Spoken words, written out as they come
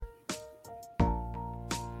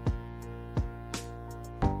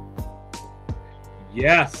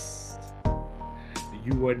Yes,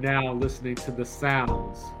 you are now listening to the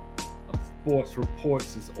sounds of Sports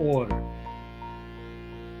Reports' order.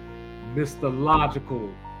 Mr. Logical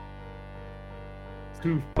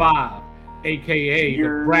 25, aka the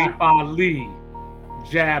Rap Ali,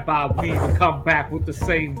 Jab Ali to come back with the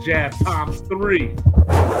same jab times 3.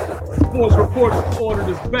 Sports Reports ordered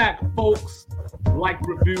is back, folks. Like,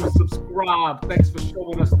 review, subscribe. Thanks for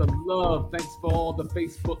showing us the love. Thanks for all the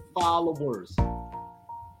Facebook followers.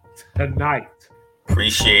 Tonight,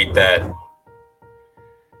 Appreciate that.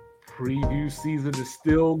 preview season is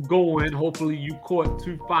still going. Hopefully, you caught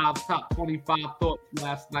 25 top 25 thoughts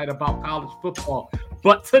last night about college football.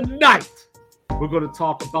 But tonight, we're going to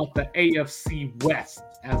talk about the AFC West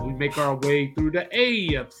as we make our way through the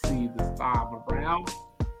AFC this time around.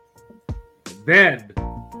 And then,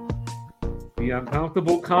 the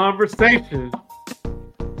uncomfortable conversation.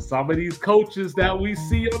 Some of these coaches that we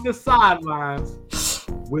see on the sidelines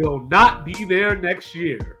will not be there next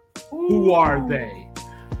year. Who are they?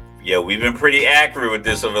 Yeah, we've been pretty accurate with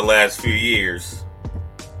this over the last few years.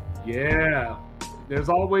 Yeah. There's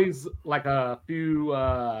always like a few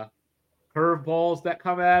curveballs that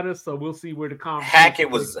come at us, so we'll see where the conversation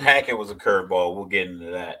Hackett was a curveball. We'll get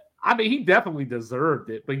into that. I mean, he definitely deserved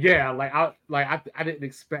it, but yeah, I didn't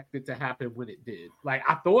expect it to happen when it did. Like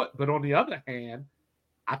I thought, but on the other hand,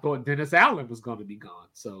 I thought Dennis Allen was going to be gone.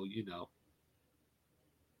 So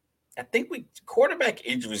I think quarterback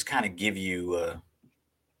injuries kind of give you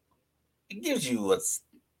it gives you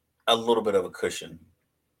a little bit of a cushion.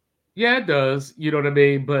 Yeah, it does. You know what I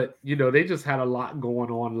mean? But they just had a lot going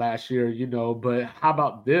on last year. But how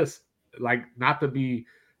about this? Like, not to be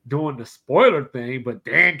doing the spoiler thing, but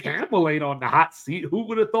Dan Campbell ain't on the hot seat. Who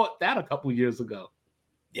would have thought that a couple years ago?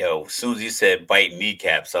 Yo, as soon as you said bite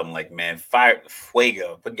kneecaps, I'm like, man, fire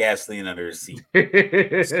fuego, put gasoline under his seat.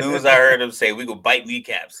 As soon as I heard him say we go bite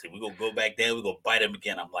kneecaps, we gonna go back there, we go bite him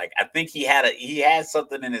again. I'm like, I think he had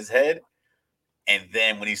something in his head, and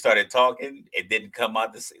then when he started talking, it didn't come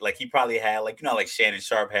out like he probably had like Shannon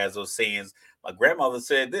Sharp has those sayings. My grandmother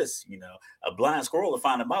said this, a blind squirrel will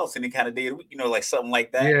find a mouse, and he kind of did, like something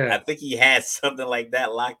like that. Yeah. I think he had something like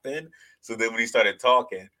that locked in. So then when he started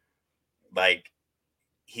talking, like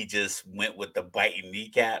he just went with the biting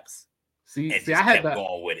kneecaps. See, I had kept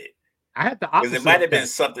going with it. I had the opposite. Because it might have been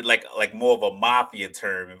something like more of a mafia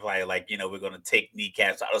term, probably like we're going to take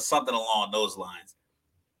kneecaps out or something along those lines.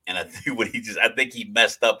 And I think he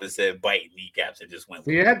messed up and said biting kneecaps and just went.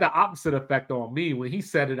 See, it had the opposite effect on me when he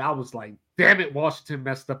said it. I was like, "Damn it, Washington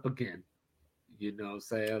messed up again." You know what I'm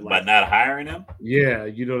saying? By not hiring him? Yeah,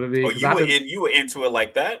 you know what I mean? Oh, you were into it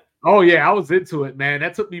like that? Oh, yeah, I was into it, man.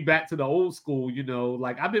 That took me back to the old school,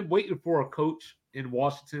 Like, I've been waiting for a coach in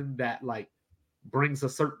Washington that, like, brings a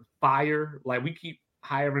certain fire. Like, we keep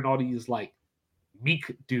hiring all these, like,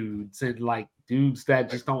 meek dudes and, like, dudes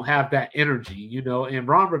that just don't have that energy, And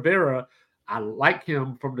Ron Rivera, I like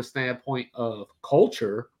him from the standpoint of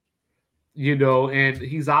culture, and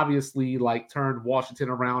he's obviously, like, turned Washington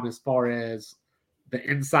around as far as the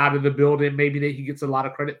inside of the building. Maybe that he gets a lot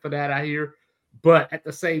of credit for that, I hear. But at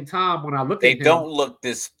the same time, when I look at him, they don't look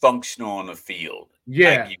dysfunctional on the field.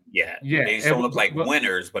 Yeah. They just don't look like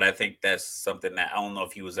winners. But I think that's something that I don't know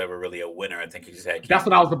if he was ever really a winner. I think he just had. That's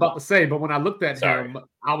what I was about to say. But when I looked at him,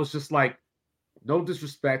 I was just like, no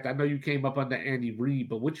disrespect. I know you came up under Andy Reid,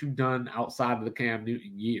 but what you've done outside of the Cam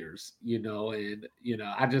Newton years, and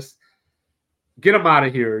I just get him out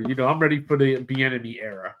of here. I'm ready for the Bieniemy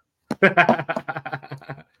era.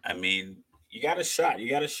 I mean, you got a shot.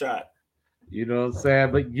 You know what I'm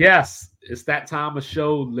saying? But yes, it's that time of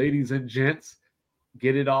show, ladies and gents.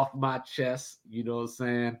 Get it off my chest. You know what I'm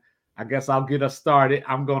saying? I guess I'll get us started.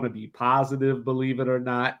 I'm going to be positive, believe it or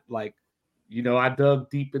not. Like, I dug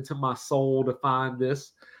deep into my soul to find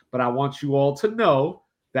this. But I want you all to know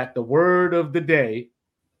that the word of the day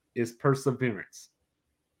is perseverance.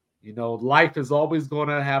 Life is always going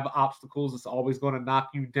to have obstacles. It's always going to knock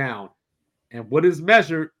you down. And what is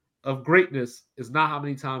measured of greatness is not how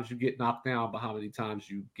many times you get knocked down, but how many times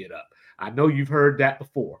you get up. I know you've heard that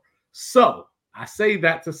before. So I say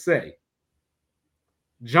that to say,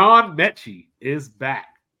 John Mechie is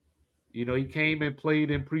back. He came and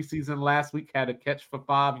played in preseason last week, had a catch for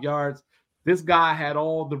 5 yards. This guy had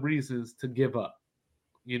all the reasons to give up.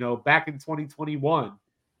 Back in 2021,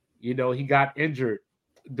 he got injured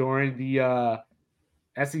during the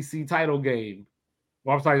SEC title game.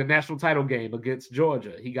 Well, I'm sorry, the national title game against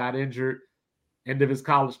Georgia. He got injured end of his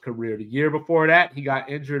college career. The year before that, he got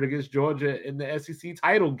injured against Georgia in the SEC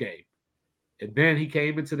title game. And then he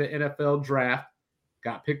came into the NFL draft,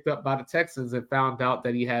 got picked up by the Texans, and found out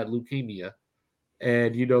that he had leukemia.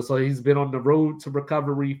 And, so he's been on the road to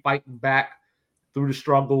recovery, fighting back through the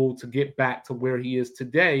struggle to get back to where he is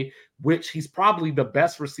today, which he's probably the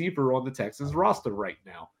best receiver on the Texans roster right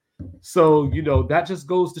now. So, that just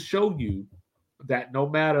goes to show you that no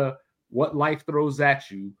matter what life throws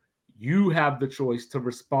at you, you have the choice to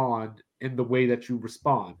respond in the way that you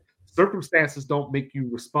respond. Circumstances don't make you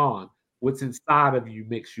respond. What's inside of you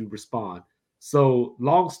makes you respond. So,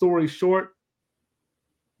 long story short,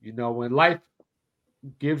 when life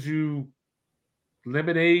gives you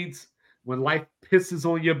lemonades, when life pisses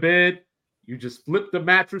on your bed, you just flip the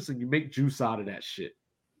mattress and you make juice out of that shit.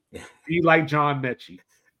 Be like John Mechie.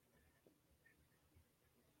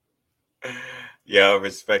 Yeah, I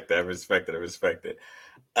respect that. I respect it.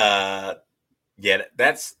 Yeah,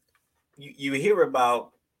 that's you hear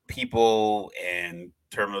about people and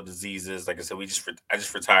terminal diseases. Like I said, I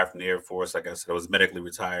just retired from the Air Force. Like I said, I was medically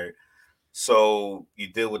retired. So you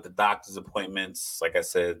deal with the doctor's appointments. Like I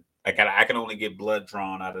said, I can only get blood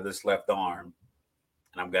drawn out of this left arm,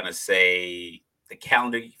 and I'm gonna say the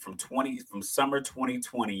calendar from summer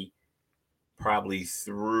 2020, probably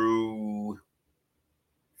through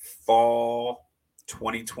fall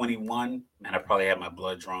 2021, and I probably had my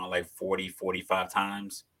blood drawn like 40, 45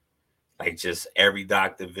 times. Like just every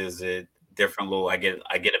doctor visit, different little. I get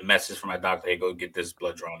a message from my doctor. Hey, go get this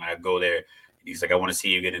blood drawn. I go there. He's like, I want to see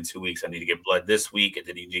you again in 2 weeks. I need to get blood this week, and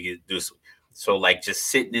then you need to get this. So like just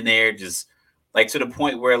sitting in there, just like to the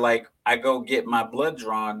point where like I go get my blood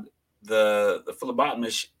drawn. The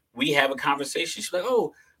phlebotomist, we have a conversation. She's like,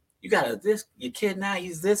 oh, you got your kid now.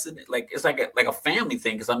 He's this, and like it's like a family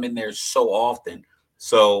thing because I'm in there so often.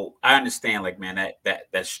 So I understand, like man,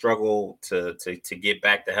 that struggle to get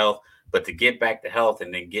back to health, but to get back to health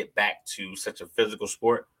and then get back to such a physical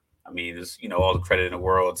sport. I mean, there's all the credit in the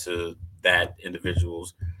world to that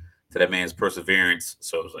individual's, to that man's perseverance.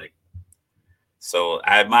 So it's like, so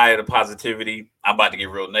I admire the positivity. I'm about to get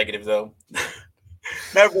real negative though.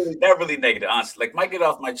 not really negative, honestly. Like my get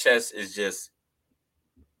off my chest is just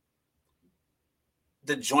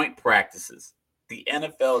the joint practices, the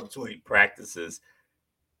NFL joint practices,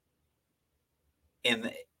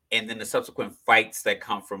 and then the subsequent fights that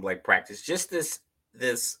come from like practice. Just this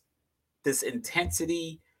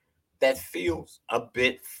intensity that feels a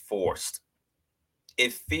bit forced.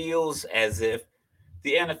 It feels as if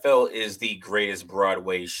the NFL is the greatest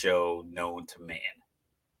Broadway show known to man.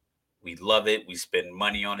 We love it. We spend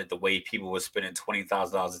money on it. The way people were spending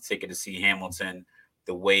 $20,000 a ticket to see Hamilton,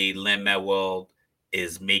 the way Lin-Manuel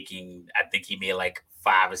is making, I think he made like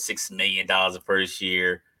 $5 or $6 million the first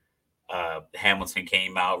year. Hamilton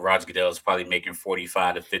came out. Roger Goodell is probably making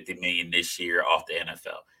 45 to 50 million this year off the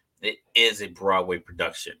NFL. It is a Broadway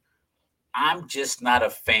production. I'm just not a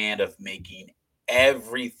fan of making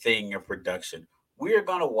everything a production. We are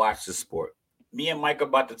going to watch the sport. Me and Mike are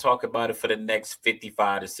about to talk about it for the next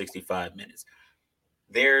 55 to 65 minutes.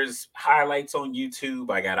 There's highlights on YouTube.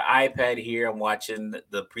 I got an iPad here. I'm watching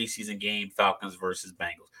the preseason game, Falcons versus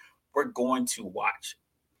Bengals. We're going to watch.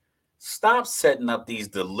 Stop setting up these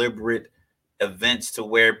deliberate events to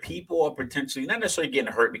where people are potentially not necessarily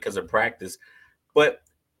getting hurt because of practice, but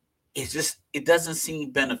it doesn't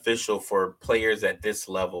seem beneficial for players at this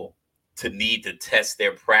level to need to test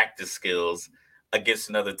their practice skills against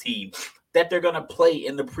another team that they're going to play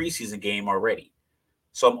in the preseason game already.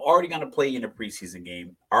 So I'm already going to play in the preseason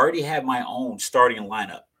game. I already have my own starting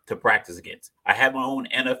lineup to practice against. I have my own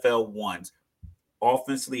NFL ones,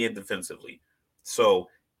 offensively and defensively. So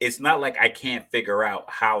it's not like I can't figure out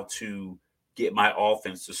how to get my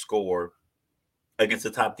offense to score against a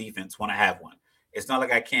top defense when I have one. It's not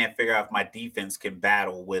like I can't figure out if my defense can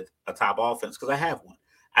battle with a top offense because I have one.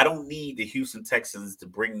 I don't need the Houston Texans to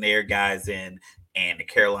bring their guys in and the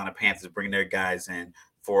Carolina Panthers bring their guys in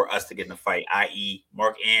for us to get in a fight, i.e.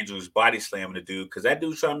 Mark Andrews body slamming the dude because that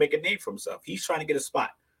dude's trying to make a name for himself. He's trying to get a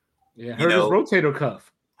spot. Yeah, hurt his rotator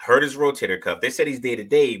cuff. Hurt his rotator cuff. They said he's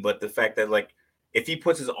day-to-day, but the fact that, like, if he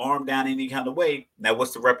puts his arm down any kind of way, now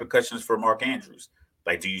what's the repercussions for Mark Andrews?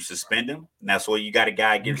 Like, do you suspend him? And that's why you got a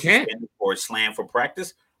guy get suspended or slammed for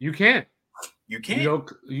practice? You can't. You can't.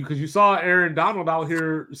 Because you saw Aaron Donald out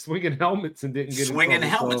here swinging helmets and didn't get swinging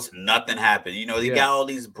helmets. So. Nothing happened. They got all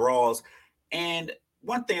these brawls. And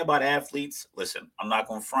one thing about athletes, listen, I'm not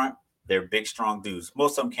going to front. They're big, strong dudes.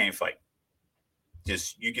 Most of them can't fight.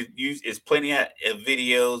 Just you could use. It's plenty of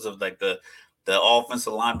videos of like the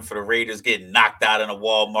offensive lineman for the Raiders getting knocked out in a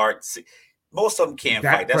Walmart. Most of them can't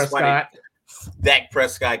fight. That's why Dak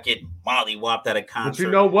Prescott getting mollywopped out of concert. But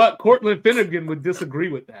you know what? Cortland Finnegan would disagree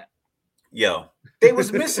with that. Yo, They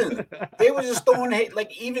was missing. They was just throwing hate.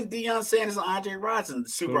 Like even Deion Sanders and Andre Rison,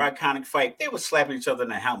 super iconic fight. They was slapping each other in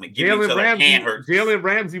the helmet, giving each other hand hurt. Jalen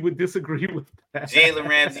Ramsey would disagree with that. Jalen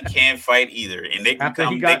Ramsey can't fight either, and they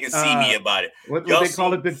can they can see me about it. What they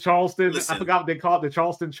call it? The Charleston. Listen, I forgot what they called it. The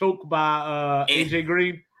Charleston choke by AJ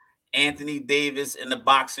Green. Anthony Davis in the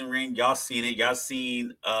boxing ring. Y'all seen it. Y'all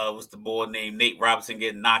seen what's the boy named Nate Robinson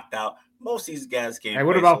getting knocked out. Most of these guys can't. Hey,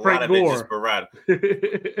 what about Frank Gore?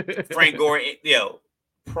 Frank Gore,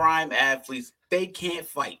 prime athletes. They can't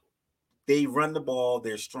fight. They run the ball.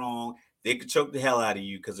 They're strong. They could choke the hell out of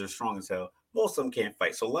you because they're strong as hell. Most of them can't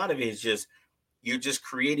fight. So a lot of it is just you're just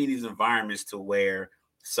creating these environments to where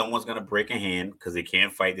someone's gonna break a hand because they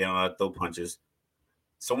can't fight. They don't know how to throw punches.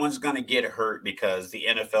 Someone's gonna get hurt because the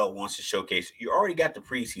NFL wants to showcase. You already got the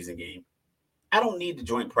preseason game. I don't need the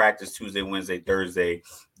joint practice Tuesday, Wednesday, Thursday,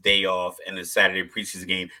 day off, and the Saturday preseason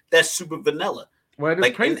game. That's super vanilla. Well,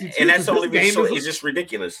 it's crazy too, and that's only it's just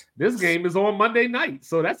ridiculous. This game is on Monday night,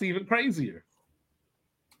 so that's even crazier.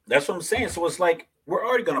 That's what I'm saying. So it's like we're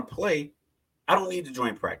already gonna play. I don't need the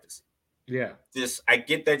joint practice. Yeah. I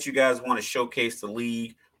get that you guys want to showcase the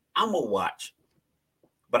league. I'm gonna watch,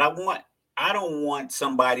 but I don't want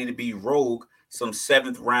somebody to be rogue, some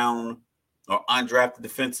 7th round or undrafted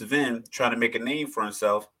defensive end trying to make a name for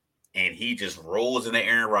himself, and he just rolls into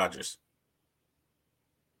Aaron Rodgers.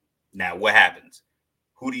 Now, what happens?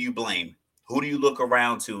 Who do you blame? Who do you look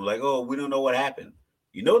around to? Like, oh, we don't know what happened.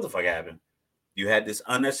 You know what the fuck happened. You had this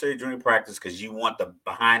unnecessary joint practice because you want the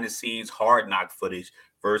behind-the-scenes hard knock footage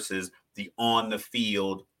versus the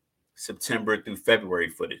on-the-field September through February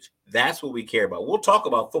footage. That's what we care about. We'll talk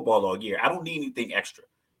about football all year. I don't need anything extra.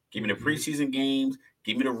 Give me the preseason games.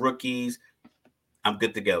 Give me the rookies. I'm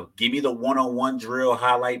good to go. Give me the one-on-one drill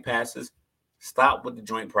highlight passes. Stop with the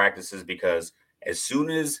joint practices because as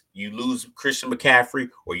soon as you lose Christian McCaffrey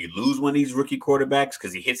or you lose one of these rookie quarterbacks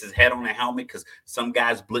because he hits his head on a helmet because some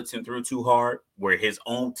guys blitz him through too hard where his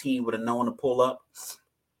own team would have known to pull up,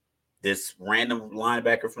 this random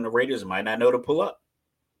linebacker from the Raiders might not know to pull up.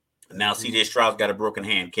 Now CJ Stroud's got a broken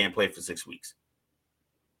hand, can't play for 6 weeks.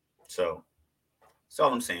 So that's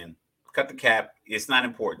all I'm saying. Cut the cap. It's not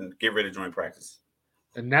important. Get rid of joint practice.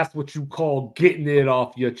 And that's what you call getting it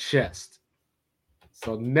off your chest.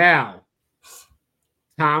 So now,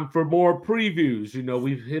 time for more previews. You know,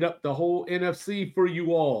 we've hit up the whole NFC for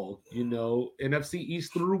you all. You know, NFC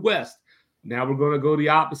East through West. Now we're going to go the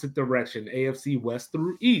opposite direction, AFC West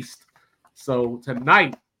through East. So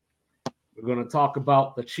tonight, we're going to talk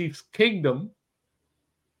about the Chiefs Kingdom,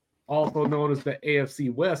 also known as the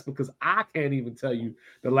AFC West, because I can't even tell you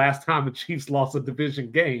the last time the Chiefs lost a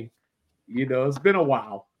division game. You know, it's been a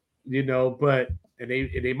while, you know, and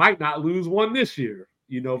they might not lose one this year,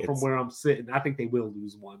 you know, from where I'm sitting. I think they will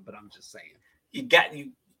lose one, but I'm just saying. You got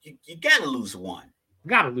to lose one.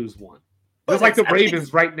 Got to lose one. It's like the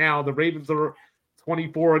Ravens right now. The Ravens are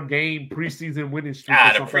 24 a game preseason winning streak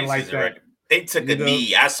or something like that. Right. They took a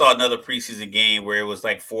knee. I saw another preseason game where it was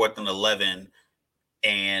like 4th and 11,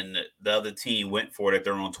 and the other team went for it at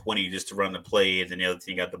their own 20 just to run the play, and then the other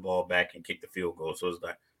team got the ball back and kicked the field goal. So it's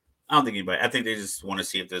like, I don't think anybody. I think they just want to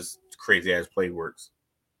see if this crazy ass play works.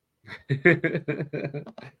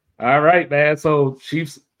 All right, man. So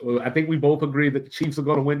Chiefs. I think we both agree that the Chiefs are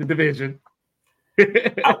going to win the division.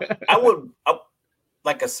 I would,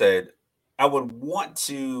 like I said, I would want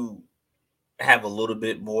to have a little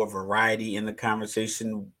bit more variety in the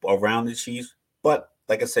conversation around the Chiefs, but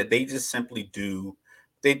like I said, they just simply do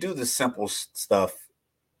the simple stuff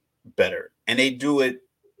better, and they do it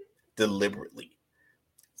deliberately.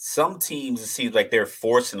 Some teams, it seems like they're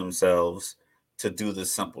forcing themselves to do the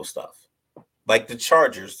simple stuff, like the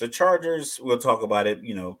Chargers. The Chargers, we'll talk about it.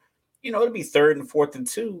 You know, it'll be 3rd and 4th and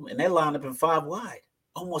 2, and they line up in 5 wide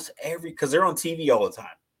almost because they're on TV all the time.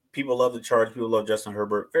 People love the Chargers. People love Justin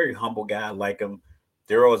Herbert. Very humble guy. I like him.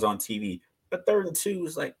 They're always on TV. But 3rd and 2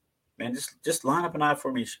 is like, man, just line up an I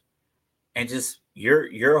formation, and just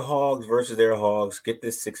your hogs versus their hogs. Get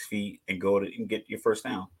this 6 feet and and get your first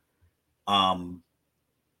down.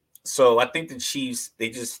 So I think the Chiefs, they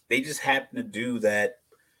just happen to do that.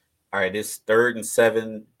 All right, it's 3rd and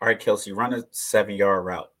 7. All right, Kelsey, run a 7-yard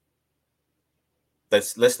route.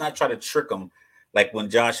 Let's not try to trick them like when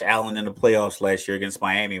Josh Allen in the playoffs last year against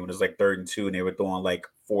Miami when it was like 3rd and 2 and they were throwing like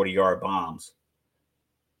 40-yard bombs.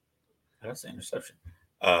 That's an interception.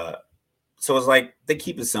 So it's like they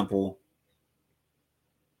keep it simple.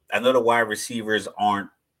 I know the wide receivers aren't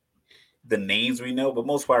the names we know, but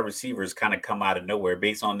most wide receivers kind of come out of nowhere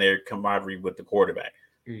based on their camaraderie with the quarterback.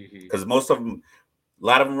 Because most of them, a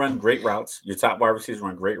lot of them run great routes. Your top wide receivers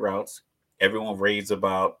run great routes, everyone raves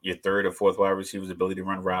about your third or fourth wide receiver's ability to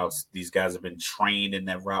run routes. These guys have been trained in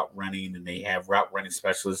that route running, and they have route running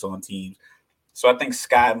specialists on teams. So I think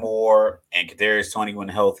Sky Moore and Kadarius Toney, when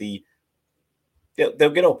healthy, they'll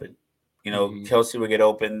get open. Kelsey will get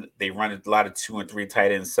open. They run a lot of 2 and 3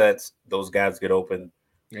 tight end sets. Those guys get open.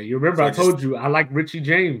 Yeah, you remember I told you I like Richie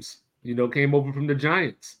James. Came over from the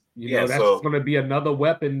Giants. That's going to be another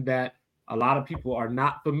weapon that a lot of people are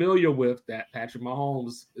not familiar with, that Patrick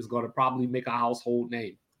Mahomes is going to probably make a household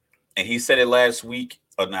name. And he said it last week,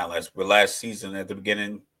 or not last, but last season at the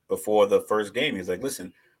beginning before the first game. He's like,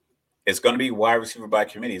 listen, it's going to be wide receiver by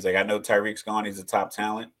committee. He's like, I know Tyreek's gone. He's a top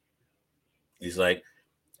talent. He's like,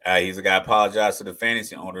 he's a guy. Apologize to the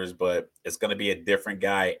fantasy owners, but it's going to be a different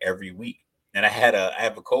guy every week. And I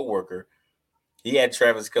have a coworker. He had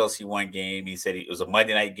Travis Kelce one game. He said it was a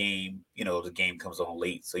Monday night game. The game comes on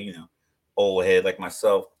late, so old head like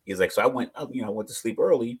myself. He's like, so I went to sleep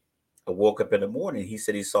early. I woke up in the morning. He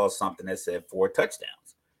said he saw something that said 4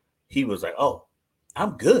 touchdowns. He was like, oh,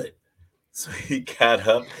 I'm good. So he got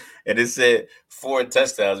up and it said 4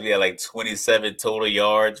 touchdowns. We had like 27 total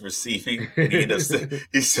yards receiving. And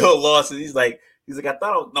he still lost it. He's like, I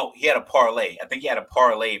thought, no, he had a parlay. I think he had a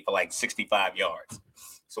parlay for like 65 yards.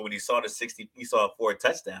 So when he saw he saw 4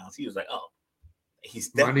 touchdowns. He was like, oh, he's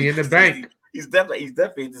definitely money in the bank. He's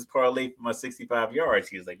definitely this parlay for my 65 yards.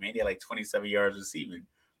 He was like, man, he had like 27 yards receiving.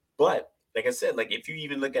 But like I said, like if you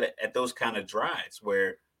even look at those kind of drives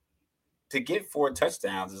where to get 4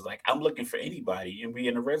 touchdowns is like, I'm looking for anybody and be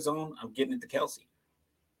in the red zone, I'm getting it to Kelsey.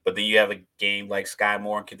 But then you have a game like Sky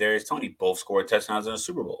Moore and Kadarius Toney both scored touchdowns in the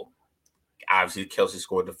Super Bowl. Obviously, Kelsey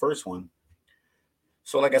scored the first one.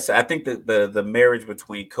 So like I said, I think the marriage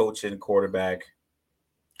between coach, quarterback,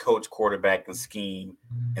 and scheme,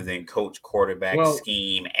 and then coach, quarterback,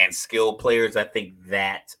 scheme, and skill players, I think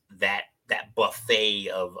that buffet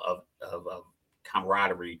of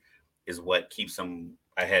camaraderie is what keeps them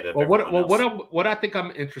ahead of what I think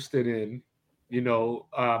I'm interested in,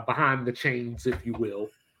 behind the chains, if you will.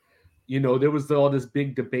 There was all this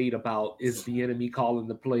big debate about, is Bieniemy calling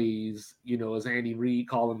the plays? Is Andy Reid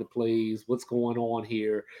calling the plays? What's going on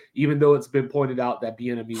here? Even though it's been pointed out that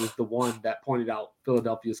Bieniemy was the one that pointed out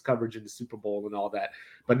Philadelphia's coverage in the Super Bowl and all that.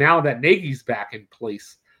 But now that Nagy's back in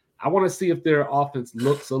place, I want to see if their offense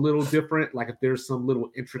looks a little different, like if there's some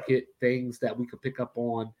little intricate things that we could pick up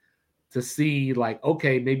on to see, like,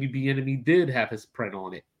 okay, maybe Bieniemy did have his print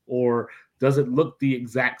on it, or does it look the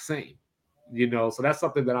exact same? So that's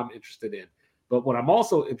something that I'm interested in. But what I'm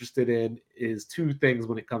also interested in is 2 things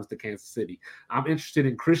when it comes to Kansas City. I'm interested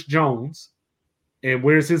in Chris Jones and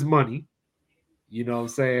where's his money? You know what I'm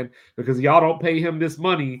saying? Because y'all don't pay him this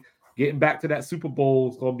money, getting back to that Super Bowl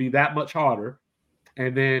is going to be that much harder.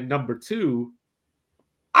 And then number 2,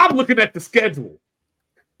 I'm looking at the schedule.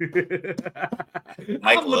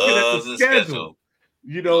 Mike loves the schedule.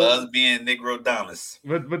 Loves being Nicodemus.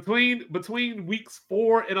 But between weeks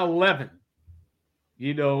 4 and 11,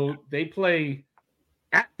 they play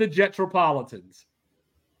at the Jetropolitans,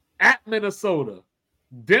 at Minnesota,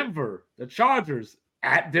 Denver, the Chargers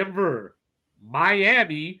at Denver,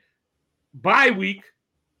 Miami, bye week,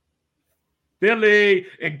 Philly.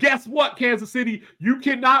 And guess what, Kansas City? You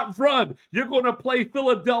cannot run. You're going to play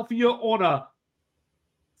Philadelphia on a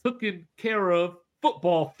taken care of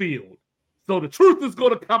football field. So the truth is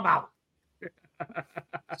going to come out.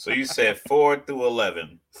 So you said 4 through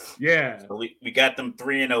 11. Yeah. So we got them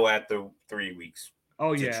 3-0 after 3 weeks.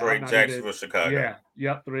 Oh, yeah. Detroit, Jacksonville, Chicago. Yeah.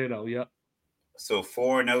 Yep. 3-0. Yep. So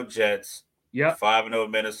 4-0 Jets. Yep. 5-0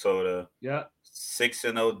 Minnesota. Yep.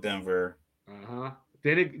 6-0 Denver.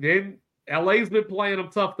 Then LA's been playing them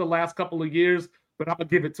tough the last couple of years, but I'm gonna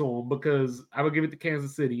give it to them because I would give it to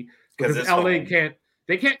Kansas City because LA can't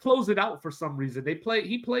close it out for some reason.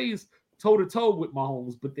 He plays toe-to-toe with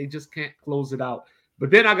Mahomes, but they just can't close it out.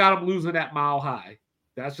 But then I got them losing at Mile High.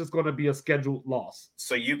 That's just going to be a scheduled loss.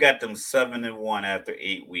 So you got them 7-1 after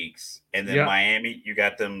 8 weeks. And then Miami, you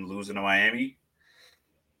got them losing to Miami?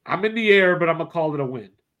 I'm in the air, but I'm going to call it a win.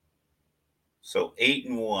 So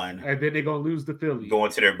 8-1. And then they're going to lose to Philly.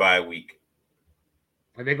 Going to their bye week.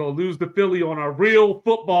 And they're going to lose to Philly on a real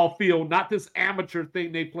football field, not this amateur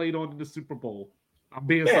thing they played on in the Super Bowl. I'm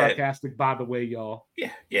being sarcastic, by the way, y'all.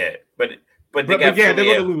 Yeah. But they're going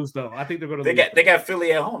to lose though. I think they're going to lose. They got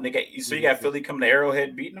Philly at home. You got Philly coming to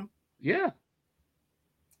Arrowhead beating them? Yeah.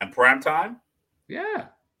 And prime time? Yeah.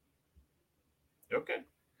 Okay.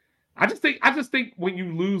 I just think when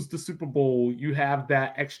you lose the Super Bowl, you have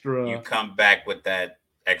that extra. You come back with that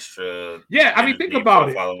extra. Yeah, I mean, think about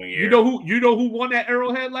it. You know who won that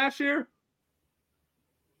Arrowhead last year?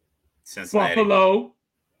 Cincinnati. Buffalo.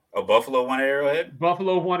 Oh, Buffalo won at Arrowhead?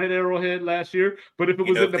 Buffalo won at Arrowhead last year. But if it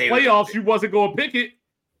was in the they playoffs, you wasn't going to pick it.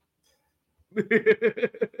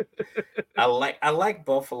 I like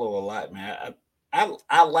Buffalo a lot, man.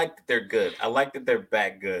 I like that they're good. I like that they're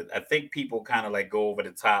back good. I think people kind of like go over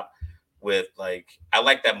the top with like I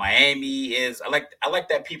like that Miami is I like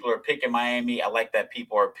that people are picking Miami. I like that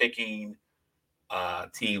people are picking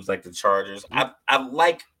teams like the Chargers. I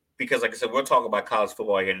like because like I said, we'll talk about college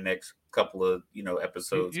football here in the next couple of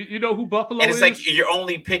episodes. You know who Buffalo and it's is? like you're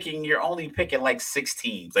only picking like 6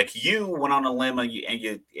 teams. Like you went on a limb and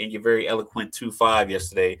you're very eloquent 2-5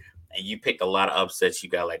 yesterday, and you picked a lot of upsets. You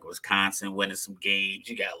got like Wisconsin winning some games.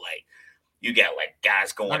 You got like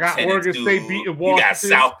guys going. I got Oregon State beating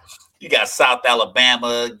Washington. You got South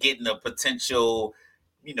Alabama getting a potential,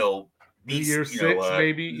 New Year's Six,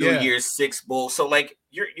 maybe. New Year's Six bowl. So like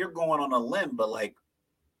you're going on a limb, but like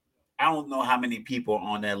I don't know how many people are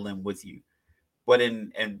on that limb with you. But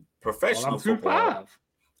in professional football,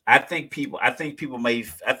 I think people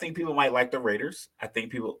might like the Raiders. I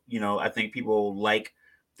think people like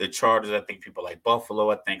the Chargers. I think people like Buffalo.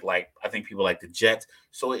 I think people like the Jets.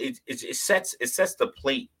 So it sets the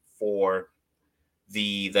plate for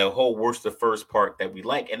the whole worst the first part that we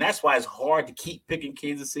like. And that's why it's hard to keep picking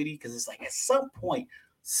Kansas City, because it's like at some point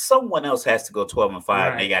someone else has to go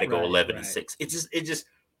 12-5 and they got to go 11-6. It just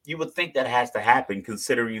you would think that has to happen,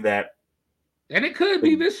 considering that. And it could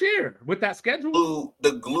be this year with that schedule.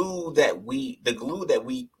 The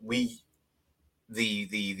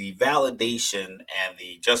validation and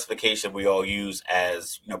the justification we all use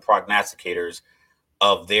as prognosticators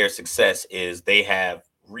of their success is they have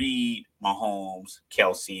Reed, Mahomes,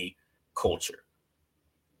 Kelsey culture.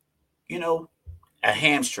 A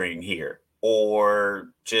hamstring here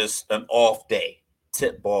or just an off day.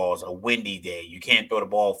 Tip balls, a windy day. You can't throw the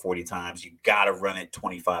ball 40 times. You got to run it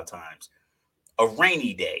 25 times. A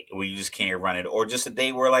rainy day where you just can't run it, or just a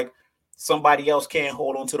day where like somebody else can't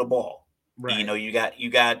hold on to the ball. Right. You got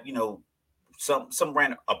some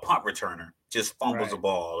random a punt returner just fumbles the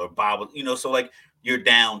ball or bobbles. So like you're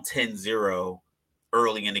down 10-0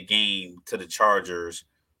 early in the game to the Chargers,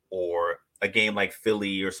 or a game like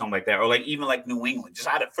Philly or something like that, or like even like New England, just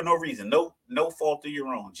for no reason, no fault of your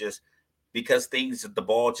own, just because the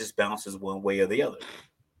ball just bounces one way or the other.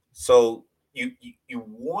 So you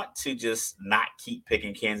want to just not keep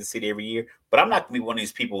picking Kansas City every year, but I'm not going to be one of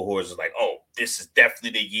these people who are just like, oh, this is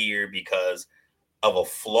definitely the year because of a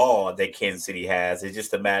flaw that Kansas City has. It's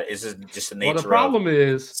just it's just the nature. Well, the problem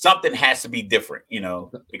is something has to be different,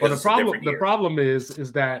 because the problem is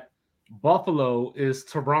that Buffalo is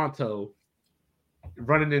Toronto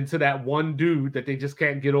running into that one dude that they just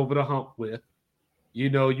can't get over the hump with. You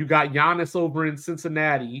got Giannis over in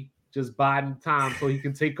Cincinnati just biding time so he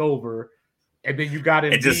can take over. And then you got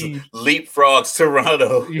Embiid. It just leapfrogs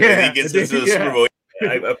Toronto. Yeah. He gets into the Super Bowl.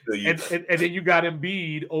 I feel you. And then you got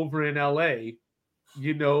Embiid over in LA,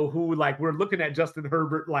 who like we're looking at Justin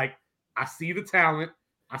Herbert like, I see the talent,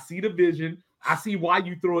 I see the vision, I see why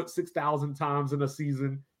you throw it 6,000 times in a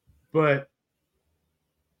season, but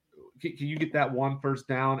can you get that one first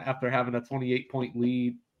down after having a 28-point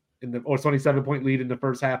lead or 27-point lead in the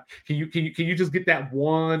first half? Can you just get that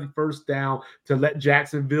one first down to let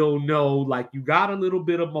Jacksonville know like you got a little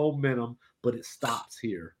bit of momentum, but it stops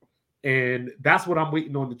here? And that's what I'm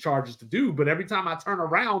waiting on the Chargers to do. But every time I turn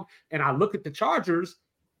around and I look at the Chargers,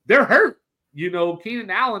 they're hurt. Keenan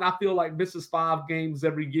Allen, I feel like misses 5 games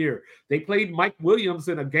every year. They played Mike Williams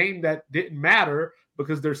in a game that didn't matter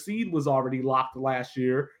because their seed was already locked last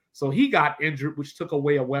year. So he got injured, which took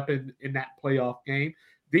away a weapon in that playoff game.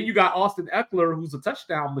 Then you got Austin Eckler, who's a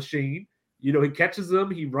touchdown machine. He catches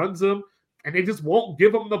them, he runs them, and they just won't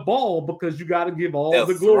give him the ball because you got to give all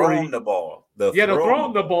the glory. Throw him the ball. They'll throw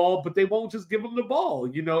him the ball, but they won't just give him the ball.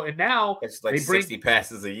 And now it's like 60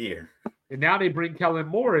 passes a year. And now they bring Kellen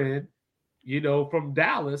Moore in, from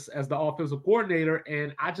Dallas as the offensive coordinator,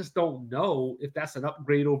 and I just don't know if that's an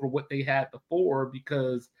upgrade over what they had before,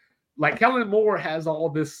 because like Kellen Moore has all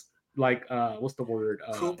this like what's the word?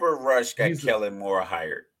 Cooper Rush got Kellen Moore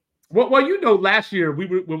hired. Well, last year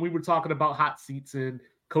when we were talking about hot seats and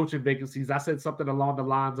coaching vacancies, I said something along the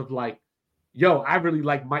lines of like, "Yo, I really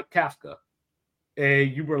like Mike Kafka,"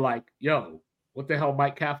 and you were like, "Yo, what the hell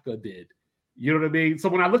Mike Kafka did?" You know what I mean? So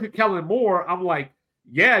when I look at Kellen Moore, I'm like,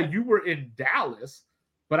 "Yeah, you were in Dallas."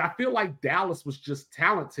 But I feel like Dallas was just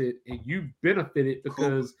talented, and you benefited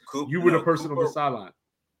because you were the person on the sideline.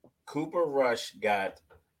 Cooper Rush got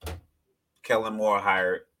Kellen Moore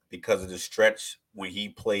hired because of the stretch when he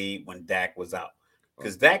played when Dak was out.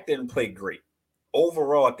 Because Dak didn't play great.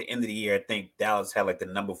 overall at the end of the year, I think Dallas had like the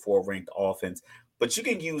number 4 ranked offense. But you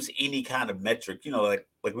can use any kind of metric, like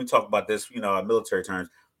we talk about this, in military terms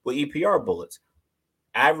with EPR bullets.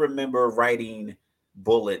 I remember writing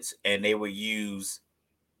bullets, and they would use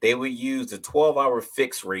the 12-hour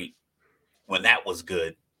fix rate when that was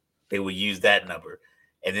good. They would use that number.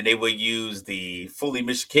 And then they would use the fully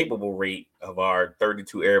mission capable rate of our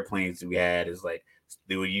 32 airplanes we had, is like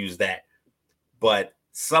they would use that. But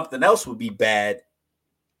something else would be bad.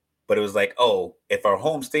 But it was like, oh, if our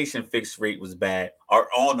home station fixed rate was bad, our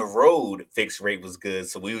on the road fixed rate was good.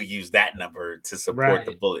 So we would use that number to support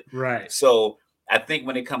the bullet. Right. So I think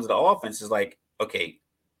when it comes to the offense, it's like, okay,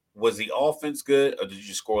 was the offense good, or did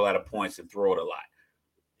you score a lot of points and throw it a lot?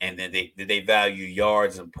 And then did they value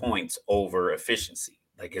yards and points over efficiency?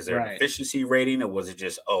 Like, is there an efficiency rating, or was it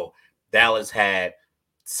just, oh, Dallas had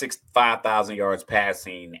 5,000 yards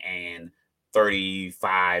passing and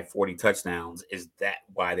 35, 40 touchdowns? Is that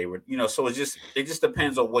why they were, so it just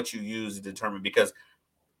depends on what you use to determine, because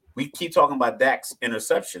we keep talking about Dak's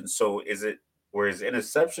interceptions. So is it, or is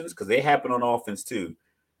interceptions? Because they happen on offense too.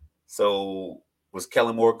 So was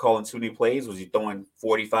Kellen Moore calling too many plays? Was he throwing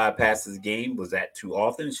 45 passes a game? Was that too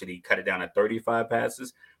often? Should he cut it down to 35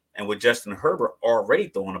 passes? And with Justin Herbert already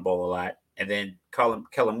throwing the ball a lot, and then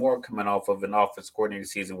Kellen Moore coming off of an offense coordinator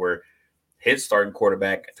season where his starting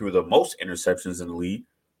quarterback threw the most interceptions in the league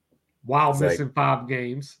while missing 5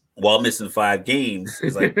 games. While missing 5 games,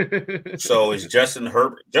 is like, so is Justin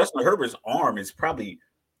Herbert's arm is probably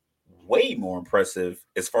way more impressive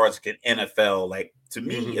as far as NFL. Like, to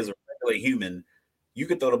me, as a regular human, you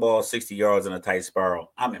could throw the ball 60 yards in a tight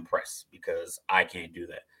spiral. I'm impressed because I can't do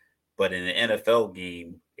that. But in an NFL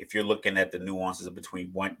game, if you're looking at the nuances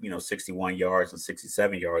between 61 yards and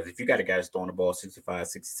 67 yards, if you got a guy that's throwing the ball 65,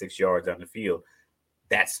 66 yards down the field,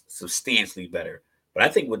 that's substantially better. But I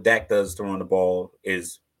think what Dak does throwing the ball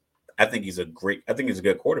is, I think he's a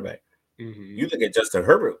good quarterback. Mm-hmm. You look at Justin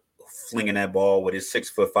Herbert flinging that ball with his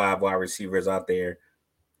 6'5" wide receivers out there.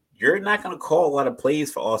 You're not going to call a lot of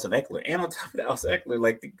plays for Austin Ekeler. And on top of that, Austin Ekeler,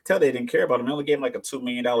 like, they tell they didn't care about him. They only gave him like a $2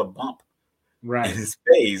 million bump in his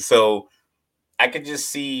pay. So I could just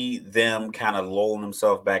see them kind of lulling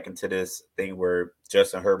themselves back into this thing where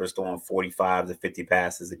Justin Herbert's throwing 45 to 50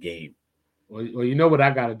 passes a game. Well, you know what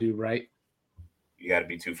I got to do, right? You got to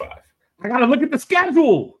be 2-5. I got to look at the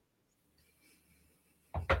schedule.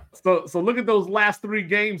 So look at those last 3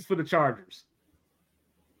 games for the Chargers.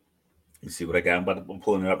 You see what I got? I'm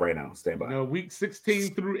pulling it up right now. Stand by. Week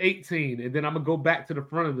 16 through 18, and then I'm going to go back to the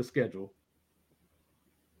front of the schedule.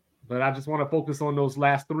 But I just want to focus on those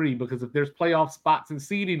last 3, because if there's playoff spots and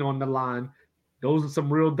seeding on the line, those are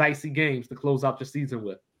some real dicey games to close out your season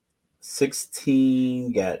with.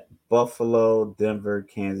 16, got Buffalo, Denver,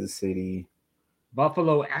 Kansas City.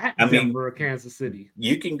 Buffalo at Denver, Kansas City.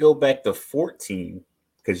 You can go back to 14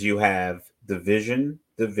 because you have division,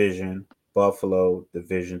 Buffalo,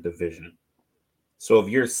 division. So if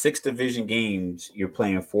you're 6 division games, you're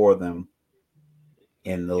playing 4 of them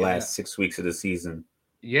in the last 6 weeks of the season.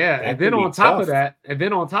 Yeah, and then on top of that, I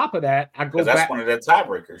go back. That's one of the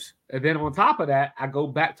tiebreakers. And then on top of that, I go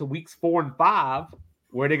back to weeks 4 and 5,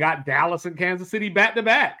 where they got Dallas and Kansas City back to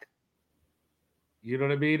back. You know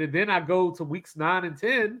what I mean? And then I go to weeks 9 and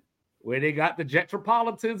 10, where they got the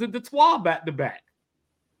Jetropolitans and Detroit back to back.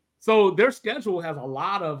 So their schedule has a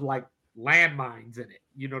lot of like landmines in it.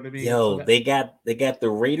 You know what I mean? Yo, they got the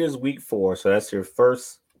Raiders week 4, so that's your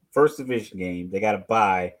first division game. They got to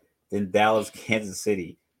bye. Then Dallas, Kansas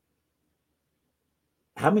City.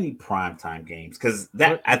 How many primetime games? Because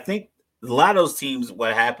I think a lot of those teams,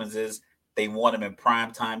 what happens is they want them in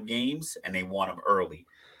primetime games and they want them early.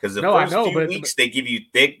 Because the first few weeks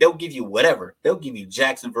they'll give you whatever. They'll give you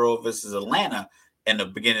Jacksonville versus Atlanta in the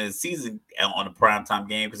beginning of the season on a primetime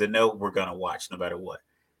game because they know we're gonna watch no matter what.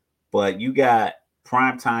 But you got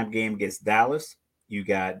primetime game against Dallas. You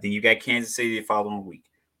got Kansas City the following week.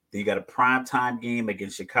 Then you got a primetime game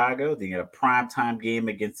against Chicago. Then you got a primetime game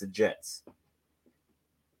against the Jets.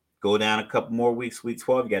 Go down a couple more weeks, week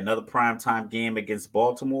 12. You got another primetime game against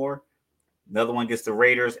Baltimore. Another one against the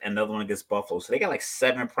Raiders. And another one against Buffalo. So they got like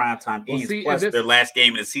 7 primetime games. Plus their last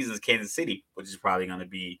game of the season is Kansas City, which is probably going to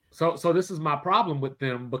be. So this is my problem with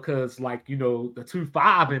them because, the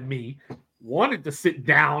 2-5 in me wanted to sit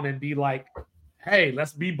down and be like, hey,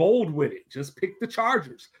 let's be bold with it. Just pick the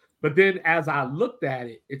Chargers. But then as I looked at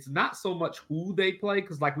it, it's not so much who they play,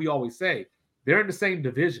 because like we always say, they're in the same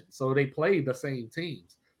division, so they play the same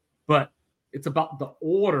teams. But it's about the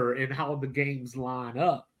order and how the games line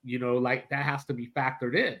up. That has to be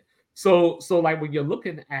factored in. So like when you're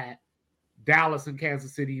looking at Dallas and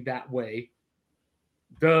Kansas City that way,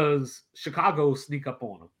 does Chicago sneak up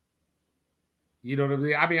on them? You know what I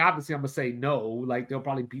mean? I mean, obviously, I'm gonna say no. Like they'll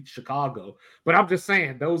probably beat Chicago, but I'm just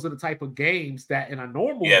saying those are the type of games that in a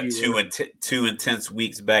normal You have year, two intense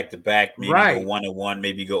weeks back to back. Maybe go right? 1-1,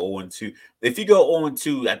 maybe go 0-2. If you go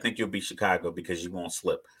 0-2, I think you'll beat Chicago because you won't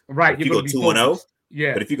slip. Right, But if you're you gonna go be 2-0, focused.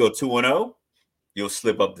 Yeah, but if you go 2-0, you'll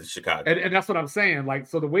slip up to Chicago. and that's what I'm saying. Like,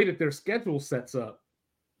 so the way that their schedule sets up,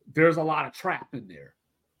 there's a lot of trap in there.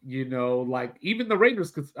 You know, like even the Raiders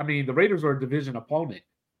could. I mean, the Raiders are a division opponent,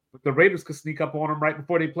 but the Raiders could sneak up on them right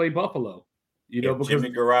before they play Buffalo. You know, If because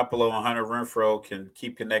Jimmy Garoppolo and Hunter Renfrow can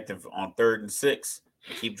keep connecting on 3rd and 6,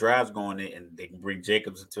 and keep drives going, and they can bring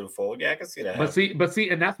Jacobs into the fold. Yeah, I can see that. but see,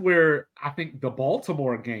 and that's where I think the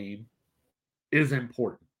Baltimore game is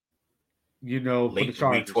important. You know, for the Late in week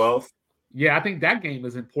Chargers. 12. Yeah, I think that game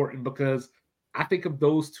is important because I think of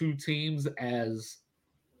those two teams as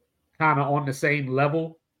kind of on the same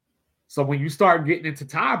level. So when you start getting into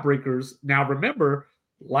tiebreakers, now remember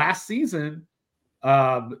last season,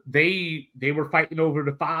 they were fighting over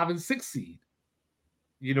the 5 and 6 seed.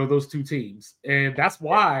 You know, those two teams, and that's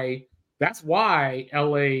why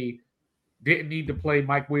LA didn't need to play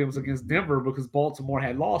Mike Williams against Denver because Baltimore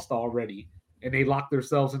had lost already, and they locked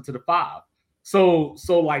themselves into the 5. So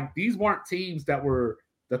like these weren't teams that were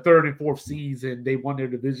the 3rd and 4th seeds and they won their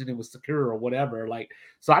division and was secure or whatever. Like,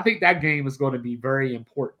 so I think that game is going to be very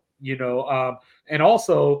important, you know. And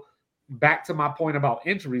also back to my point about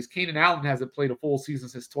injuries, Keenan Allen hasn't played a full season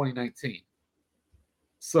since 2019.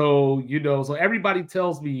 So, you know, so everybody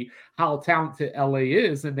tells me how talented LA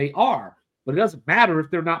is, and they are, but it doesn't matter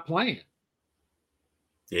if they're not playing.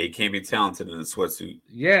 Yeah, you can't be talented in a sweatsuit.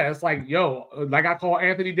 Yeah, it's like, yo, like I call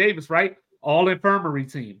Anthony Davis, right? All infirmary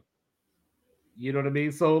team. You know what I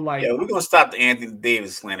mean? So, like, yeah, we're gonna stop the Anthony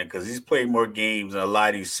Davis slander because he's played more games than a lot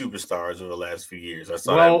of these superstars over the last few years. I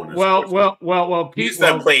saw that one. He's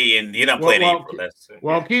not playing. He not playing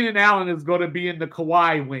April. Keenan Allen is going to be in the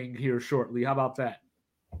Kawhi wing here shortly. How about that?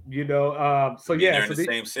 You know, so yeah, they're in the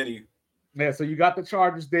same city. Yeah, so you got the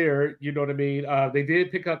Chargers there. You know what I mean? They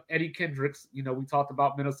did pick up Eddie Kendricks. You know, we talked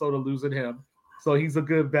about Minnesota losing him, so he's a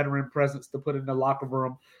good veteran presence to put in the locker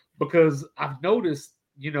room. Because I've noticed,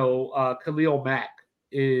 you know, Khalil Mack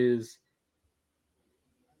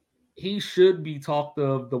he should be talked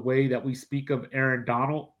of the way that we speak of Aaron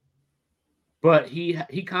Donald, but he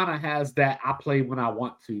kind of has that I play when I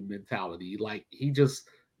want to mentality. Like he just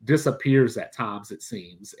disappears at times, it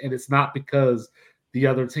seems, and it's not because the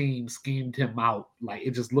other team schemed him out. Like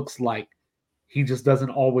it just looks like he just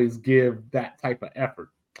doesn't always give that type of effort.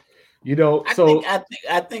 You know,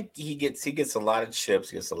 I think he gets a lot of chips,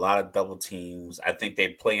 he gets a lot of double teams. I think they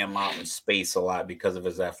play him out in space a lot because of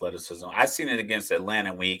his athleticism. I seen it against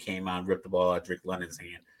Atlanta when he came out and ripped the ball out of Drake London's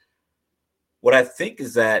hand. What I think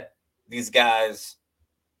is that these guys,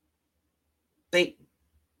 they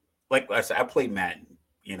like I said, I play Madden.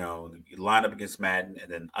 You know, you line up against Madden,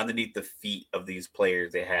 and then underneath the feet of these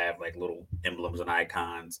players, they have like little emblems and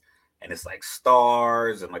icons, and it's like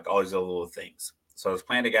stars and like all these other little things. So I was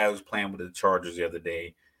playing a guy who was playing with the Chargers the other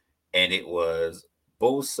day, and it was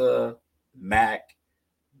Bosa, Mack,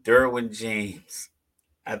 Derwin James.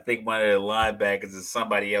 I think one of the linebackers and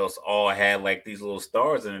somebody else all had like these little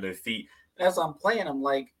stars under their feet. And as I'm playing, I'm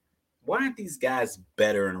like, why aren't these guys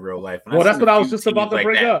better in real life? And that's what I was just about to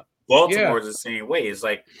bring up. Baltimore is the same way. It's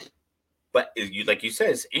like, but like you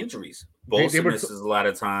said, it's injuries. Bosa misses a lot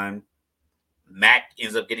of time. Mack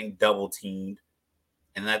ends up getting double teamed.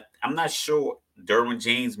 And I'm not sure Derwin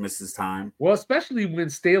James misses time. Well, especially when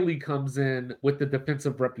Staley comes in with the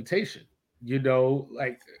defensive reputation. You know,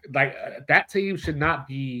 like that team should not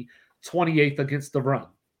be 28th against the run.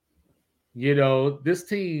 You know, this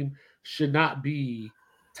team should not be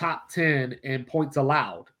top 10 in points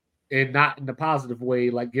allowed, and not in the positive way,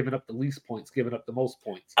 like giving up the least points, giving up the most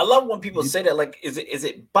points. I love when people say that. Like, is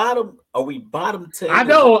it bottom? Are we bottom 10? I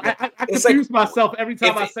know. I confuse myself every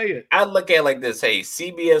time I say it. I look at it like this. Hey,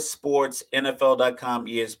 CBS Sports, NFL.com,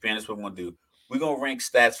 ESPN, that's what we're going to do. We're going to rank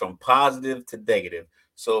stats from positive to negative.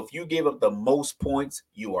 So if you give up the most points,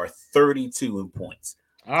 you are 32 in points.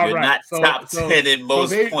 You're not top 10 in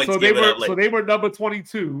most points given up. So they were number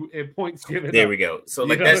 22 in points given up. There we go. So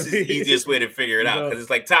like that's the easiest way to figure it out, because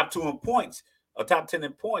it's like top 2 in points or top 10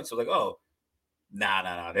 in points. So like, oh,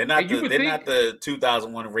 no. They're not the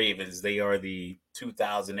 2001 Ravens. They are the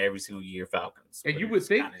 2000 every single year Falcons. And you would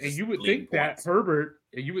think that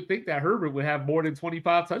Herbert would have more than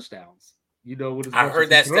 25 touchdowns. You know, I heard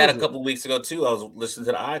that stat a couple of weeks ago too. I was listening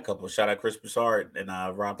to the I Couple. Shout out Chris Broussard and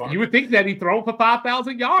Rob Parker. You would think that he thrown for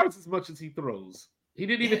 5,000 yards as much as he throws. He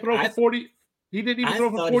didn't even throw for 40. He didn't even I throw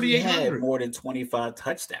for thought he had 4,800. more than 25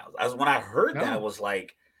 touchdowns. When I heard that, I No. was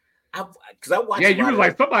like, because I watched. Yeah, a you lot was of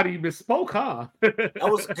like, somebody misspoke, huh? I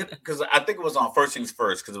was because I think it was on First Things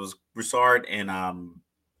First because it was Broussard and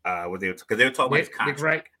because they were talking about his Nick contract.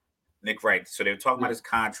 Wright. Nick Wright. So they were talking Yeah. about his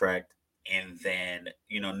contract, and then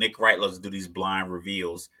Nick Wright loves to do these blind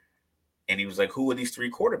reveals, and he was like, "Who are these three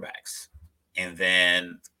quarterbacks?" And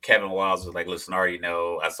then Kevin Wiles was like, "Listen, I already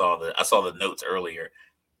know. I saw the notes earlier,"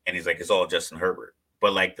 and he's like, "It's all Justin Herbert."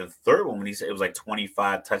 But like the third one, when he said it was like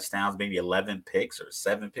 25 touchdowns, maybe 11 picks or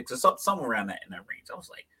 7 picks or somewhere around that in that range, I was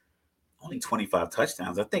like, only 25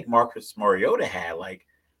 touchdowns. I think Marcus Mariota had like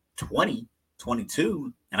 20,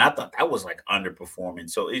 22, and I thought that was like underperforming.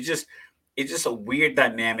 So it's just a weird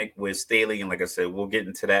dynamic with Staley, and like I said, we'll get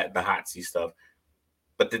into that, the hot seat stuff.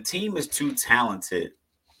 But the team is too talented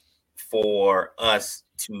for us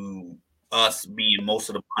being most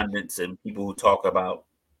of the pundits and people who talk about,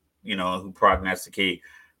 who prognosticate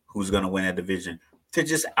who's going to win a division, to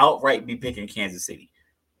just outright be picking Kansas City.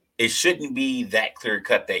 It shouldn't be that clear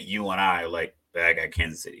cut that you and I are like, I got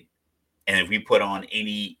Kansas City. And if we put on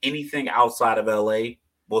anything outside of LA,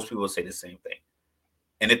 most people will say the same thing.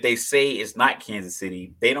 And if they say it's not Kansas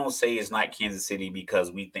City, they don't say it's not Kansas City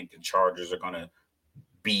because we think the Chargers are going to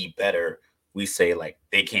be better. We say like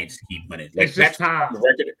they can't just keep winning. Like it's just time.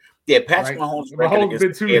 Patrick Mahomes' record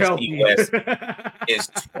against the AFC West is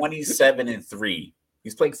 27-3.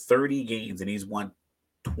 He's played 30 games and he's won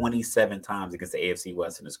 27 times against the AFC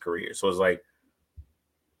West in his career. So it's like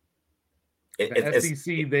the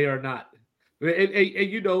SEC, they are not.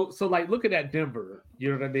 And so like looking at Denver,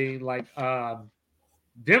 you know what I mean? Like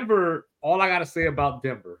Denver, all I gotta say about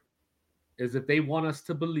Denver is if they want us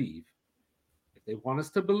to believe, they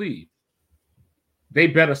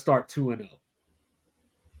better start 2-0.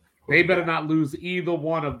 They better not lose either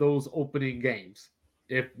one of those opening games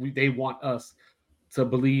if they want us to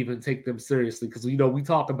believe and take them seriously. Because, we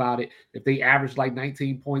talk about it. If they averaged like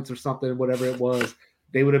 19 points or something, whatever it was,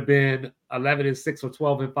 they would have been 11-6 or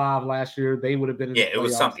 12-5 last year. They would have been in the playoffs. It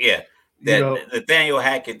was something. Yeah. Nathaniel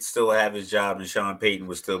Hackett still have his job and Sean Payton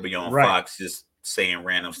would still be on Fox just saying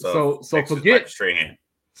random stuff. So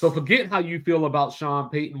forget how you feel about Sean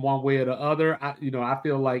Payton one way or the other. I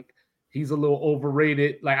feel like he's a little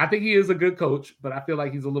overrated. Like, I think he is a good coach, but I feel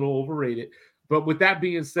like he's a little overrated. But with that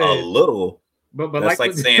being said, a little, but that's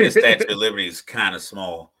like saying the Statue of Liberty is kind of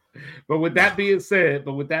small. But with that being said,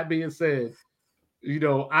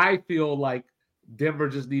 I feel like Denver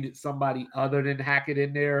just needed somebody other than Hackett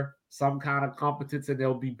in there, some kind of competence, and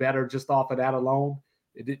they'll be better just off of that alone.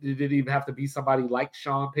 It didn't even have to be somebody like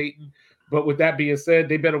Sean Payton. But with that being said,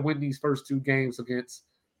 they better win these first two games against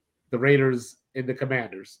the Raiders and the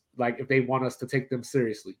Commanders, like if they want us to take them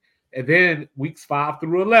seriously. And then weeks 5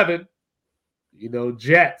 through 11,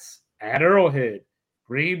 Jets at Arrowhead,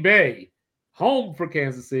 Green Bay, home for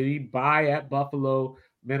Kansas City, bye at Buffalo,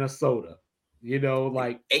 Minnesota.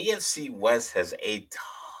 Like AFC West has a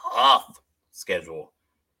tough schedule.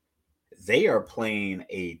 They are playing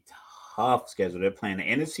a tough schedule. They're playing the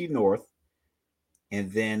NFC North, and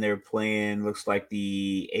then they're playing, looks like,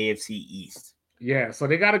 the AFC East. Yeah, so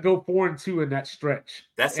they got to go 4-2 in that stretch.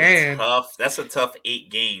 That's a tough 8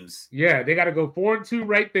 games. Yeah, they got to go 4-2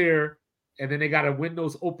 right there, and then they got to win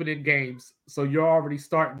those opening games. So you're already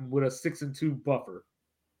starting with a 6-2 buffer.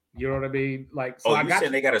 You know what I mean? Like, so you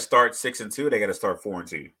saying they got to start 6-2? They got to start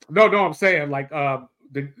 4-2? No, I'm saying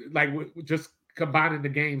just combining the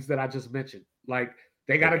games that I just mentioned. Like,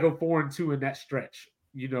 they got to go 4-2 in that stretch.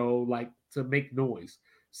 Like to make noise.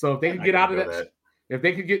 So if they can get out of that, if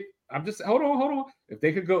they could get. Hold on. If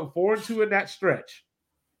they could go 4-2 in that stretch,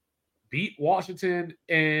 beat Washington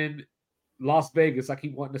and Las Vegas. I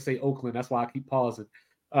keep wanting to say Oakland. That's why I keep pausing.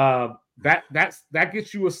 That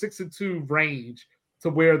gets you a 6-2 range to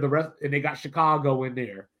where the rest, and they got Chicago in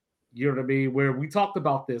there. You know what I mean? Where we talked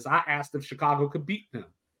about this. I asked if Chicago could beat them.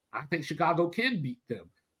 I think Chicago can beat them,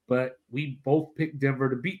 but we both picked Denver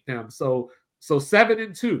to beat them. So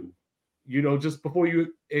 7-2. Just before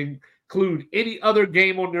you include any other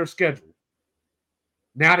game on their schedule.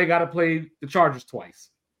 Now they got to play the Chargers twice.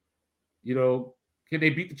 Can they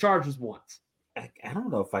beat the Chargers once? I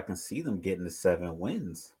don't know if I can see them getting to 7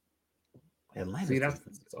 wins. Atlanta's defense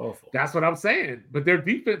is awful. That's what I'm saying. But their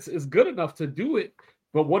defense is good enough to do it.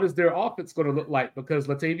 But what is their offense going to look like? Because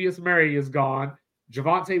Latavius Murray is gone.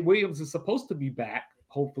 Javonte Williams is supposed to be back,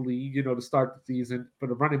 hopefully, to start the season for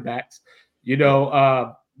the running backs.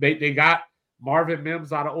 They got Marvin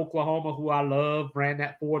Mims out of Oklahoma, who I love, ran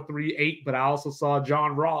that 4.38, but I also saw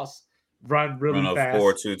John Ross run really fast.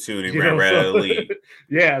 4.22. They ran right out of the league.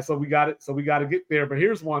 Yeah, so we got it. So we got to get there. But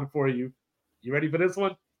here's one for you. You ready for this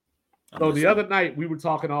one? So the other night we were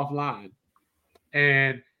talking offline,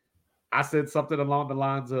 and I said something along the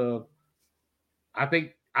lines of, I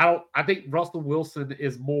think Russell Wilson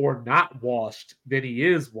is more not washed than he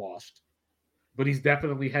is washed, but he's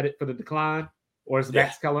definitely headed for the decline. Or as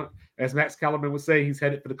Max Kellerman would say, he's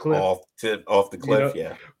headed for the cliff. Off the cliff,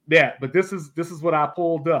 Yeah, but this is what I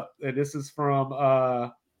pulled up, and this is from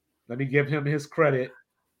let me give him his credit.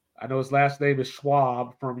 I know his last name is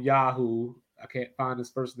Schwab from Yahoo. I can't find his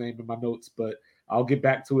first name in my notes, but I'll get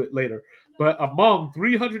back to it later. But among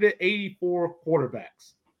 384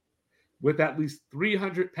 quarterbacks with at least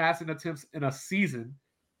 300 passing attempts in a season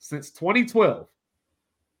since 2012,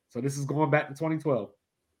 so this is going back to 2012,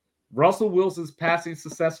 Russell Wilson's passing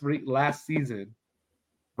success rate last season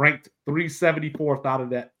ranked 374th out of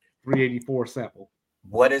that 384 sample.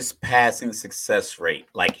 What is passing success rate?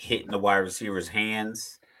 Like hitting the wide receiver's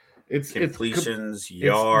hands? It's completions,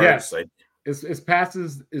 yards. It's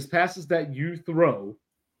passes that you throw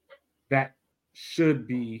that should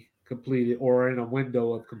be completed or in a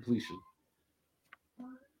window of completion.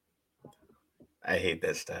 I hate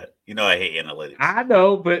that stat. I hate analytics. I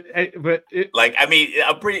know, but it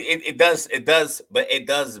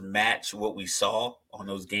does match what we saw on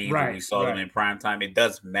those games when we saw them in prime time. It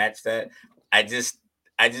does match that. I just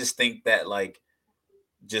think that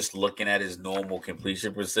just looking at his normal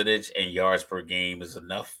completion percentage and yards per game is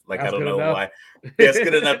enough. I don't know why. That's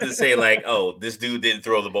good enough to say oh, this dude didn't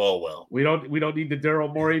throw the ball well. We don't need the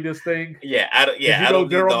Daryl Morey this thing. I don't.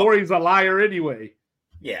 Daryl Morey's a liar anyway.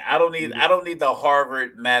 Yeah, I don't need the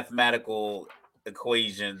Harvard mathematical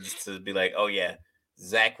equations to be oh yeah,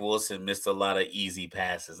 Zach Wilson missed a lot of easy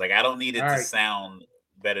passes. I don't need it to sound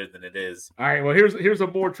better than it is. All right, well here's a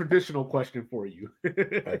more traditional question for you.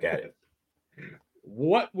 I got it.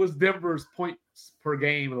 What was Denver's points per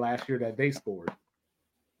game last year that they scored?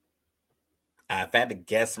 If I had to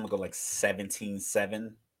guess, I'm gonna go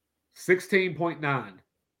 17-7. 16.9.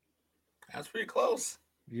 That's pretty close.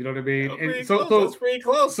 You know what I mean? That's pretty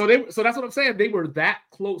close. So that's what I'm saying. They were that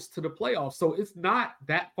close to the playoffs. So it's not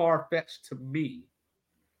that far fetched to me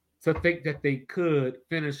to think that they could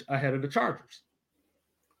finish ahead of the Chargers.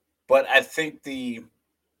 But I think the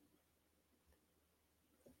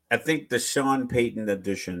Sean Payton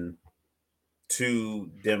addition to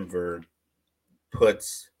Denver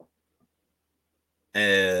puts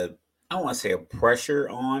I don't want to say a pressure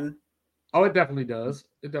on. Oh, it definitely does.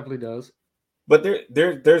 But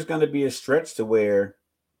there's going to be a stretch to where,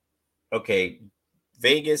 okay,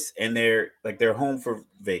 Vegas, and they're home for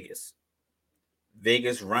Vegas.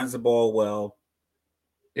 Vegas runs the ball well.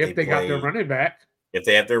 If they got their running back. If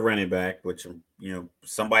they have their running back, which,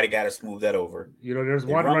 somebody got to smooth that over. There's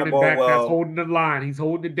one running back that's holding the line. He's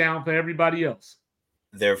holding it down for everybody else.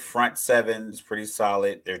 Their front seven is pretty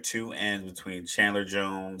solid. Their two ends between Chandler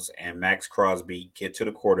Jones and Max Crosby get to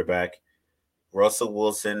the quarterback. Russell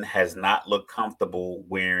Wilson has not looked comfortable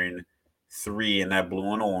wearing 3 in that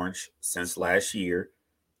blue and orange since last year.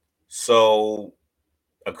 So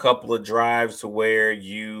a couple of drives to where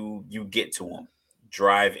you get to him.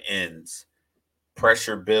 Drive ends.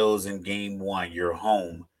 Pressure builds in game 1. You're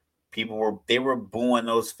home. They were booing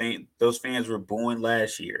those fans. Those fans were booing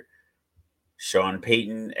last year. Sean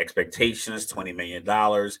Payton, expectations, $20 million.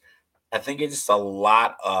 I think it's just a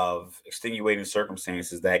lot of extenuating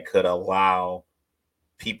circumstances that could allow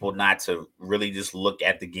people not to really just look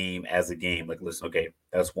at the game as a game. Listen, okay,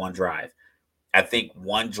 that's one drive. I think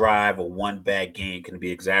one drive or one bad game can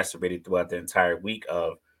be exacerbated throughout the entire week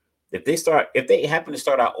of if they happen to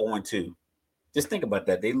start out 0-2, just think about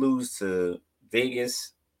that. They lose to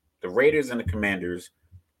Vegas, the Raiders, and the Commanders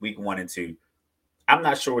week 1 and 2. I'm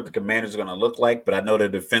not sure what the Commanders are going to look like, but I know the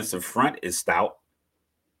defensive front is stout.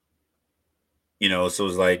 So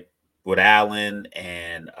it's with Allen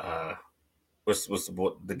and what's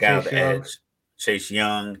the guy on the edge, Chase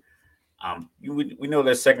Young. We know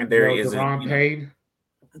their secondary is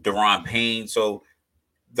Daron Payne. So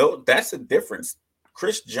that's a difference.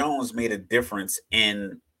 Chris Jones made a difference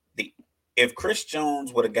if Chris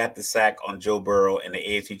Jones would have got the sack on Joe Burrow in the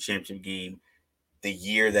AFC Championship game the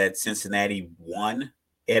year that Cincinnati won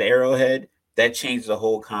at Arrowhead, that changed the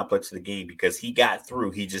whole complex of the game because he got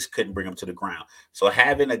through. He just couldn't bring him to the ground. So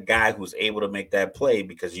having a guy who's able to make that play,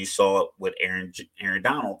 because you saw it with Aaron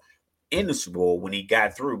Donald in the Super Bowl when he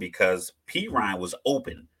got through, because P. Ryan was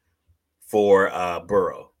open for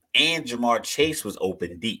Burrow and Jamar Chase was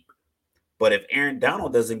open deep. But if Aaron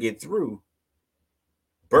Donald doesn't get through,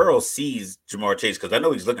 Burrow sees Jamar Chase because I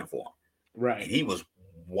know he's looking for him. Right. And he was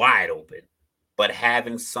wide open. But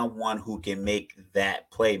having someone who can make that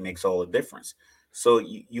play makes all the difference. So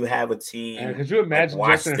you have a And team could you like imagine Justin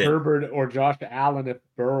Washington. Herbert or Josh Allen if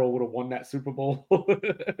Burrow would have won that Super Bowl?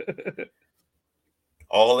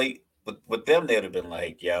 With them, they'd have been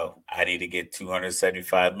like, "Yo, I need to get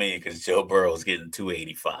 275 million because Joe Burrow's getting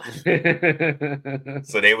 285."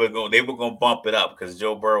 So they were going to bump it up because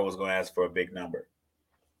Joe Burrow was going to ask for a big number.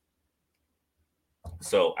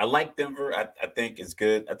 So I like Denver. I think it's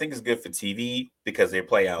good. I think it's good for TV because they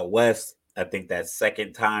play out west. I think that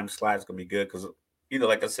second time slot is going to be good because,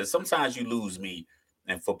 like I said, sometimes you lose me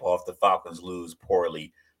in football if the Falcons lose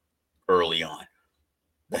poorly early on.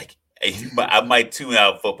 Like, I might tune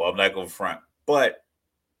out football. I'm not going to front. But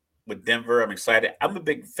with Denver, I'm excited. I'm a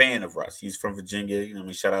big fan of Russ. He's from Virginia.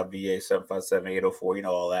 Shout out VA 757-804,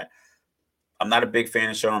 all that. I'm not a big fan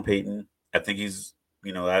of Sean Payton. I think he's,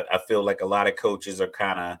 I feel like a lot of coaches are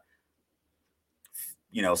kind of,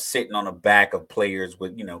 sitting on the back of players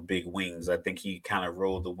with, big wings. I think he kind of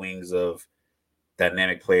rolled the wings of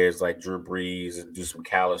dynamic players like Drew Brees and Deuce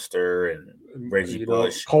McAllister and Reggie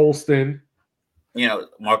Bush. Colston.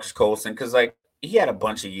 Marcus Colston. Because, he had a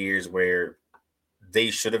bunch of years where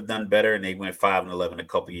they should have done better, and they went 5-11 a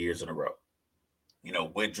couple years in a row.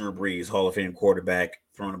 With Drew Brees, Hall of Fame quarterback,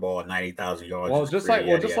 throwing the ball at 90,000 yards. Well, just like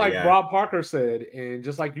Rob Parker said, and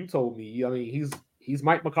just like you told me, he's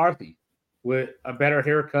Mike McCarthy with a better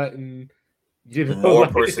haircut and more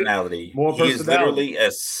personality. He's literally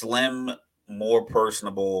a slim, more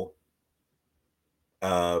personable.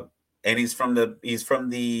 And he's from the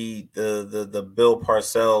Bill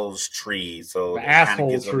Parcells tree, so the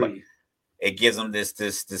asshole tree. It gives him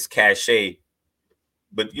this cachet.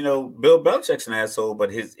 But Bill Belichick's an asshole,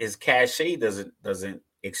 but his cachet doesn't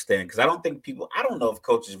extend because I don't know if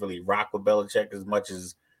coaches really rock with Belichick as much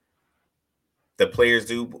as the players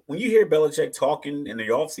do. When you hear Belichick talking in the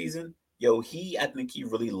offseason, I think he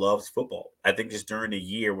really loves football. I think just during the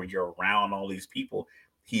year when you're around all these people,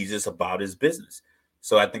 he's just about his business.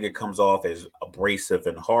 So I think it comes off as abrasive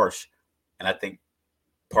and harsh. And I think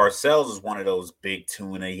Parcells is one of those big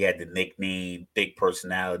tuna. He had the nickname, big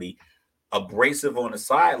personality. Abrasive on the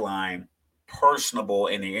sideline, personable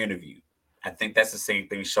in the interview. I think that's the same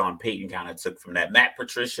thing Sean Payton kind of took from that. Matt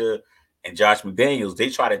Patricia and Josh McDaniels, they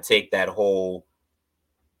try to take that whole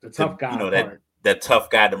tough guy that tough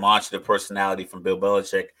guy demonstrative personality from Bill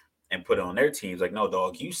Belichick and put it on their teams. Like, no,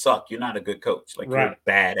 dog, you suck. You're not a good coach. Like, You're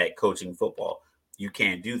bad at coaching football. You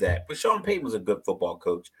can't do that. But Sean Payton was a good football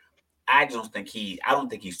coach. I don't think he's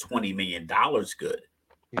 $20 million good.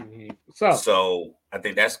 Mm-hmm. So I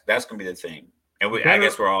think that's going to be the thing. And I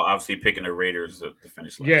guess we're all obviously picking the Raiders to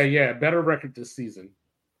finish last. Yeah. Better record this season.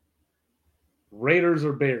 Raiders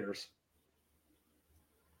or Bears?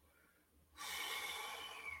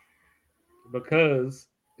 Because,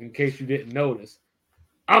 in case you didn't notice,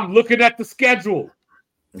 I'm looking at the schedule.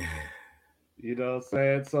 You know what I'm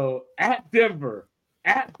saying? So, at Denver,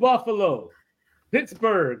 at Buffalo,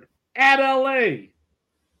 Pittsburgh, at LA.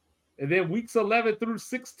 And then weeks 11 through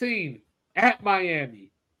 16 at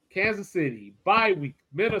Miami, Kansas City, bye week,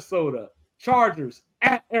 Minnesota, Chargers,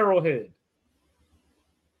 at Arrowhead.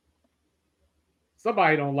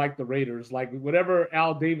 Somebody don't like the Raiders. Like, whatever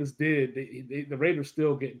Al Davis did, the Raiders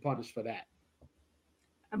still getting punished for that.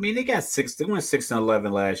 I mean, they went 6-11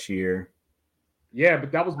 last year. Yeah,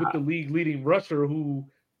 but that was with the league leading rusher who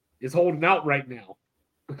is holding out right now.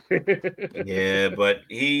 Yeah, but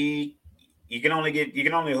you can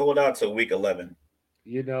only hold out till week 11.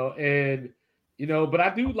 But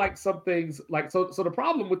I do like some things so the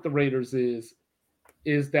problem with the Raiders is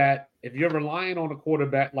that if you're relying on a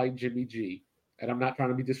quarterback like Jimmy G, and I'm not trying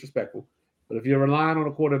to be disrespectful, but if you're relying on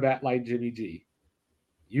a quarterback like Jimmy G,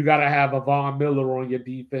 you got to have a Von Miller on your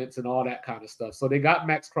defense and all that kind of stuff. So they got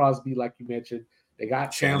Max Crosby, like you mentioned. They got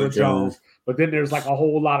Chandler Jones. But then there's like a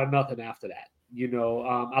whole lot of nothing after that.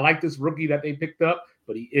 I like this rookie that they picked up,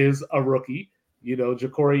 but he is a rookie.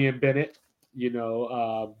 Jacorian Bennett,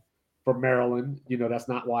 from Maryland. That's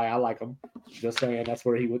not why I like him. Just saying that's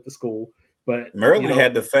where he went to school. But Maryland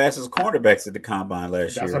had the fastest cornerbacks at the combine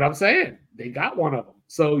last year. That's what I'm saying. They got one of them.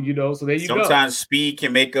 So, so there you go. Sometimes speed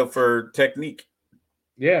can make up for technique.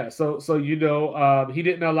 Yeah. So he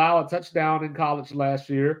didn't allow a touchdown in college last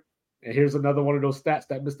year. And here's another one of those stats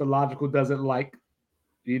that Mr. Logical doesn't like.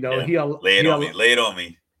 Lay it on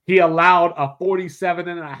me. He allowed a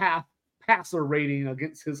 47.5 passer rating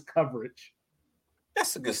against his coverage.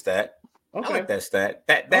 That's a good stat. Okay. I like that stat.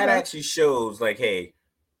 That actually shows like, hey,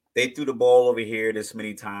 they threw the ball over here this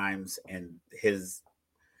many times,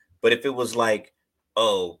 but if it was like,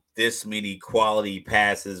 oh, this many quality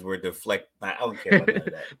passes were deflected, I don't care about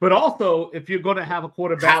that. But also, if you're going to have a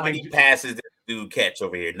quarterback, how many passes did dude catch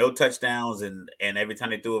over here. No touchdowns, and every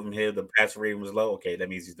time they threw him here, the pass rating was low. Okay, that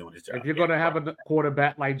means he's doing his job. If you're gonna have a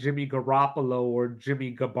quarterback like Jimmy Garoppolo or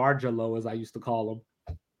Jimmy Gabarjalo, as I used to call him,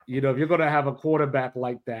 if you're gonna have a quarterback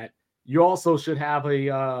like that, you also should have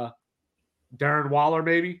a Darren Waller,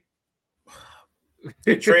 maybe.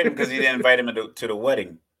 Trade him because he didn't invite him to the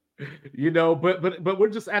wedding. But we're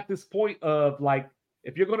just at this point of like,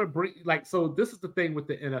 if you're gonna bring so this is the thing with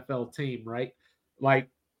the NFL team, right? Like,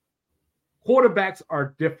 quarterbacks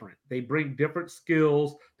are different. They bring different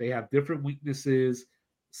skills. They have different weaknesses,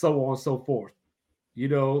 so on and so forth.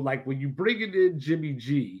 Like when you bring in Jimmy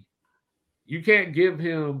G, you can't give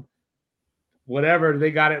him whatever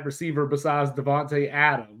they got at receiver besides Devontae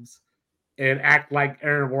Adams and act like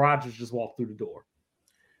Aaron Rodgers just walked through the door.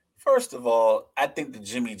 First of all, I think the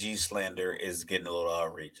Jimmy G slander is getting a little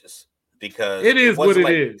outrageous because it is what it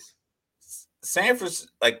is. Sanford's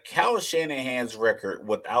Kyle Shanahan's record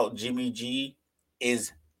without Jimmy G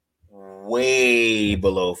is way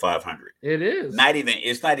below 500. It is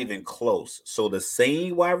it's not even close. So the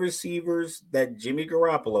same wide receivers that Jimmy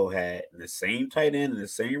Garoppolo had, and the same tight end, and the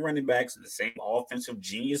same running backs, and the same offensive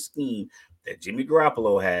genius scheme that Jimmy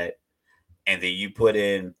Garoppolo had, and then you put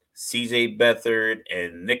in CJ Beathard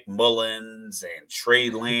and Nick Mullins and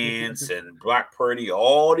Trey Lance and Brock Purdy,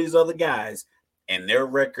 all these other guys, and their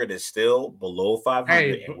record is still below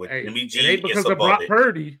 500. And with Jimmy G, it ain't because of Brock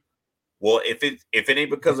Purdy. Well, if it ain't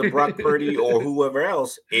because of Brock Purdy or whoever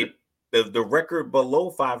else, the record below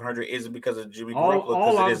 500 isn't because of Jimmy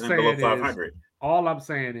Garoppolo, because it isn't below 500. All I'm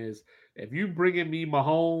saying is, if you bringing me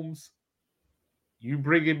Mahomes, you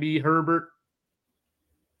bringing me Herbert,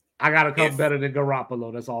 I gotta come better than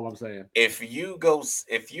Garoppolo. That's all I'm saying. If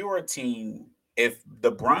you're a team, if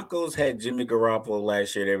the Broncos had Jimmy Garoppolo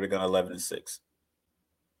last year, they would have gone 11-6.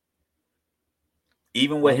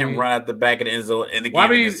 Even with him running at the back of the end zone in the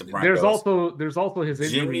game against the Broncos. There's also his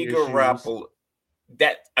injury Jimmy Garoppolo.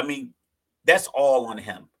 That's all on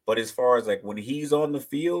him. But as far as when he's on the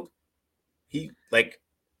field, he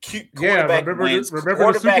quarterback wins.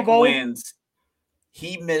 Quarterback wins.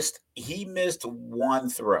 He missed one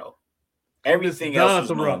throw. Everything else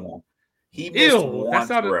was normal. He missed one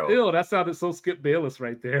throw. That sounded so Skip Bayless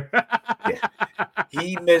right there. Yeah.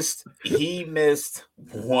 He missed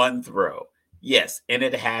one throw. Yes, and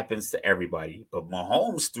it happens to everybody. But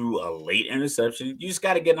Mahomes threw a late interception. You just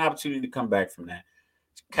got to get an opportunity to come back from that.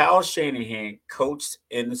 Kyle Shanahan coached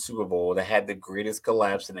in the Super Bowl that had the greatest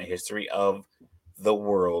collapse in the history of the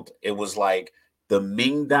world. It was like the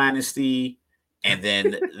Ming Dynasty and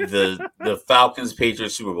then the Falcons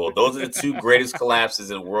Patriots Super Bowl. Those are the two greatest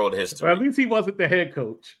collapses in world history. Well, at least he wasn't the head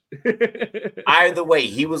coach. Either way,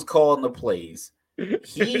 he was calling the plays.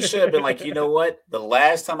 He should have been like, you know what? The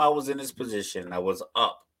last time I was in this position, I was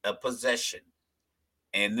up a possession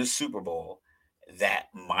in the Super Bowl that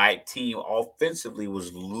my team offensively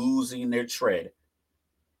was losing their tread.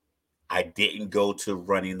 I didn't go to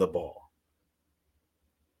running the ball.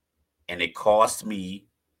 And it cost me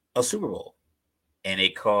a Super Bowl. And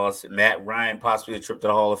it cost Matt Ryan possibly a trip to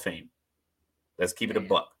the Hall of Fame. Let's keep it a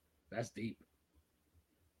buck. That's deep.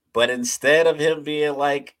 But instead of him being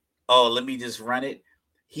like, oh, let me just run it,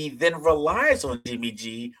 he then relies on Jimmy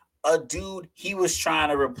G, a dude he was trying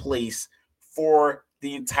to replace for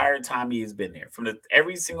the entire time he has been there.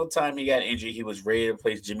 Every single time he got injured, he was ready to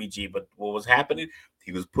replace Jimmy G. But what was happening?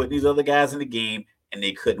 He was putting these other guys in the game, and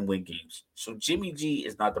they couldn't win games. So Jimmy G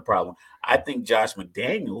is not the problem. I think Josh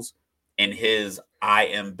McDaniels and his I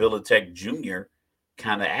am Belichick Jr.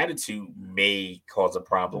 kind of attitude may cause a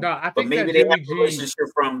problem. No, I think but maybe they have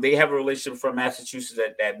a relationship from Massachusetts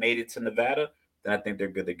that made it to Nevada. Then I think they're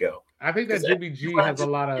good to go. I think that Jimmy G has a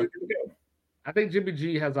lot of. I think Jimmy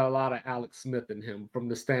G has a lot of Alex Smith in him from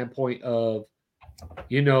the standpoint of,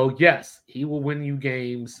 yes, he will win you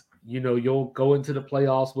games. You'll go into the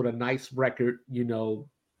playoffs with a nice record,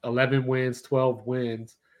 11 wins, 12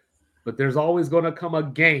 wins. But there's always going to come a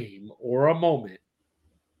game or a moment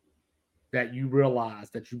that you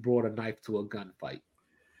realize that you brought a knife to a gunfight.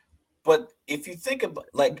 But if you think about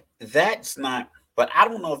that's not, but I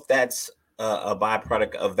don't know if that's a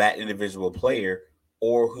byproduct of that individual player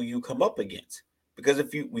or who you come up against. Because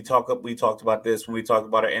we talked about this when we talked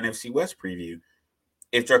about our NFC West preview.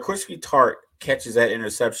 If Jaquiski Tartt catches that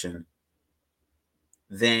interception,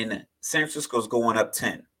 then San Francisco's going up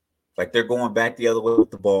 10. Like they're going back the other way with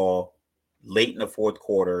the ball late in the fourth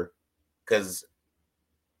quarter because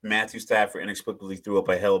Matthew Stafford inexplicably threw up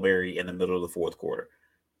a Hail Mary in the middle of the fourth quarter.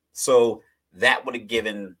 So that would have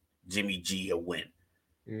given Jimmy G a win.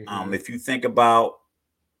 Mm-hmm. If you think about,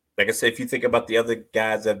 like I said, if you think about the other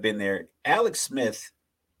guys that have been there, Alex Smith,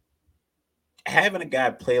 having a guy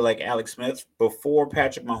play like Alex Smith before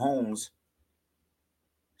Patrick Mahomes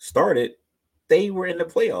started, they were in the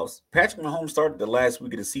playoffs. Patrick Mahomes started the last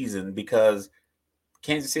week of the season because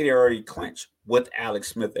Kansas City already clinched with Alex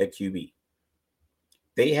Smith at QB.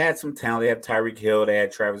 They had some talent. They had Tyreek Hill. They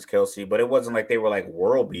had Travis Kelce, but it wasn't like they were like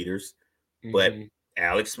world beaters. Mm-hmm. But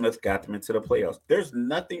Alex Smith got them into the playoffs. There's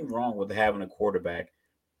nothing wrong with having a quarterback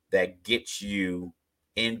that gets you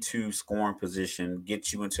into scoring position,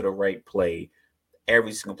 gets you into the right play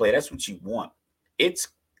every single play. That's what you want. It's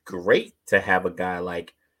great to have a guy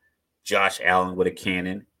like Josh Allen with a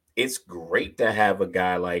cannon. It's great to have a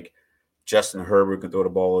guy like Justin Herbert who can throw the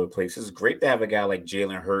ball over the place. It's great to have a guy like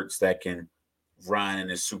Jalen Hurts that can run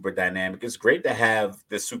and is super dynamic. It's great to have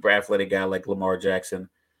this super athletic guy like Lamar Jackson.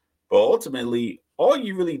 But ultimately, all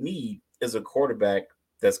you really need is a quarterback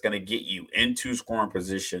that's going to get you into scoring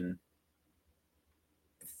position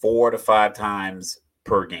 4 to 5 times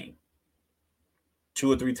per game.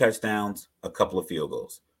 2 or 3 touchdowns, a couple of field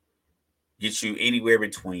goals. Gets you anywhere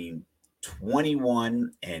between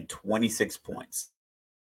 21 and 26 points.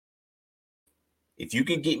 If you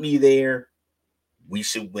can get me there, we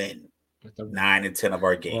should win 9 and 10 of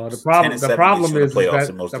our games. Well, the problem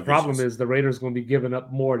is the Raiders going to be giving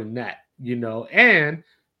up more than that, and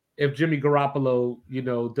if Jimmy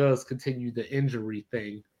Garoppolo, does continue the injury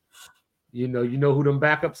thing, you know who them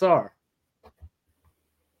backups are.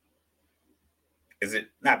 Is it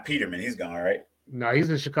not Peterman? He's gone, right? No,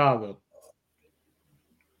 he's in Chicago.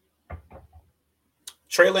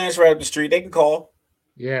 Trey Lance right up the street. They can call.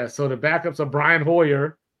 Yeah, so the backups are Brian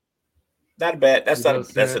Hoyer. Not bad. That's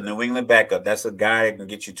a New England backup. That's a guy that can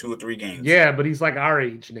get you 2 or 3 games. Yeah, but he's like our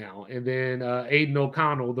age now. And then Aiden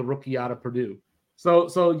O'Connell, the rookie out of Purdue. So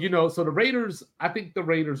the Raiders, I think the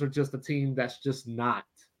Raiders are just a team that's just not.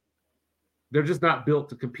 They're just not built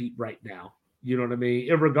to compete right now. You know what I mean?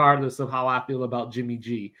 Irregardless of how I feel about Jimmy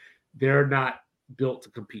G, they're not built to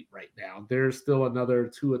compete right now. They're still another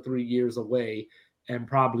 2 or 3 years away, and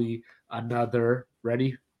probably another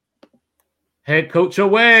head coach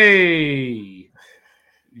away.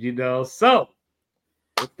 So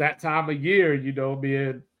it's that time of year, me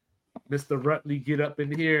and Mr. Rutley get up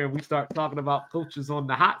in here and we start talking about coaches on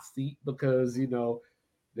the hot seat because,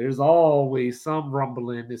 there's always some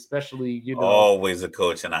rumbling, especially, always a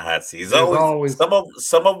coach in a hot seat. There's always some of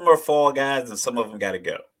them are fall guys and some of them got to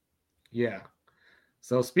go. Yeah.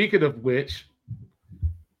 So speaking of which,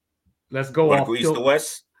 let's go off east to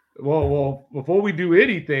west. Well, before we do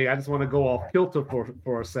anything, I just want to go off kilter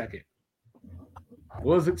for a second.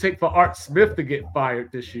 What does it take for Art Smith to get fired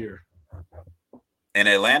this year? In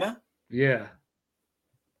Atlanta? Yeah.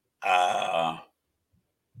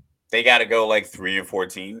 They got to go like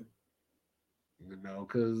 3-14.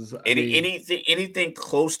 Because anything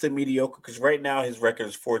close to mediocre. Because right now his record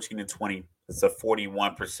is 14-20. It's a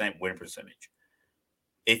 41% win percentage.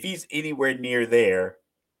 If he's anywhere near there,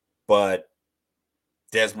 but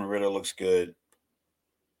Desmond Ridder looks good,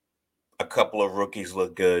 a couple of rookies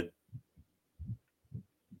look good,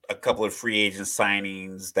 a couple of free agent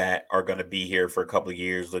signings that are going to be here for a couple of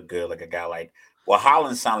years look good. Like a guy like,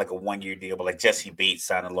 Holland signed like a 1-year deal, but like Jesse Bates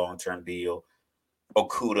signed a long-term deal.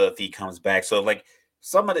 Okuda if he comes back. So like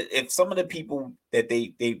some of the people that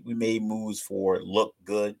we made moves for look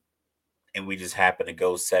good, and we just happen to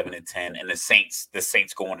go 7-10, and the Saints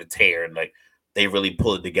go on a tear and like they really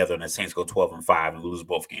pull it together, and the Saints go 12-5 and lose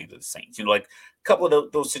both games to the Saints. Like a couple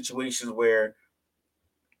of those situations where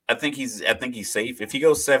I think he's safe. If he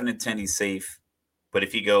goes 7-10, he's safe. But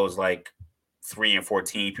if he goes like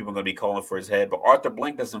 3-14, people are going to be calling for his head. But Arthur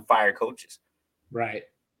Blank doesn't fire coaches. Right.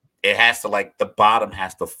 It has to the bottom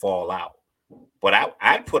has to fall out. But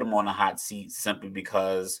I'd put him on the hot seat simply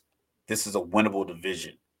because this is a winnable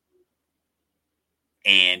division.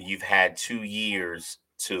 And you've had 2 years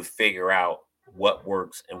to figure out what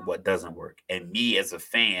works and what doesn't work. And me as a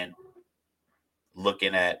fan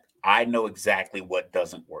looking at, I know exactly what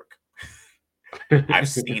doesn't work. I've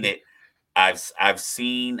seen it. I've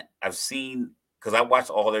seen because I watched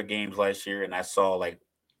all their games last year and I saw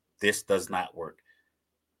this does not work.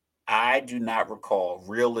 I do not recall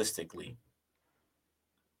realistically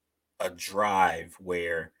a drive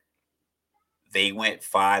where they went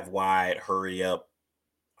 5 wide, hurry up,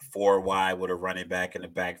 4 wide with a running back in the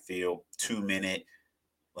backfield, 2-minute.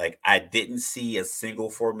 I didn't see a single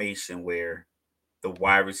formation where the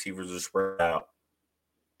wide receivers are spread out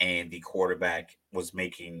and the quarterback was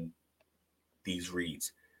making these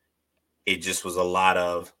reads. It just was a lot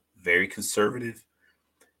of very conservative,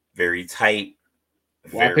 very tight,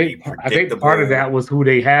 very predictable. I think part of that was who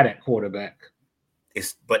they had at quarterback.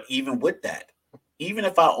 But even with that, even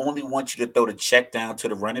if I only want you to throw the check down to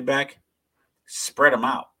the running back, spread them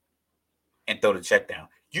out, and throw the check down.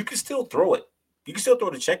 You can still throw it. You can still throw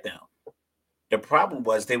the check down. The problem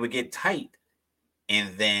was they would get tight,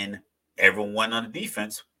 and then everyone on the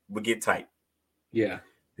defense would get tight. Yeah.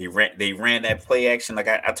 They ran that play action like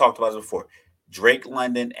I talked about this before. Drake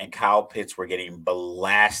London and Kyle Pitts were getting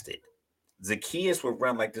blasted. Zacchaeus would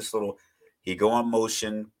run like this little, he'd go on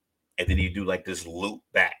motion, and then he'd do like this loop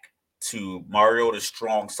back to Mariota's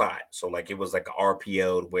strong side. So like it was like an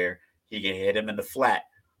RPO where he can hit him in the flat,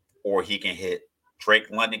 or he can hit Drake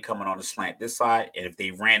London coming on the slant this side. And if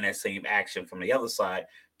they ran that same action from the other side,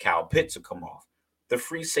 Kyle Pitts would come off. The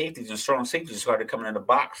free safeties and strong safeties started coming in the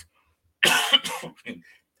box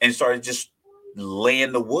and started just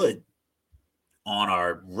laying the wood on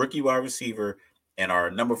our rookie wide receiver and our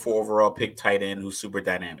number 4 overall pick tight end who's super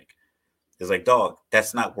dynamic. It's like, dog,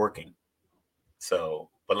 that's not working. So,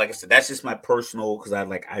 but like I said, that's just my personal, because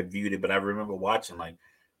I viewed it, but I remember watching, like,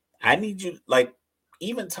 I need you, like,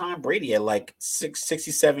 even Tom Brady at like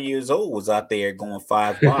 67 years old was out there going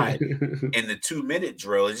 5 wide in the 2-minute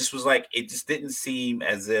drill. It just was like, it just didn't seem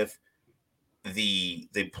as if the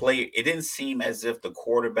player, it didn't seem as if the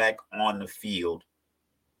quarterback on the field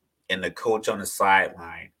and the coach on the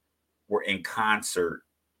sideline were in concert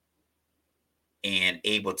and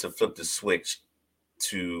able to flip the switch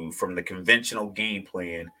from the conventional game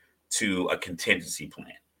plan to a contingency plan.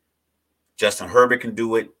 Justin Herbert can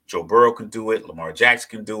do it. Joe Burrow can do it. Lamar Jackson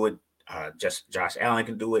can do it. Josh Allen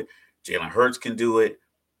can do it. Jalen Hurts can do it.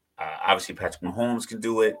 Obviously, Patrick Mahomes can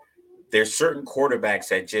do it. There's certain quarterbacks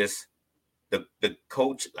that just the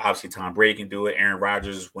coach, obviously Tom Brady can do it. Aaron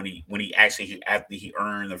Rodgers, when he after he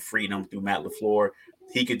earned the freedom through Matt LaFleur,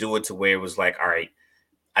 he could do it to where it was like, all right,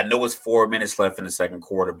 I know it's 4 minutes left in the second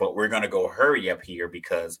quarter, but we're gonna go hurry up here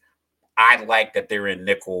because I like that they're in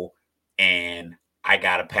nickel and I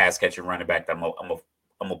got a pass catching running back that I'm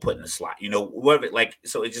gonna put in the slot. You know, whatever. Like,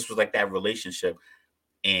 so it just was like that relationship.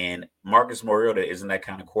 And Marcus Mariota isn't that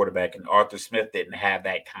kind of quarterback, and Arthur Smith didn't have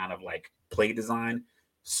that kind of like play design.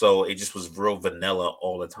 So it just was real vanilla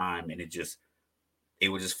all the time, and it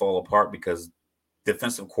would just fall apart because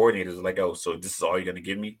defensive coordinators are like, "Oh, so this is all you're gonna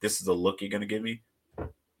give me? This is the look you're gonna give me? All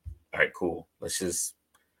right, cool. Let's just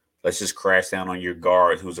crash down on your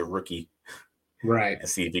guard, who's a rookie, right, and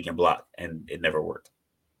see if he can block." And it never worked.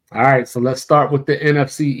 All right, so let's start with the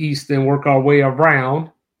NFC East and work our way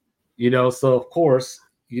around. So of course,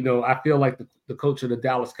 I feel like the coach of the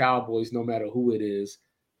Dallas Cowboys, no matter who it is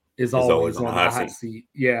always on the hot seat.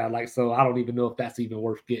 Yeah, like, so I don't even know if that's even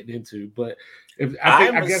worth getting into. But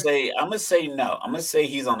I'm gonna say no. I'm gonna say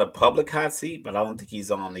he's on the public hot seat, but I don't think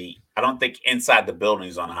I don't think inside the building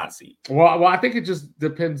he's on the hot seat. Well, I think it just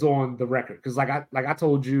depends on the record. Because like I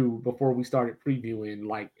told you before we started previewing,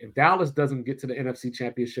 like if Dallas doesn't get to the NFC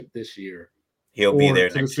Championship this year, he'll be there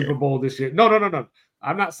to the Super Bowl this year. No.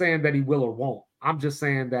 I'm not saying that he will or won't. I'm just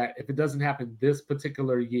saying that if it doesn't happen this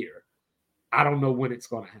particular year, I don't know when it's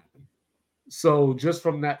going to happen. So just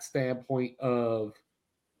from that standpoint of,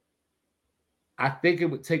 I think it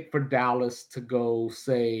would take for Dallas to go,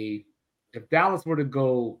 say, if Dallas were to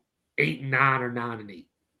go 8-9 or 9-8,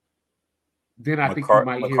 then I think you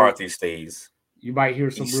might McCarthy stays. You might hear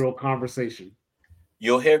some real conversation.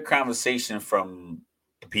 You'll hear conversation from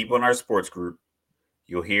the people in our sports group.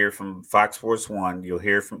 You'll hear from Fox Sports 1. You'll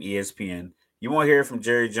hear from ESPN. You won't hear from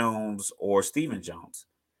Jerry Jones or Stephen Jones,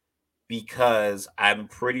 because I'm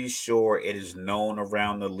pretty sure it is known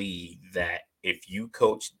around the league that if you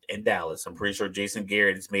coach in Dallas, I'm pretty sure Jason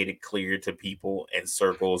Garrett has made it clear to people in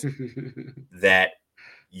circles that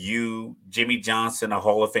Jimmy Johnson, a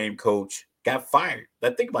Hall of Fame coach, got fired.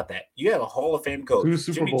 Like, think about that. You have a Hall of Fame coach,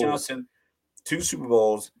 Jimmy Johnson, 2 Super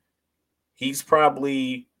Bowls. He's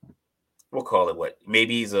probably, we'll call it what?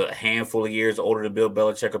 Maybe he's a handful of years older than Bill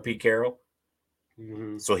Belichick or Pete Carroll.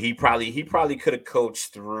 Mm-hmm. So he probably could have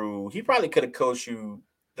coached you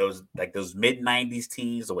those mid 90s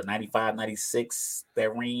teams, or 95, 96,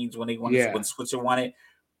 that range when when Switzer won it.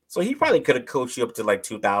 So he probably could have coached you up to like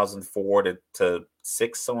 2004 to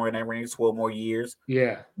 6, somewhere in that range, 12 more years.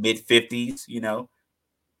 Yeah. Mid 50s,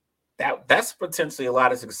 That's potentially a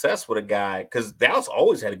lot of success with a guy, because Dallas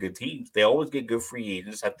always had a good team. They always get good free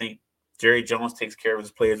agents. I think Jerry Jones takes care of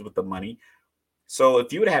his players with the money. So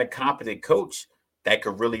if you would have had a competent coach that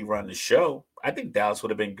could really run the show, I think Dallas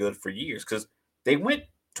would have been good for years, because they went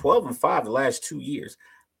 12-5 the last 2 years.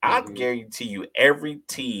 I'll guarantee you every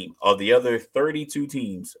team of the other 32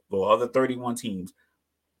 teams, or other 31 teams,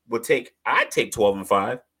 I'd take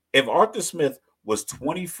 12-5. If Arthur Smith was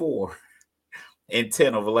 24-10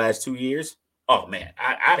 over the last 2 years, oh man,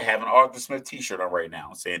 I'd have an Arthur Smith t-shirt on right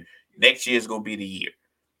now saying next year is going to be the year.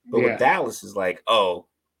 But with Dallas, is like, oh,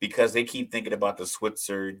 because they keep thinking about the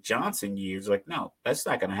Switzer Johnson years. Like, no, that's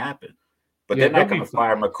not going to happen. But Yeah, they're not they'll going be to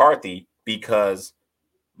fire fine. McCarthy because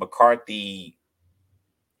McCarthy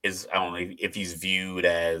is, I don't know if he's viewed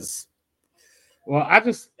as Well, I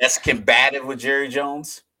just less combative with Jerry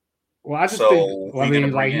Jones. Well, I just think, So who well, are I you going to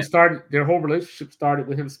mean, bring like he in? started their whole relationship started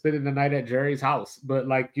with him spending the night at Jerry's house. But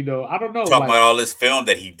like, I don't know, Talking like, about all this film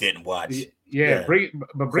that he didn't watch. yeah, Yeah, bringing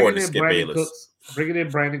according to in Skip Bayless.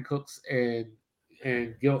 Brandon Cooks and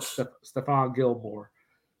Stephon Gilmore.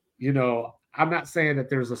 I'm not saying that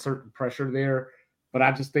there's a certain pressure there, but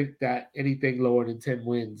I just think that anything lower than 10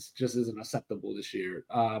 wins just isn't acceptable this year.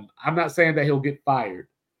 I'm not saying that he'll get fired,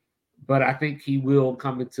 but I think he will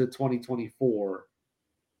come into 2024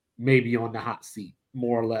 maybe on the hot seat,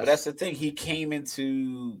 more or But that's less. the thing. He came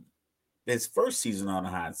into his first season on the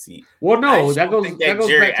hot seat. Well, I no, just that don't goes think that that goes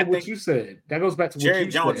Jerry. back I to what think you said. That goes back to what Jerry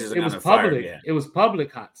you Jones said. isn't It going was to fire him public. yet. It was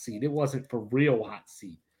public hot seat. It wasn't for real hot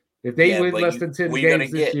seat. If they Yeah, win but less than 10 what are you going to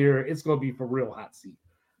games this get? year, it's going to be for real hot seat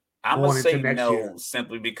I'm gonna going into say next no year.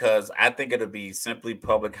 simply because I think it'll be simply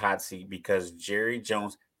public hot seat because Jerry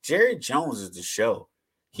Jones is the show.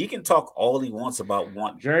 He can talk all he wants about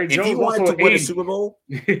one. Jerry If he Jones wanted also to an win a 80. Super Bowl,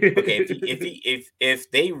 okay.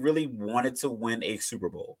 If they really wanted to win a Super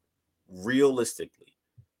Bowl, realistically,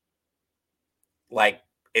 like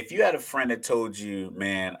if you had a friend that told you,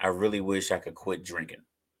 man, I really wish I could quit drinking.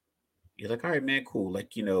 You're like, all right, man, cool.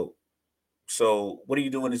 Like, so what are you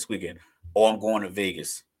doing this weekend? Oh, I'm going to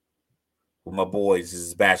Vegas with my boys. This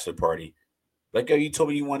is a bachelor party. Like, oh, you told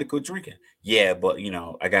me you wanted to go drinking. Yeah, but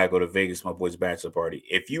I gotta go to Vegas, my boy's bachelor party.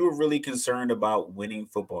 If you were really concerned about winning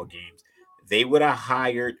football games, they would have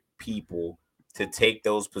hired people to take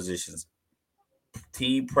those positions.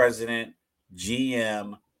 Team president,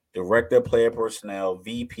 GM, director of player personnel,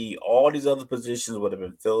 VP, all these other positions would have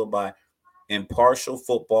been filled by impartial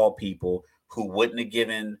football people who wouldn't have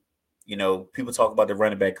given, people talk about the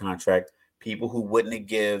running back contract, people who wouldn't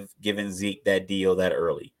have given Zeke that deal that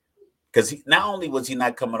early. Because not only was he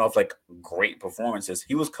not coming off like great performances,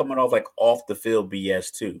 he was coming off like off the field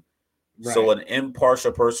BS too. So Right. an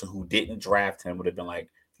impartial person who didn't draft him would have been like,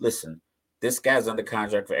 listen, this guy's under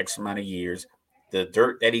contract for X amount of years. The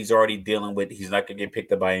dirt that he's already dealing with, he's not gonna get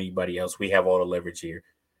picked up by anybody else. We have all the leverage here.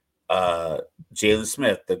 Jalen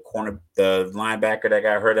Smith, the linebacker that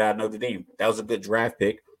got hurt out of Notre Dame, that was a good draft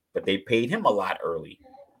pick, but they paid him a lot early.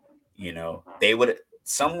 They would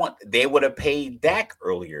have paid Dak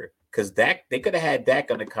earlier because Dak, they could have had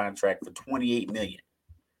Dak under contract for $28 million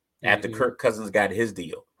after Mm-hmm. Kirk Cousins got his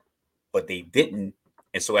deal, but they didn't.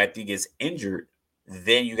 And so after he gets injured,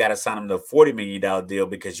 then you got to sign him to a $40 million deal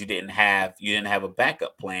because you didn't have a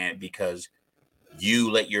backup plan because you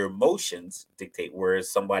let your emotions dictate. Whereas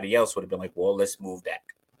somebody else would have been like, well, let's move Dak.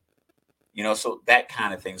 So that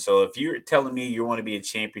kind of thing. So if you're telling me you want to be a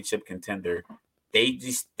championship contender, they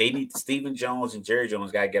need Stephen Jones and Jerry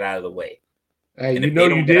Jones got to get out of the way. Hey, And if they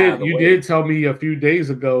don't get out of the you way, did tell me a few days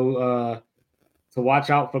ago to watch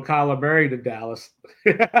out for Kyler Murray to Dallas.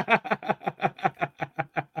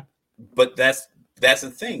 but that's the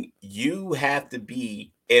thing. You have to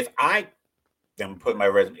be. If I am put my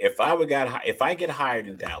resume, if I get hired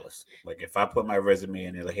in Dallas, like if I put my resume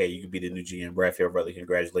in there, like, hey, you could be the new GM, Brad Fairbrother,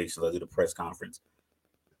 congratulations, let's do the press conference.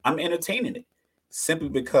 I'm entertaining it simply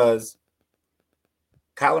because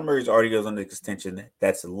Kyler Murray's already goes on the extension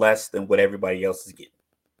that's less than what everybody else is getting.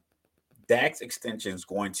 Dak's extension is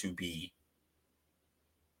going to be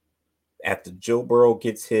after Joe Burrow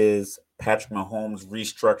gets his, Patrick Mahomes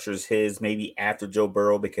restructures his, maybe after Joe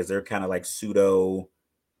Burrow because they're kind of like pseudo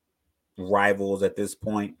rivals at this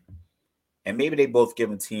point. And maybe they both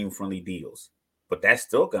give him team friendly deals. But that's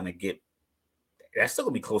still going to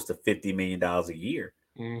be close to $50 million a year.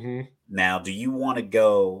 Mm-hmm. Now, do you want to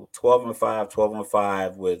go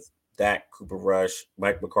 12-5 with Dak, Cooper Rush,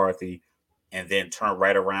 Mike McCarthy, and then turn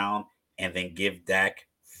right around and then give Dak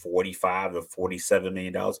 $45 or $47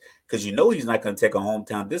 million? Because he's not going to take a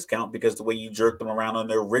hometown discount because the way you jerked him around on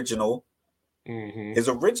the original, his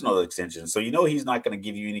original extension. So he's not going to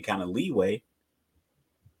give you any kind of leeway.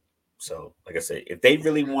 So, like I said, if they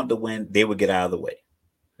really wanted to win, they would get out of the way.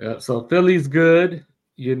 Yeah, so Philly's good.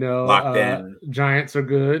 Locked in. Giants are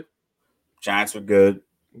good. Giants are good.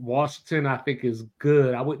 Washington, I think, is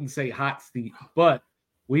good. I wouldn't say hot seat, but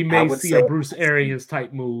we may see a Bruce Arians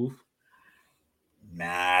type move.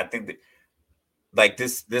 Nah, I think that like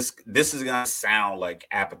this is gonna sound like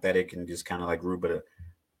apathetic and just kind of like rude, but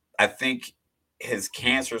I think his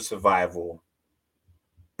cancer survival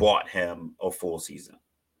bought him a full season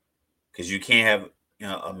because you can't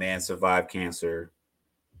have a man survive cancer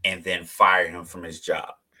and then fire him from his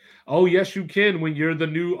job. Oh, yes, you can when you're the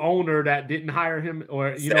new owner that didn't hire him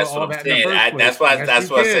or That's what all I'm that in the saying. first place. Yes, That's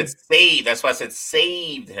you why I said can. saved. That's why I said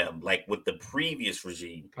saved him. Like with the previous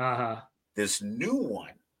regime, Uh-huh. this new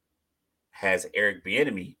one has Eric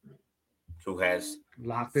Bieniemy, who has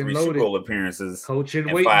Locked and 3 Super loaded. Bowl appearances Coach and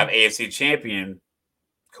and 5 waiting. AFC champion,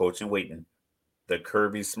 coach and waiting. The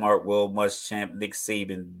Kirby Smart, Will Muschamp, Nick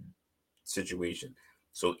Saban situation.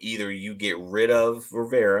 So either you get rid of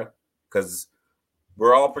Rivera because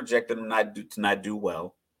we're all projecting him to not do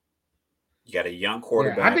well. You got a young Yeah,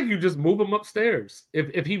 quarterback. I think you just move him upstairs.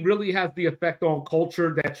 If he really has the effect on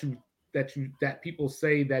culture that people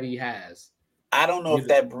say that he has. I don't know if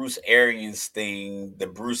that Bruce Arians thing, the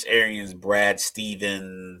Bruce Arians, Brad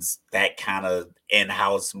Stevens, that kind of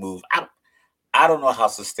in-house move. I don't know how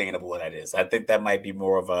sustainable that is. I think that might be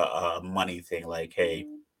more of a money thing. Like, hey,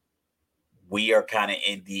 we are kind of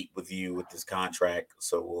in deep with you with this contract,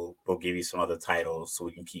 so we'll give you some other titles so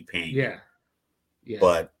we can keep paying you. Yeah.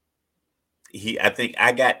 But I think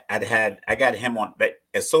I got him on. But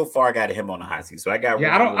so far, I got him on the hot seat. So I got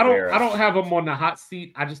I don't have him on the hot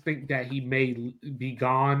seat. I just think that he may be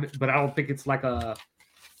gone, but I don't think it's like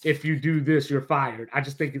if you do this, you're fired. I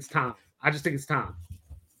just think it's time.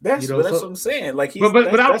 That's what I'm saying. Like that's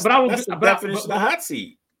the definition of hot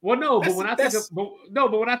seat. Well, no, but when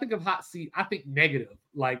I think of hot seat, I think negative.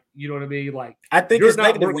 Like, you know what I mean? Like, I think it's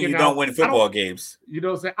negative when you don't win football games. You know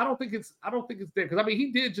what I'm saying? I don't think it's there because I mean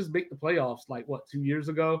he did just make the playoffs like 2 years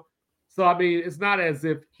ago. So I mean it's not as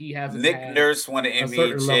if he hasn't. Nick Nurse won an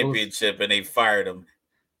NBA championship and they fired him.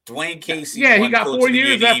 Dwayne Casey, he got 4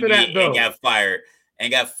 years after that though.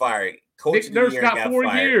 And got fired. Coach Nick Nurse got 4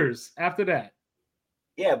 years after that.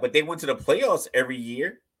 Yeah, but they went to the playoffs every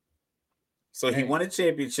year. So he won a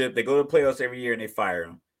championship. They go to the playoffs every year and they fire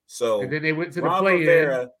him. So and then they went to Ron the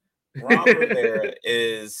play-in. Ron Rivera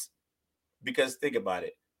is because think about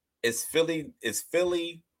it. Is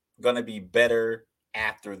Philly gonna be better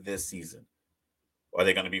after this season? Or are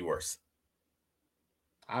they gonna be worse?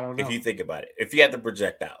 I don't know. If you think about it. If you had to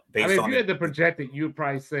project out if you had to project it, you'd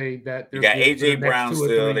probably say that you got AJ Brown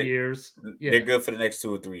still. Years. They're good for the next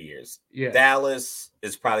 2 or 3 years. Yeah. Dallas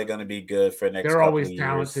is probably gonna be good for the next They're couple always of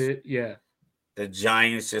talented, years. yeah. The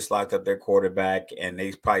Giants just locked up their quarterback, and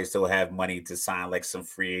they probably still have money to sign like some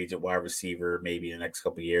free agent wide receiver maybe in the next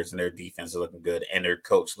couple of years, and their defense is looking good, and their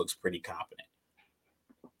coach looks pretty competent.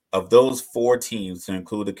 Of those 4 teams, to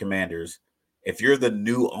include the Commanders, if you're the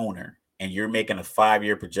new owner and you're making a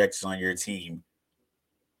 5-year projection on your team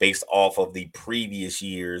based off of the previous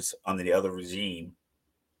years under the other regime,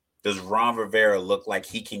 does Ron Rivera look like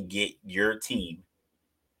he can get your team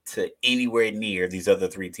to anywhere near these other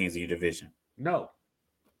 3 teams in your division? No.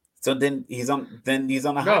 So then he's on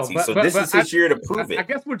the hot seat. So this is his year to prove it. I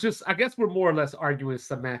guess we're more or less arguing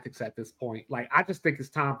semantics at this point. Like I just think it's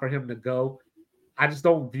time for him to go. I just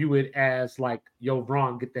don't view it as like, yo,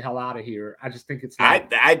 Ron, get the hell out of here. I just think it's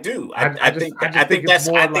like I do. I think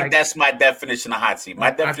that's my definition of hot seat.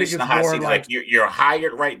 My definition of hot seat is like you're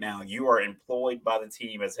hired right now. You are employed by the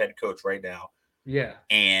team as head coach right now. Yeah.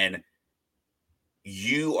 And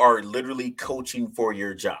you are literally coaching for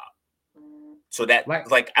your job. So that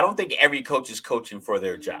like I don't think every coach is coaching for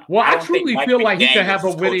their job. Well, I truly feel like he could have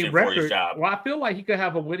a winning record. Well, I feel like he could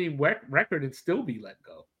have a winning record and still be let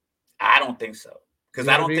go. I don't think so. Because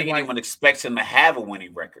I don't think anyone expects him to have a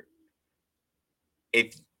winning record.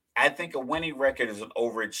 I think a winning record is an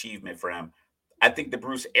overachievement for him. I think the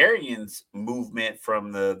Bruce Arians movement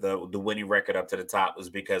from the winning record up to the top was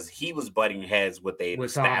because he was butting heads with an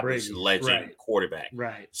established legend quarterback.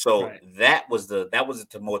 Right. So that was a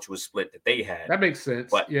tumultuous split that they had. That makes sense.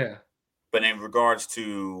 But in regards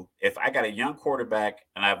to if I got a young quarterback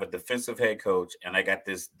and I have a defensive head coach and I got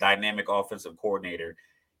this dynamic offensive coordinator,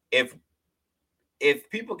 if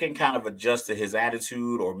people can kind of adjust to his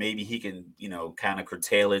attitude, or maybe he can, kind of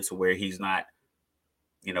curtail it to where he's not,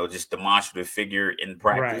 just demonstrative figure in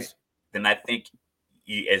practice, then I think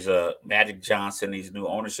as a Magic Johnson, these new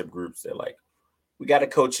ownership groups, they're like, we got a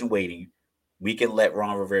coach in waiting. We can let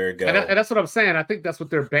Ron Rivera go. And that's what I'm saying. I think that's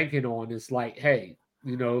what they're banking on is like, hey,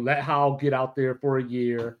 let Howell get out there for a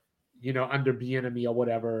year, under Bieniemy or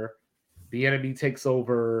whatever. Bieniemy takes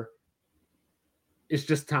over. It's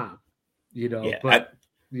just time. I'm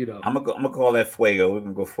gonna call that Fuego. We're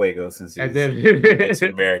gonna go Fuego since he's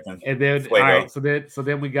American. And then Fuego. All right, so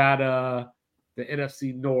then we got the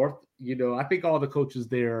NFC North. I think all the coaches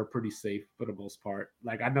there are pretty safe for the most part.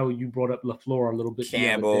 Like I know you brought up LaFleur a little bit.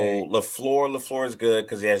 Campbell, LaFleur is good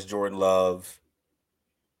because he has Jordan Love.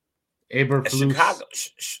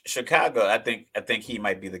 Chicago. I think he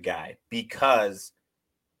might be the guy because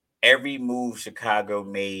every move Chicago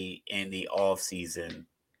made in the offseason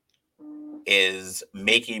is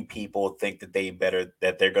making people think that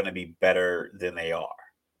they're going to be better than they are.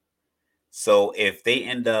 So if they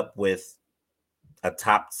end up with a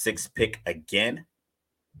top 6 pick again,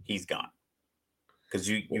 he's gone. Because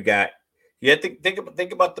you have to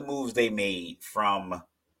think about the moves they made from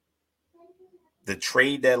the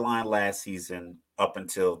trade deadline last season up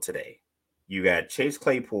until today. You got Chase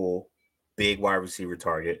Claypool, big wide receiver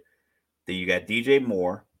target. Then you got DJ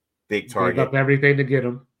Moore, big target. Gave up everything to get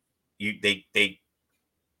him. They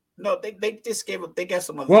just gave up. They got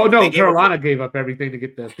some. Well, no, Carolina gave up everything to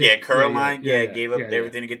get the pick. Yeah, Carolina, gave up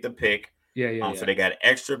everything to get the pick. So they got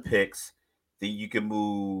extra picks. Then you can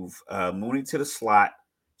move Mooney to the slot.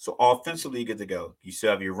 So offensively, you get to go. You still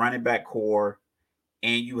have your running back core,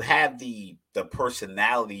 and you have the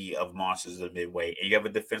personality of monsters of midway, and you have a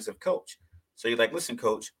defensive coach. So you're like, listen,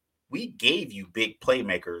 coach, we gave you big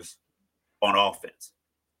playmakers on offense.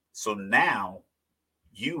 So now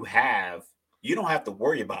you don't have to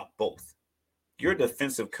worry about both. You're a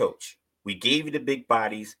defensive coach. We gave you the big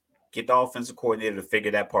bodies. Get the offensive coordinator to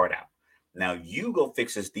figure that part out. Now you go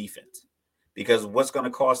fix this defense, because what's going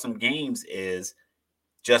to cause some games is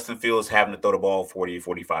Justin Fields having to throw the ball 40 or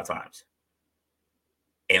 45 times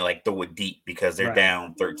and like throw it deep because they're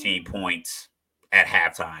down 13 points at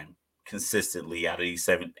halftime consistently out of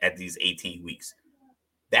these 18 weeks.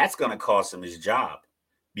 That's going to cost him his job,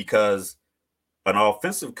 because an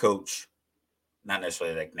offensive coach, not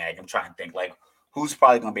necessarily like Nagy, I'm trying to think like who's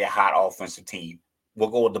probably going to be a hot offensive team. We'll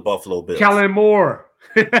go with the Buffalo Bills. Kellen Moore.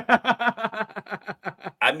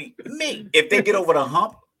 I mean, if they get over the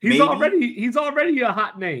hump, he's already a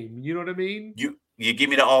hot name. You know what I mean? You give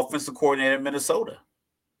me the offensive coordinator in Minnesota.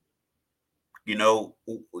 You know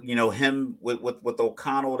him with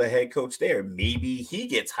O'Connell, the head coach there. Maybe he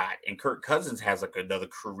gets hot, and Kirk Cousins has like another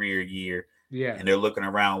career year. Yeah, and they're looking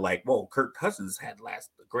around like, whoa, Kirk Cousins had a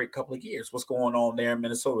great couple of years. What's going on there in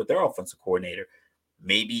Minnesota with their offensive coordinator?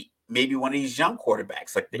 Maybe one of these young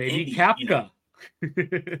quarterbacks like the Indy, Kafka.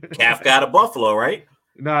 Kafka out of Buffalo, right?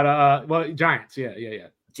 Not Giants.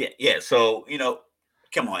 Yeah. So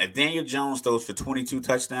come on, if Daniel Jones throws for 22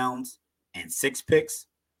 touchdowns and 6 picks,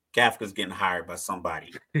 Kafka's getting hired by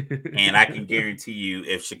somebody. And I can guarantee you,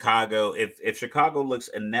 if Chicago looks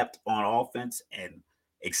inept on offense and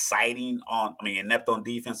inept on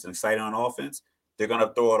defense and exciting on offense, they're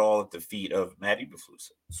gonna throw it all at the feet of Matt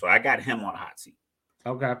Eberflus. So I got him on a hot seat.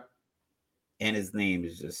 Okay. And his name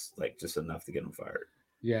is just enough to get him fired.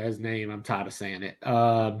 Yeah, his name. I'm tired of saying it.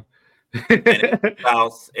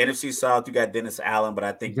 NFC South, you got Dennis Allen, but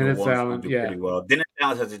I think Dennis Allen do pretty well. Dennis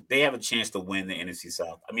Allen they have a chance to win the NFC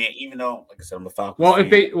South. I mean, even though, like I said, I'm a Falcons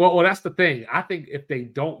fan. Well, that's the thing. I think if they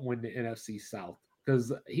don't win the NFC South,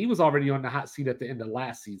 because he was already on the hot seat at the end of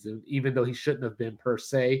last season, even though he shouldn't have been per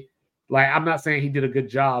se. Like, I'm not saying he did a good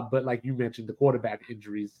job, but like you mentioned, the quarterback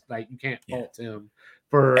injuries, like you can't fault him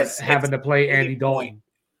for having to play Andy Dalton.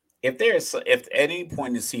 If any point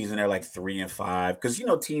in the season they're like 3-5, because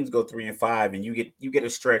teams go 3-5 and you get a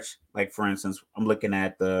stretch. Like, for instance, I'm looking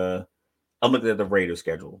at the Raiders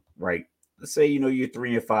schedule, right? Let's say you're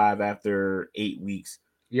 3-5 after 8 weeks.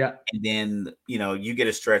 Yeah. And then you get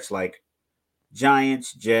a stretch like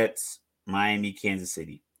Giants, Jets, Miami, Kansas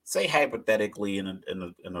City. Say hypothetically in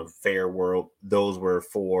a fair world, those were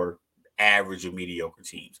 4 average or mediocre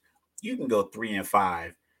teams. You can go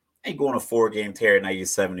 3-5 and go on a 4-game tear, now you're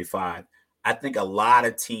 75. I think a lot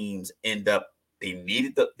of teams end up they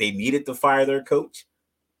needed to fire their coach,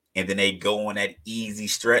 and then they go on that easy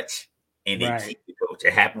stretch and they keep the coach.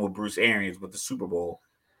 It happened with Bruce Arians with the Super Bowl.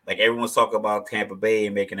 Like, everyone's talking about Tampa Bay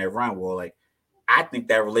and making that run. Well, like, I think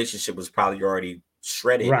that relationship was probably already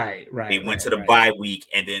shredded. Right. They went to the bye week,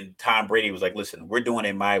 and then Tom Brady was like, listen, we're doing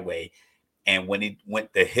it my way. And when it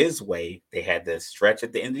went to his way, they had the stretch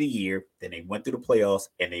at the end of the year. Then they went through the playoffs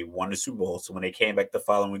and they won the Super Bowl. So when they came back the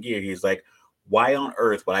following year, he was like, why on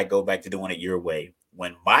earth would I go back to doing it your way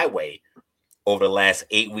when my way over the last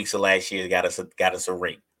 8 weeks of last year got us a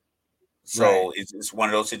ring? So it's one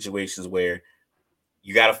of those situations where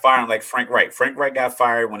you got to fire him, like Frank Wright. Frank Wright got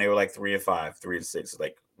fired when they were like 3-5, 3-6.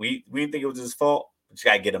 Like, we didn't think it was his fault, but you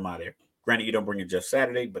got to get him out of there. Granted, you don't bring in Jeff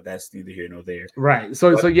Saturday, but that's neither here nor there. Right.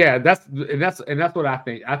 So yeah, that's what I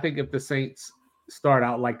think. I think if the Saints start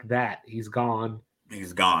out like that, he's gone.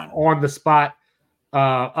 He's gone on the spot.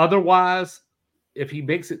 Otherwise, if he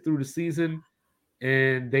makes it through the season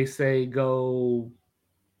and they say go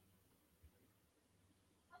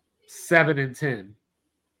 7-10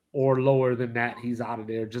 or lower than that, he's out of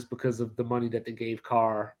there just because of the money that they gave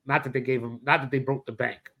Carr. Not that they broke the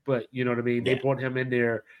bank, but you know what I mean? Yeah. They brought him in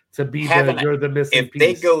there to be the missing piece.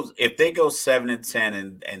 If they go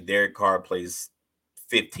 7-10 and Derek Carr plays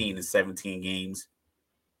 15 to 17 games,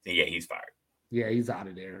 then yeah, he's fired. Yeah, he's out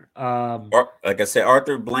of there. Or, like I said,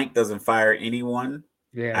 Arthur Blank doesn't fire anyone.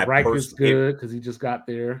 Yeah, Reich is good because he just got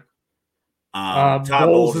there. Todd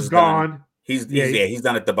Bowles is gone. He's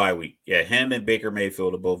done at the bye week. Yeah, him and Baker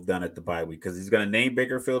Mayfield are both done at the bye week because he's going to name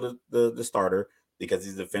Baker Mayfield the starter because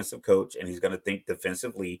he's a defensive coach and he's going to think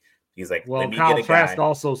defensively. He's like, well, let me Kyle get a Trask guy.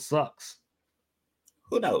 Also sucks.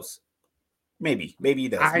 Who knows? Maybe he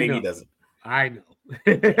does. Maybe he doesn't. I know.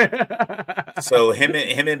 So him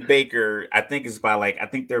and Baker, I think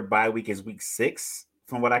their bye week is week 6,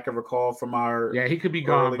 from what I can recall from our. Yeah, he could be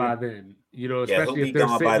gone by then. Especially if they're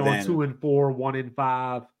sitting on 2-4,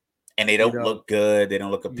 1-5. And they don't look good. They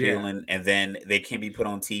don't look appealing. Yeah. And then they can't be put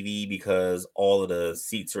on TV because all of the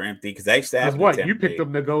seats are empty. Because that's what you picked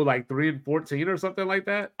them to go like 3-14 or something like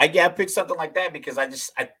that. I picked something like that because I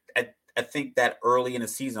think that early in the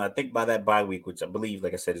season, I think by that bye week, which I believe,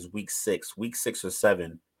 like I said, is week 6 or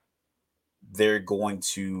 7, they're going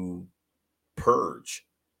to purge.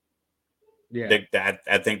 Yeah,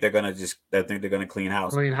 I think they're gonna clean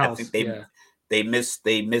house. I think they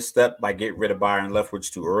missed up by getting rid of Byron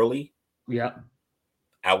Leftwich too early. Yeah,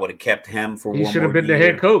 I would have kept him for. He should have been the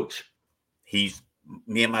head coach.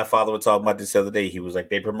 Me and my father were talking about this the other day. He was like,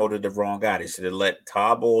 they promoted the wrong guy. They should have let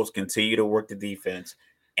Todd Bowles continue to work the defense.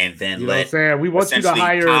 And then we want you to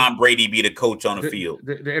hire Tom Brady be the coach on the field.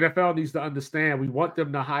 The NFL needs to understand we want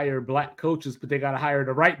them to hire black coaches, but they got to hire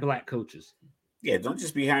the right black coaches. Yeah, don't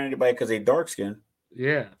just be hiring anybody because they dark skin.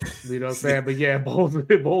 Yeah, you know what I'm saying? But yeah, Bowles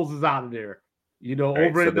is out of there.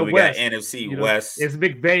 Over in the West, NFC West. Is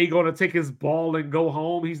McVay going to take his ball and go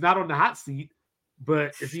home? He's not on the hot seat,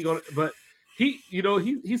 but is he going to? But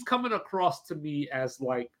he's coming across to me as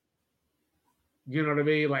like, you know what I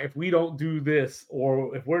mean? Like, if we don't do this,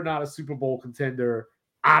 or if we're not a Super Bowl contender,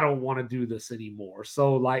 I don't want to do this anymore.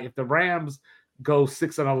 So, like, if the Rams go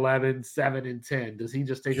 6-11, 7-10, does he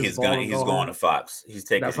just take his ball? He's going to Fox.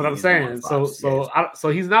 That's what I'm saying. So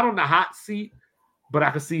he's not on the hot seat, but I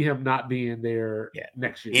could see him not being there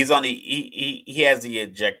next year. He's on the he has the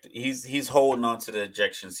eject. He's holding on to the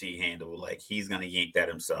ejection seat handle, like he's gonna yank that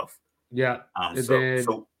himself. Yeah.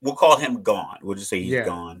 So we'll call him gone. We'll just say he's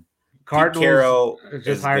gone. Cardinals Carroll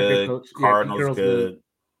is good. Coach. Cardinals good.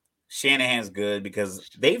 Shanahan's good because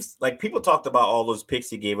they've people talked about all those picks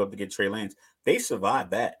he gave up to get Trey Lance. They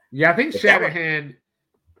survived that. Yeah, I think Shanahan.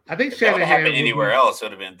 If that would happen anywhere else, it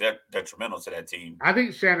would have been detrimental to that team. I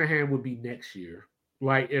think Shanahan would be next year.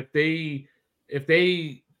 Like if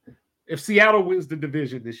Seattle wins the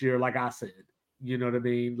division this year, like I said, you know what I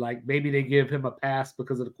mean? Like maybe they give him a pass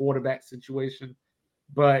because of the quarterback situation.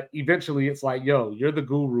 But eventually it's like, yo, you're the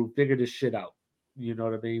guru. Figure this shit out. You know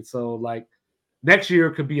what I mean? So, like, next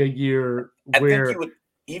year could be a year where... I think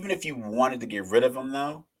even if you wanted to get rid of him,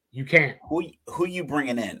 though... You can't. Who you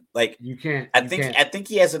bringing in? Like, you can't. I think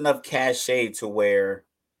he has enough cachet to where...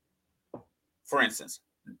 For instance,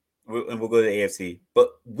 and we'll go to the AFC, but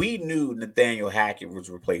we knew Nathaniel Hackett was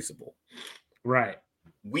replaceable. Right.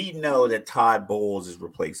 We know that Todd Bowles is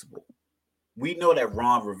replaceable. We know that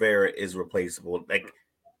Ron Rivera is replaceable. Like,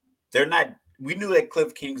 they're not. We knew that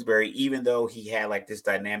Cliff Kingsbury, even though he had like this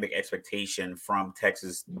dynamic expectation from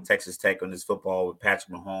Texas Tech on his football with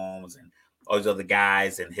Patrick Mahomes and all these other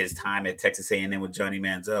guys, and his time at Texas A&M with Johnny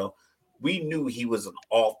Manziel, we knew he was an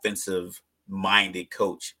offensive-minded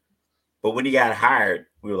coach. But when he got hired,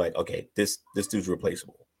 we were like, okay, this dude's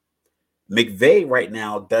replaceable. McVay right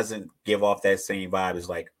now doesn't give off that same vibe as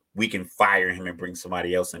like, we can fire him and bring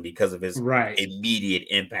somebody else in because of his immediate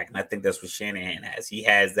impact. And I think that's what Shanahan has. He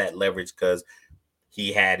has that leverage because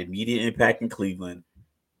he had immediate impact in Cleveland,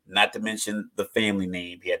 not to mention the family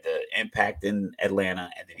name. He had the impact in Atlanta,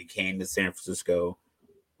 and then he came to San Francisco.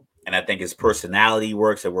 And I think his personality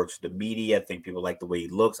works. It works with the media. I think people like the way he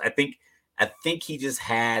looks. I think he just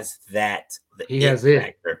has that.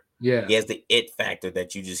 Factor. Yeah. He has the it factor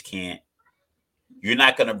that you just can't. You're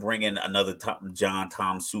not going to bring in another John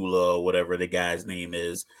Tomsula or whatever the guy's name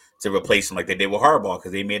is to replace him like they did with Harbaugh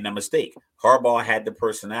because they made that mistake. Harbaugh had the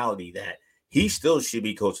personality that he still should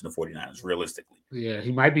be coaching the 49ers, realistically. Yeah,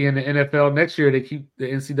 he might be in the NFL next year. They keep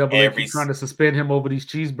the NCAA trying to suspend him over these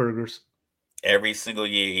cheeseburgers. Every single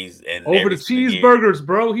year he's over the cheeseburgers,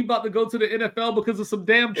 bro. He about to go to the NFL because of some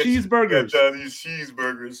damn cheeseburgers. Yeah, these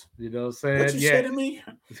cheeseburgers. You know what I'm saying? What you say to me?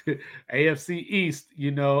 AFC East,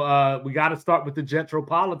 we got to start with the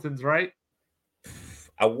Jetropolitans, right?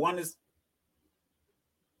 I don't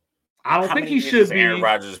think he should be. Aaron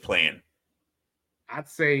Rodgers playing. I'd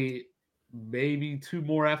say maybe 2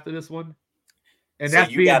 more after this one. And so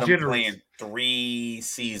that's you being got him generous. Playing 3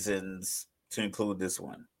 seasons to include this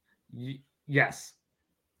one. Yes.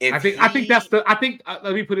 I think that's the. I think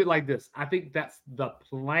let me put it like this. I think that's the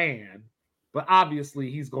plan, but obviously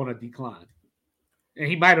he's going to decline, and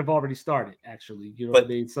he might have already started. Actually, you know what I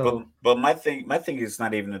mean. So, but my thing is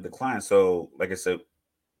not even a decline. So, like I said,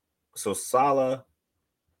 so Saleh,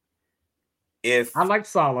 if I like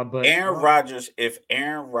Saleh, but if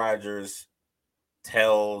Aaron Rodgers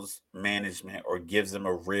tells management or gives them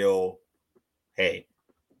a real, hey,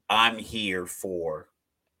 I'm here for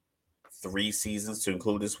 3 seasons to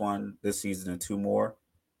include this season and 2 more,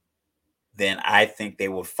 then I think they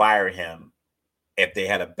will fire him if they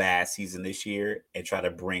had a bad season this year and try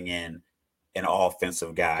to bring in an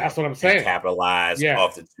offensive guy. That's what I'm saying. And capitalize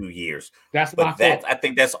off the 2 years. That's my but thought. I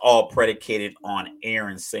think that's all predicated on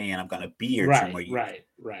Aaron saying I'm going to be here 2 more years.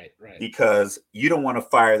 Right. Because you don't want to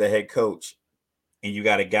fire the head coach and you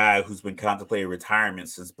got a guy who's been contemplating retirement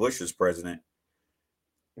since Bush was president.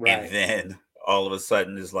 Right. And then all of a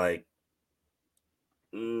sudden it's like,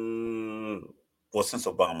 well, since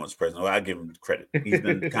Obama was president, well, I give him credit. He's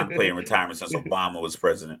been contemplating retirement since Obama was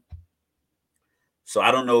president. So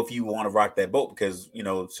I don't know if you want to rock that boat because, you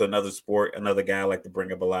know, so another sport, another guy I like to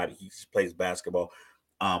bring up a lot, he plays basketball.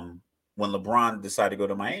 When LeBron decided to go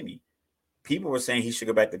to Miami, people were saying he should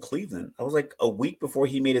go back to Cleveland. I was like, a week before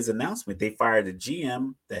he made his announcement, they fired the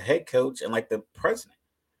GM, the head coach, and like the president.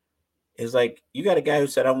 It's like, you got a guy who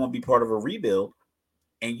said, I want to be part of a rebuild,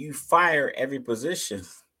 and you fire every position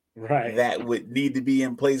that would need to be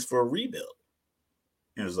in place for a rebuild.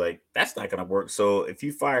 It was like, that's not going to work. So if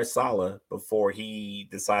you fire Saleh before he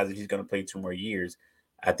decides if he's going to play 2 more years,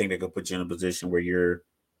 I think they could put you in a position where you're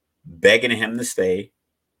begging him to stay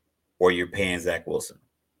or you're paying Zach Wilson.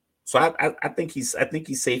 So I think he's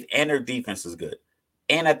safe, and their defense is good.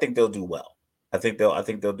 And I think they'll do well. I think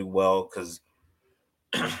they'll do well because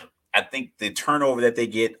I think the turnover that they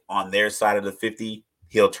get on their side of the 50,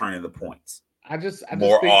 he'll turn into points. I just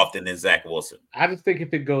more think, often than Zach Wilson. I just think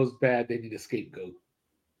if it goes bad, they need a scapegoat.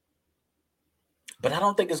 But I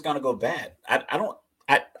don't think it's going to go bad. I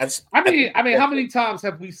mean, how many times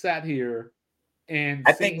have we sat here and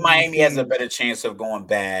I think Miami has a better chance of going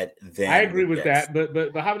bad than I agree with that,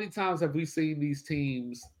 but how many times have we seen these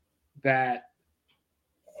teams that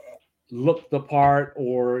look the part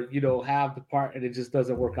or, you know, have the part and it just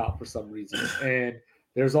doesn't work out for some reason? And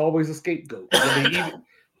there's always a scapegoat. I mean,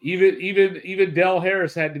 even Del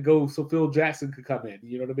Harris had to go so Phil Jackson could come in.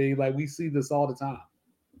 You know what I mean? Like, we see this all the time.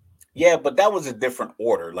 Yeah, but that was a different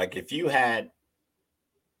order. Like, if you had,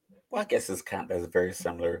 well, I guess it's kind of very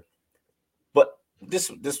similar. But this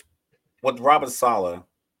with Robert Saleh,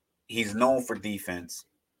 he's known for defense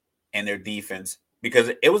and their defense,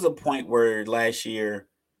 because it was a point where last year,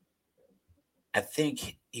 I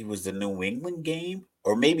think it was the New England game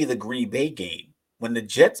or maybe the Green Bay game. When the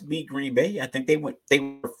Jets beat Green Bay, I think they were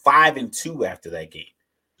 5-2 after that game.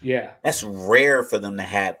 Yeah, that's rare for them to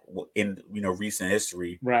have in recent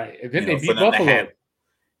history. Right, and then they beat Buffalo.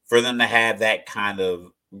 For them to have that kind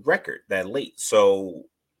of record that late. So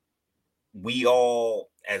we all,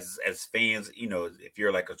 as fans, if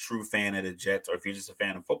you're like a true fan of the Jets or if you're just a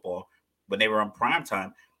fan of football, when they were on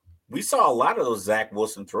primetime, we saw a lot of those Zach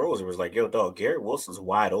Wilson throws. It was like, yo, dog, Garrett Wilson's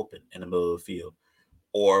wide open in the middle of the field.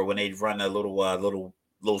 Or when they run a little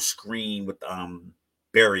screen with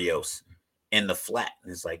Berrios in the flat.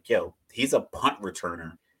 And it's like, yo, he's a punt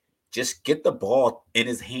returner. Just get the ball in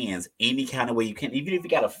his hands any kind of way you can. Even if you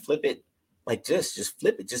got to flip it, like just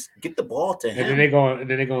flip it. Just get the ball to him. And then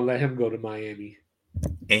they're going to let him go to Miami.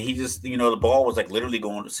 And he just, the ball was like literally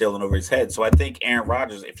sailing over his head. So I think Aaron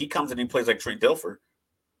Rodgers, if he comes in and plays like Trent Dilfer,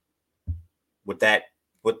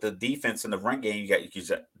 with the defense in the run game, you got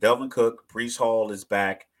Delvin Cook, Breece Hall is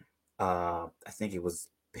back. I think it was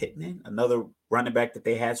Pittman, another running back that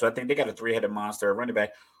they had. So I think they got a 3-headed monster running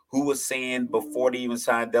back who was saying before they even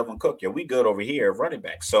signed Delvin Cook, we good over here running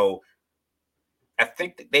back. So I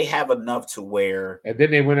think that they have enough to where. And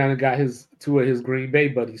then they went out and got two of his Green Bay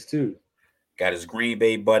buddies too. Got his Green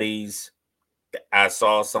Bay buddies. I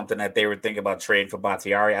saw something that they were thinking about trading for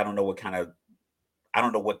Bakhtiari. I don't know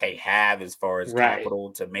what they have as far as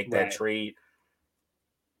capital to make that trade.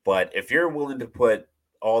 But if you're willing to put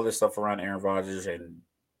all this stuff around Aaron Rodgers, and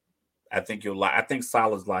I think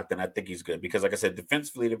Saleh's locked in. I think he's good because, like I said,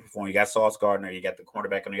 defensively they perform. You got Sauce Gardner, you got the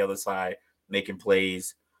cornerback on the other side making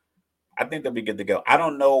plays. I think they'll be good to go. I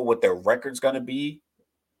don't know what their record's going to be,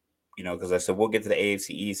 because I said we'll get to the AFC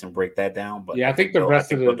East and break that down. But I think the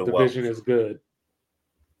rest of the division is good.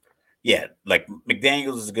 Yeah, like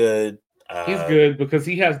McDaniels is good. He's good because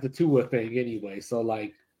he has the Tua thing anyway. So,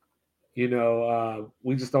 like,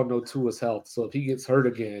 we just don't know Tua's health. So if he gets hurt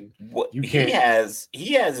again, you can't.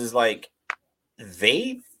 He has is like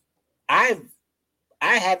I've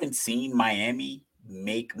I haven't seen Miami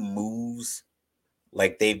make moves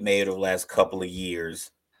like they've made over the last couple of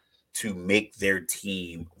years to make their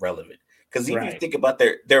team relevant. Because even if you Right. think about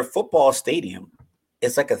their football stadium,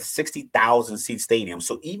 it's like a 60,000 seat stadium.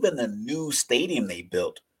 So even the new stadium they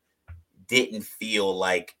built didn't feel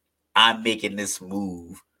like I'm making this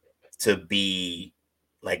move to be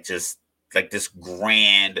like just like this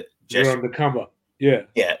grand We're gesture. on the come up. Yeah.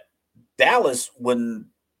 Yeah. Dallas, when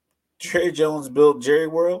Jerry Jones built Jerry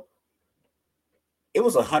World, it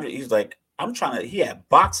was 100. He's like, I'm trying to. He had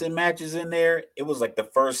boxing matches in there. It was like the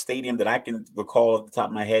first stadium that I can recall off the top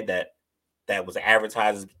of my head that was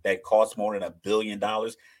advertised that cost more than $1 billion.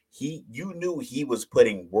 You knew he was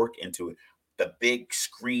putting work into it. The big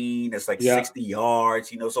screen, it's like Yeah. 60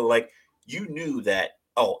 yards, so like you knew that,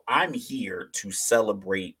 oh, I'm here to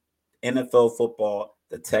celebrate NFL football,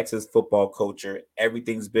 the Texas football culture.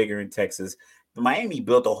 Everything's bigger in Texas. Miami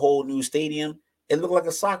built a whole new stadium. It looked like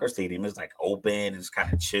a soccer stadium. It's like open, it's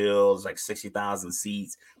kind of chill, it's like 60,000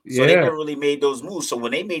 seats. So they Yeah. never really made those moves. So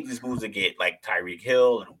when they made these moves to get like Tyreek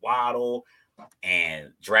Hill and Waddle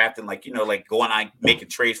and drafting, like, like going on making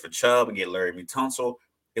trades for Chubb and get Larry Tunsil,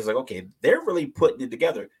 it's like, okay, they're really putting it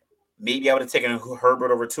together. Maybe I would have taken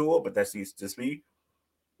Herbert over Tua, but that's just me.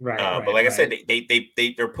 Right. But like right. I said,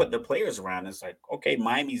 they're putting the players around. It's like, okay,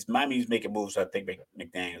 Miami's making moves. So I think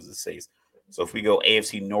McDaniels is safe. So if we go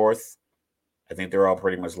AFC North, I think they're all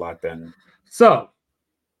pretty much locked in. So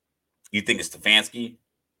You think it's Stefanski?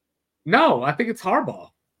 no, I think it's Harbaugh.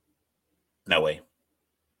 No way.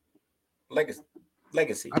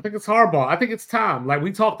 Legacy. I think it's Harbaugh. I think it's time. Like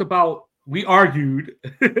we argued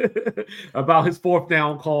about his fourth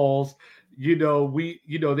down calls.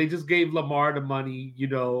 They just gave Lamar the money,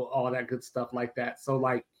 all that good stuff like that. So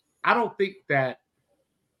like, I don't think that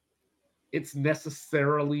it's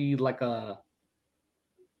necessarily like a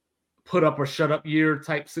put up or shut up year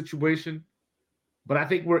type situation. But I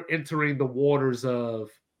think we're entering the waters of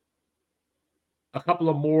a couple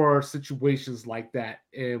of more situations like that,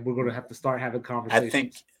 and we're going to have to start having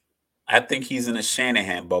conversations. I think he's in a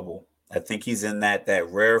Shanahan bubble. I think he's in that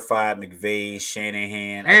rarefied McVay,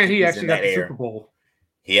 Shanahan. I And think he he's actually in got that the air. Super Bowl.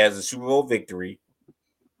 He has a Super Bowl victory,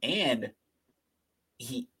 and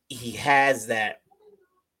he has that.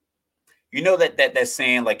 That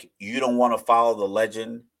saying, like, you don't want to follow the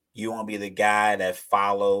legend. You want to be the guy that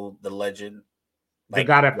followed the legend. The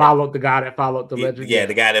guy that followed the legend. Yeah,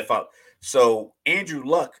 the guy that followed. So Andrew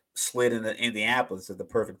Luck slid into Indianapolis at the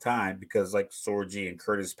perfect time because like Sorgi and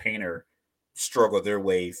Curtis Painter struggled their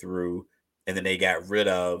way through, and then they got rid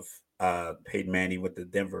of Peyton Manning with the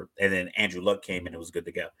Denver, and then Andrew Luck came in and it was good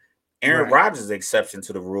to go. Aaron Rodgers is the exception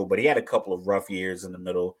to the rule, but he had a couple of rough years in the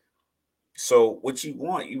middle. So what you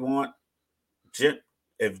want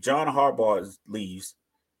if John Harbaugh leaves,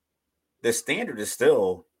 the standard is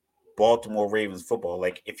still Baltimore Ravens football.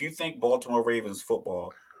 Like, if you think Baltimore Ravens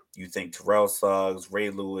football, you think Terrell Suggs, Ray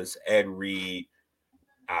Lewis, Ed Reed,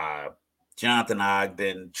 Jonathan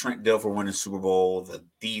Ogden, Trent Dilfer winning Super Bowl, the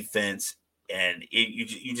defense, and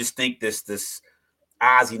you just think this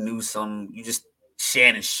Ozzie Newsome, you just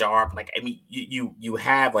Shannon Sharp. Like, I mean, you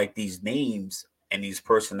have like these names and these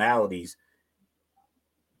personalities.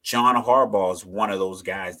 John Harbaugh is one of those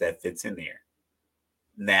guys that fits in there.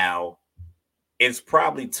 Now, it's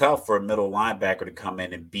probably tough for a middle linebacker to come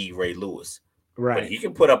in and beat Ray Lewis. Right. But he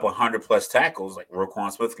can put up 100 plus tackles. Like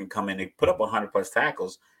Roquan Smith can come in and put up 100 plus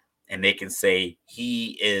tackles, and they can say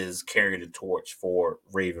he is carrying the torch for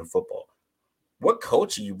Raven football. What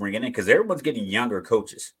coach are you bringing in? Because everyone's getting younger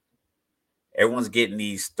coaches. Everyone's getting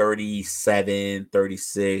these 37,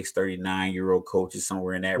 36, 39-year-old coaches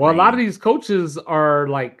somewhere in that range. A lot of these coaches are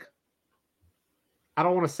like, I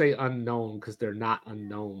don't want to say unknown because they're not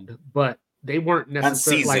unknown, but they weren't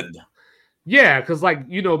necessarily unseasoned. Because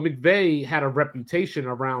McVay had a reputation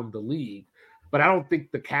around the league, but I don't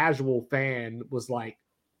think the casual fan was like,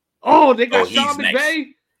 "Oh, they got Sean McVay."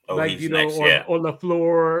 Or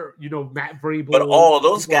LaFleur, Matt Vrabel. But all of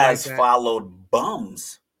those guys followed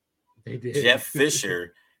bums. They did. Jeff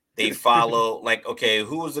Fisher. They follow okay,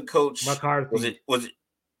 who was the coach? McCarthy. Was it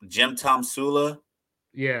Jim Tom Sula?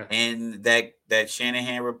 Yeah. And that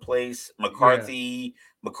Shanahan replaced McCarthy. Yeah.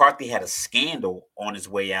 McCarthy had a scandal on his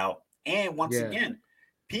way out. And once again,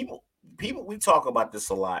 people, we talk about this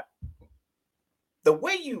a lot. The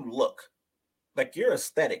way you look, like your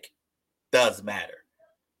aesthetic, does matter.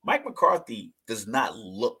 Mike McCarthy does not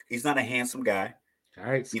look. He's not a handsome guy.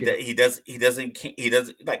 All right. He doesn't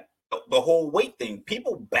like the whole weight thing.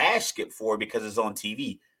 People bash Skip for it because it's on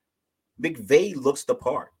TV. McVay looks the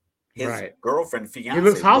part. His girlfriend, fiance, he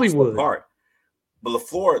looks Hollywood. Looks the part. But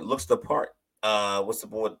LaFleur looks the part. what's the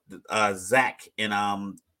boy? Zach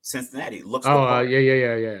in Cincinnati looks the Oh, part.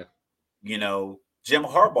 yeah. You know, Jim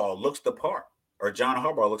Harbaugh looks the part, or John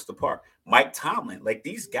Harbaugh looks the part. Mike Tomlin, like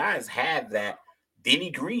these guys have that.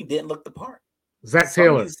 Denny Green didn't look the part. Zach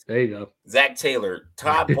Taylor. There you go. Zach Taylor.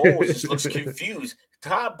 Todd Bowles just looks confused.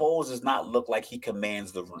 Todd Bowles does not look like he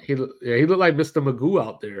commands the room. He looked like Mr. Magoo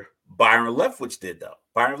out there. Byron Leftwich did though.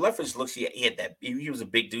 Byron Leftwich looks he had that. He was a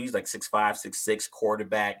big dude. He's like 6'5", 6'6",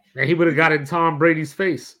 quarterback. And he would have got in Tom Brady's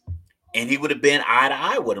face. And he would have been eye to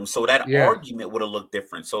eye with him. So that argument would have looked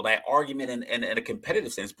different. So that argument in a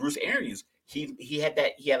competitive sense, Bruce Arians, he had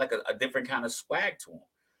like a different kind of swag to him.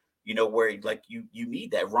 You know, where like you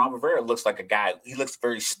need that. Ron Rivera looks like a guy. He looks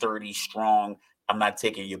very sturdy, strong. I'm not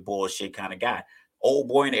taking your bullshit kind of guy. Old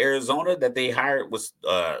boy in Arizona that they hired was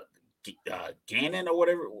Gannon or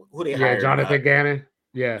whatever. Who they hired? Jonathan Gannon.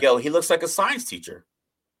 Yeah. Yo, he looks like a science teacher.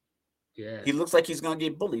 Yeah. He looks like he's gonna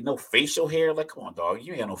get bullied. No facial hair. Like, come on, dog.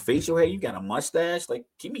 You ain't got no facial hair. You got a mustache. Like,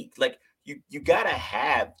 give me like you gotta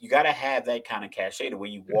have that kind of cachet the way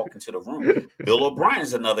you walk into the room. Bill O'Brien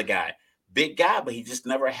is another guy. Big guy, but he just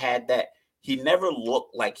never had that. He never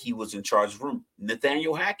looked like he was in charge of the room.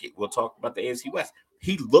 Nathaniel Hackett, we'll talk about the AFC West.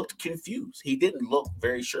 He looked confused. He didn't look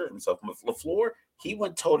very sure of himself. LaFleur, he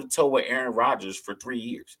went toe-to-toe with Aaron Rodgers for 3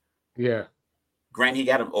 years. Yeah. Grant, he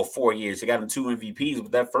got him 4 years. He got him 2 MVPs,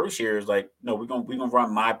 but that first year is like, no, we're gonna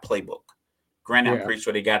run my playbook. Granted, I'm pretty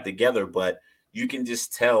sure they got together, but you can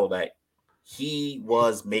just tell that he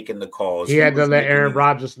was making the calls. He had to let Aaron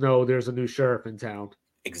Rodgers know there's a new sheriff in town.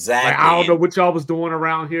 Exactly. Like, I don't know what y'all was doing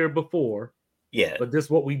around here before. Yeah. But this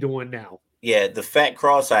is what we doing now. Yeah, the fat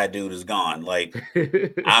cross-eyed dude is gone. Like,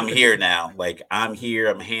 I'm here now. Like, I'm here.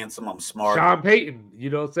 I'm handsome. I'm smart. Sean Payton,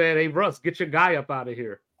 you know what I'm saying? Hey, Russ, get your guy up out of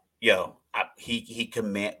here. Yo, he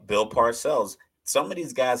command Bill Parcells. Some of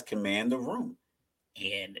these guys command the room.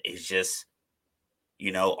 And it's just,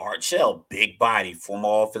 you know, Art Shell, big body,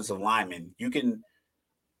 former offensive lineman. You can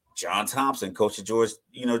John Thompson, coach of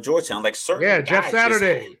Georgetown, like certain guys. Jeff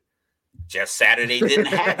Saturday. Jeff Saturday didn't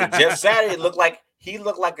have it. Jeff Saturday looked like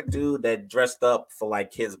a dude that dressed up for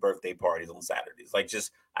like kids' birthday parties on Saturdays. Like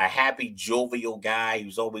just a happy, jovial guy. He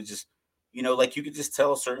was always just, you know, like you could just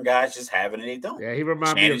tell certain guys just have it and they don't. Yeah, he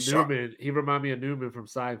reminded me of Newman. He reminded me of Newman from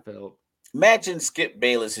Seinfeld. Imagine Skip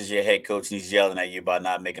Bayless is your head coach and he's yelling at you about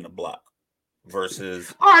not making a block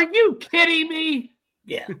versus. Are you kidding me?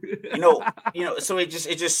 Yeah, you know. So it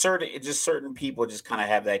just certain people just kind of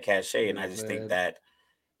have that cachet, and I just think that,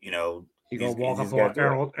 you know, he gonna walk up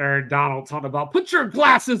on Aaron Donald talking about put your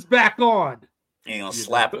glasses back on. And he gonna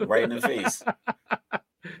slap him right in the face. All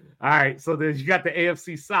right, so then you got the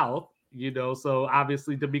AFC South, you know. So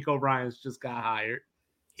obviously DeMeco Ryans just got hired.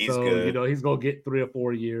 He's good. You know, he's gonna get 3 or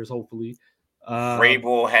 4 years, hopefully.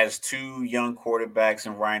 Vrabel has 2 young quarterbacks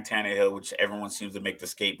and Ryan Tannehill, which everyone seems to make the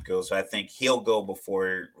scapegoat. So I think he'll go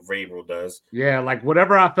before Vrabel does. Yeah, like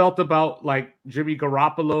whatever I felt about like Jimmy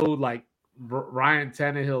Garoppolo, like Ryan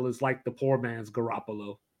Tannehill is like the poor man's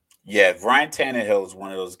Garoppolo. Yeah, Ryan Tannehill is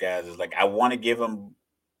one of those guys. Is like I want to give him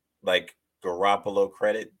like Garoppolo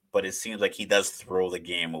credit, but it seems like he does throw the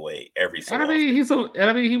game away every so often.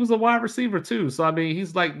 He was a wide receiver too. So I mean,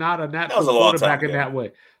 he's like not a natural quarterback in that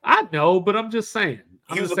way. I know, but I'm just saying.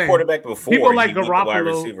 He was a quarterback before. People like Garoppolo. Wide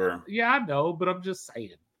receiver. Yeah, I know, but I'm just saying.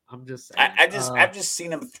 I've just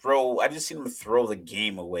seen him throw. I've just seen him throw the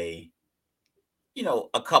game away. You know,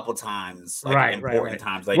 a couple times, like important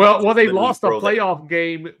times. Like, well, they lost a playoff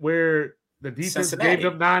game where the defense gave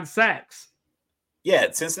them 9 sacks.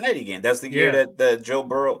 Yeah, Cincinnati game. That's the year that Joe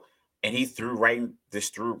Burrow and he threw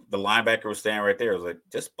through the linebacker was standing right there. It was like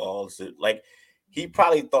just balls, dude. Like he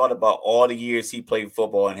probably thought about all the years he played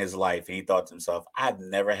football in his life, and he thought to himself, "I've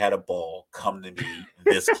never had a ball come to me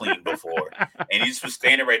this clean before." And he just was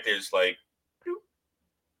standing right there, just like.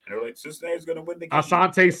 And they're like, Cincinnati's going to win the game.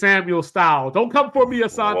 Asante Samuel style. Don't come for me,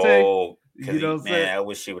 Asante. Whoa. You know what I'm saying? I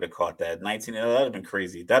wish he would have caught that. 19, that would have been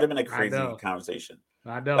crazy. That would have been a crazy conversation.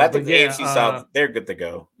 I know. But I think the AFC South, they're good to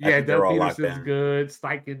go. Yeah, Doug Peterson's good.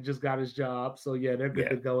 Steichen just got his job. So, yeah, they're good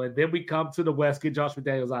to go. And then we come to the West, get Josh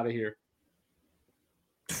McDaniels out of here.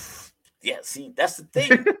 Yeah, see, that's the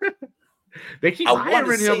thing. They keep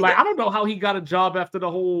hiring him. Like, I don't know how he got a job after the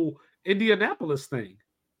whole Indianapolis thing.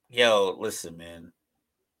 Yo, listen, man.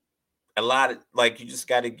 A lot of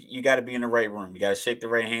you gotta be in the right room. You gotta shake the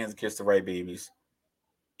right hands, kiss the right babies.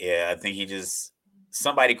 Yeah, I think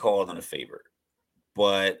somebody called in a favor.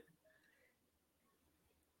 But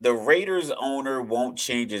the Raiders owner won't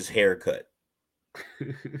change his haircut.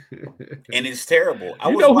 And it's terrible.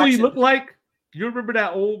 You know who he looked like? You remember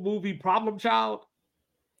that old movie Problem Child?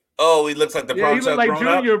 Oh, he looks like the Problem Child. He looked like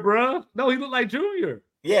Junior, bro. No, he looked like Junior.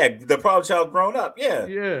 Yeah, the problem child grown up. Yeah.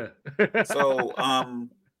 Yeah. So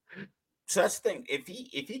so that's the thing. If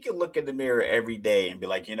he can look in the mirror every day and be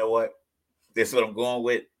like, you know what, this is what I'm going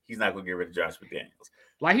with, he's not gonna get rid of Josh McDaniels.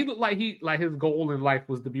 Like he looked like his goal in life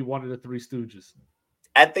was to be one of the Three Stooges.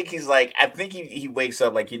 I think he wakes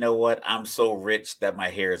up like, you know what, I'm so rich that my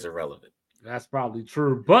hair is irrelevant. That's probably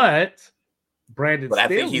true. But Brandon But I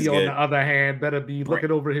think he's Staley, on good. the other hand, better be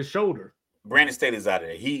looking over his shoulder. Brandon Staley's out of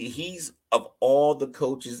there. He's of all the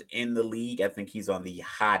coaches in the league, I think he's on the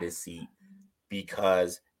hottest seat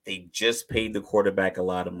because they just paid the quarterback a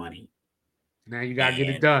lot of money. Now you gotta get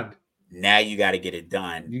it done. Now you got to get it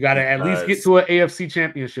done. You got to at least get to an AFC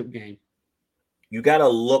Championship game. You got to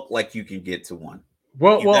look like you can get to one.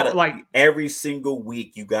 Well, like every single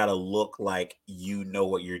week, you got to look like you know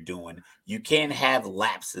what you're doing. You can't have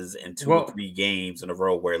lapses in 2 or 3 games in a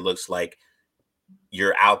row where it looks like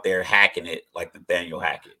you're out there hacking it like Nathaniel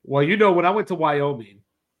Hackett. Well, you know, when I went to Wyoming,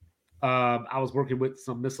 I was working with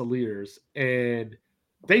some missileers, and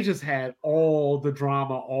they just had all the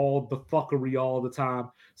drama, all the fuckery all the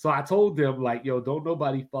time. So I told them, like, yo, don't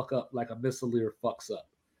nobody fuck up like a missileer fucks up.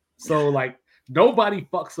 So, like, nobody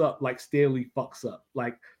fucks up like Staley fucks up.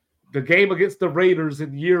 Like, the game against the Raiders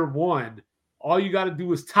in year 1, all you got to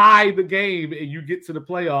do is tie the game and you get to the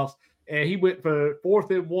playoffs. And he went for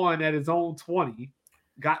 4th and 1 at his own 20,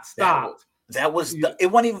 got stopped. It wasn't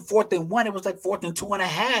even 4th and 1. It was like 4th and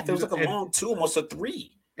 2.5. It was like a long 2, almost a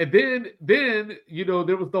 3. And then, you know,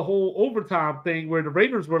 there was the whole overtime thing where the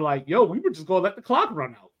Raiders were like, yo, we were just going to let the clock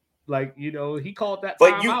run out. Like, you know, he called that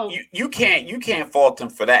timeout. You can't fault him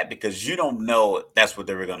for that because you don't know that's what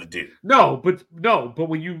they were going to do. No, but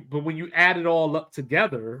when you add it all up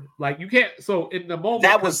together, like you can't. So in the moment,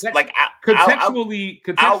 that was like contextually,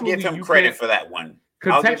 I'll give him credit for that one.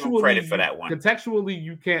 Contextually,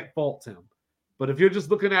 you can't fault him. But if you're just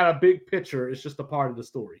looking at a big picture, it's just a part of the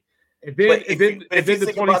story. And then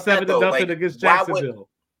the 27-0 against Jacksonville.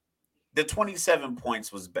 The 27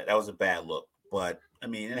 points was a bad look, but I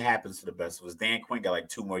mean it happens to the best of us. Dan Quinn got like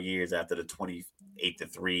 2 more years after the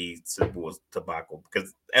 28-3 Super Bowl debacle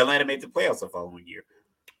because Atlanta made the playoffs the following year.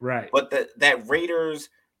 Right. But that Raiders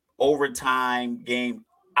overtime game,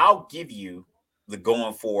 I'll give you the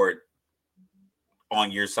going forward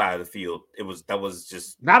on your side of the field. That was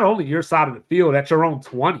just not only your side of the field, at your own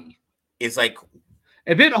 20. It's like.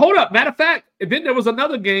 And then, hold up, matter of fact, and then there was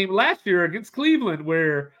another game last year against Cleveland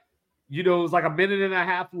where, you know, it was like a minute and a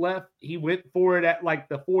half left. He went for it at like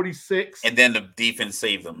the 46. And then the defense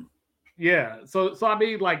saved him. Yeah. So I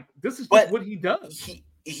mean, like, this is just what he does. He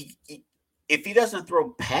if he doesn't throw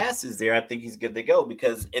passes there, I think he's good to go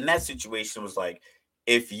because in that situation it was like,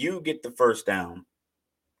 if you get the first down,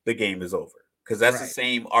 the game is over. Because that's the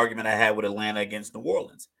same argument I had with Atlanta against New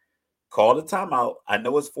Orleans. Call the timeout. I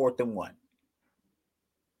know it's 4th and 1.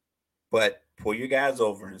 But pull your guys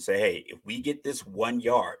over and say, hey, if we get this 1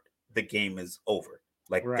 yard, the game is over.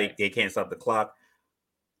 Like they can't stop the clock.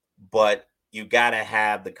 But you got to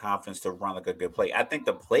have the confidence to run like a good play. I think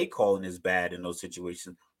the play calling is bad in those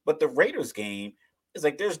situations. But the Raiders game is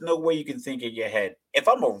like there's no way you can think in your head. If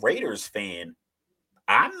I'm a Raiders fan,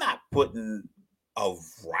 I'm not putting a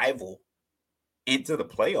rival into the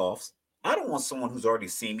playoffs. I don't want someone who's already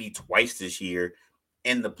seen me twice this year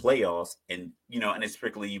in the playoffs, and you know, and it's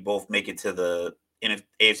particularly you both make it to the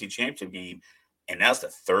AFC Championship game, and that's the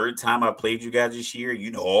 3rd time I played you guys this year. You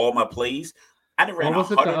know all my plays. I never ran.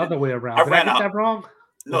 Was it the other way around? Did I get that wrong?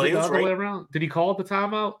 No, it was the other way around. Did he call the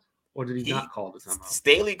timeout, or did he not call the timeout?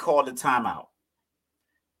 Staley called the timeout.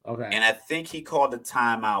 Okay, and I think he called the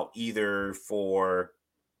timeout either for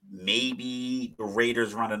maybe the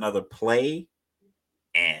Raiders run another play,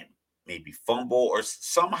 and maybe fumble, or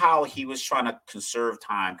somehow he was trying to conserve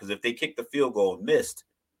time because if they kicked the field goal and missed,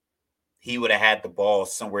 he would have had the ball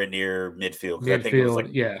somewhere near midfield. I think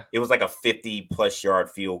it was like a 50+ yard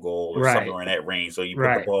field goal or somewhere in that range. So you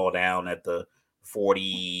put the ball down at the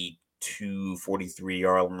 42, 43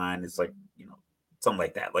 yard line. It's like, you know, something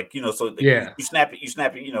like that. Like, you know, so you snap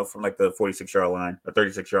it, you know, from like the 46 yard line or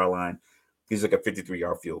 36 yard line. He's like a 53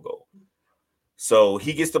 yard field goal. So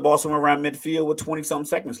he gets the ball somewhere around midfield with 20-something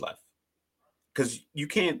seconds left. Because you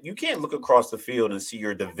can't look across the field and see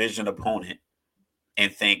your division opponent and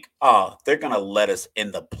think, oh, they're going to let us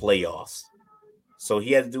in the playoffs. So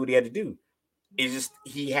he had to do what he had to do. It's just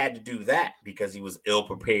he had to do that because he was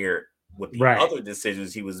ill-prepared with the other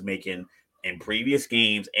decisions he was making in previous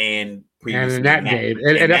games and in that game.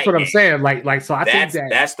 And that's what I'm saying. Like, so I think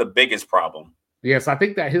that's the biggest problem. Yes, I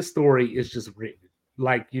think that his story is just written.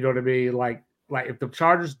 Like, you know what I mean? Like if the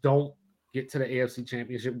Chargers don't get to the AFC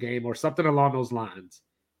Championship game or something along those lines,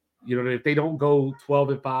 you know, if they don't go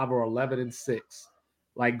 12-5 or 11-6,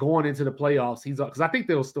 like going into the playoffs, he's because I think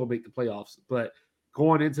they'll still make the playoffs, but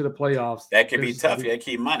going into the playoffs, that could be tough. Yeah,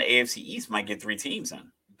 keep in mind, the AFC East might get 3 teams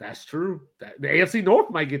in. That's true. The AFC North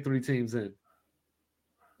might get 3 teams in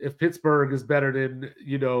if Pittsburgh is better than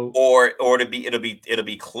or it'll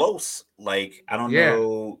be close. Like I don't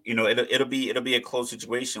know, it'll be a close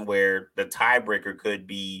situation where the tiebreaker could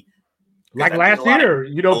be like last year.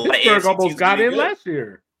 Pittsburgh almost got in last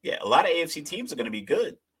year. Yeah, a lot of AFC teams are going to be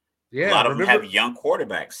good. Yeah, a lot of them have young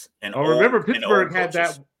quarterbacks. And remember Pittsburgh had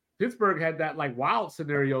that. Pittsburgh had that like wild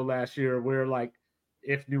scenario last year where like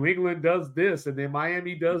if New England does this and then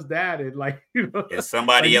Miami does that and like if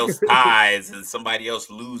somebody else ties and somebody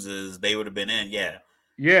else loses, they would have been in.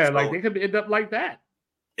 Yeah, so, like they could end up like that.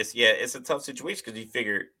 It's a tough situation because you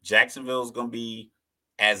figure Jacksonville's going to be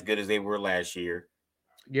as good as they were last year.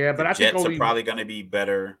 Yeah, but I think Jets are probably going to be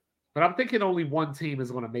better. But I'm thinking only one team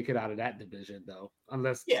is going to make it out of that division, though,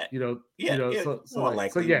 unless one.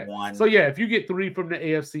 So if you get 3 from the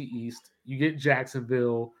AFC East, you get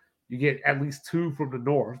Jacksonville, you get at least 2 from the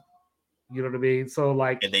North. You know what I mean? So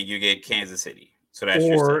like, and then you get Kansas City. So that's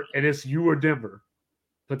and it's you or Denver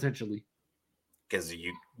potentially.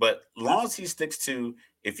 But long as he sticks to,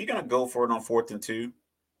 if you're going to go for it on 4th and 2,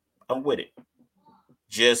 I'm with it.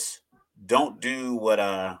 Just don't do what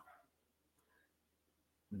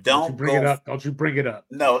Don't bring it up. Don't you bring it up?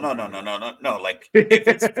 No. Like if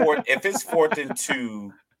it's 4th and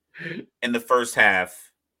 2 in the first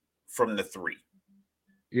half from the 3.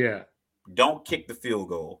 Yeah. Don't kick the field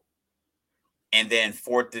goal. And then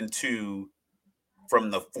 4th and 2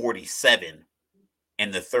 from the 47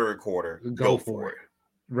 in the third quarter. Go for it.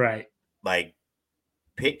 Right. Like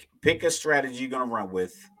pick a strategy you're gonna run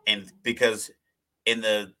with. And because in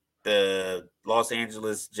the Los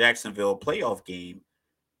Angeles Jacksonville playoff game,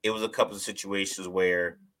 it was a couple of situations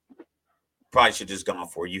where probably should have just gone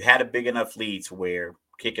for it. You had a big enough lead to where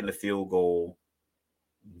kicking the field goal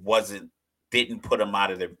didn't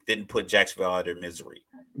put Jacksonville out of their misery.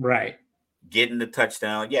 Right. Getting the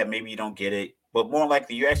touchdown, yeah, maybe you don't get it, but more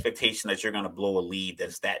likely your expectation that you're going to blow a lead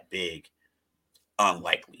that's that big,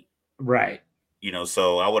 unlikely. Right.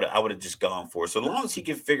 So I would have just gone for it. So as long as he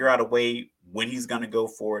can figure out a way when he's going to go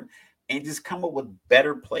for it. And just come up with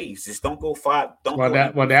better plays. Just don't go 5. Don't go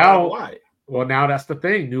wide. Well, now that's the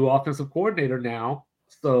thing. New offensive coordinator now.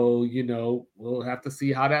 So, we'll have to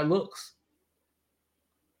see how that looks.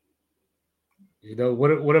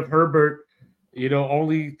 What if Herbert,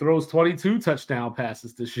 only throws 22 touchdown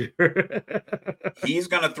passes this year? He's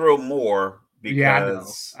going to throw more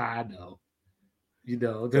because... Yeah, I know.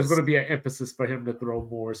 There's going to be an emphasis for him to throw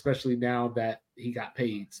more, especially now that he got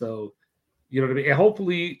paid. So, you know what I mean? And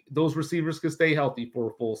hopefully those receivers can stay healthy for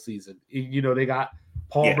a full season. They got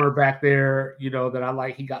Palmer back there, that I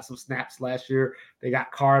like. He got some snaps last year. They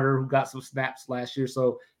got Carter who got some snaps last year.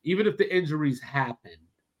 So even if the injuries happen,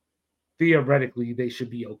 theoretically, they should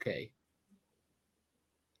be okay.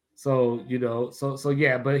 So,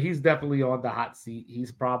 yeah, but he's definitely on the hot seat.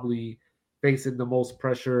 He's probably facing the most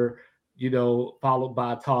pressure, followed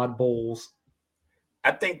by Todd Bowles.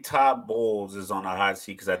 I think Todd Bowles is on a hot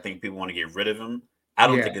seat because I think people want to get rid of him. I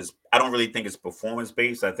don't really think it's performance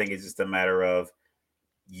based. I think it's just a matter of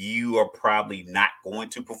you are probably not going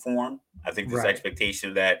to perform. I think there's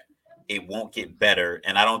expectation that it won't get better,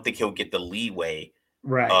 and I don't think he'll get the leeway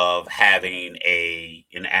of having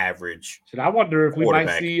an average. I wonder if we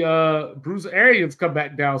might see Bruce Arians come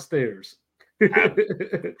back downstairs.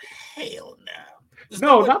 Hell no.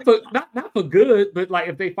 No, not for good, but like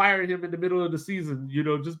if they fire him in the middle of the season,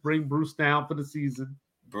 just bring Bruce down for the season.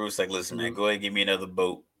 Bruce, like, listen, man, go ahead and give me another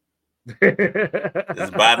boat.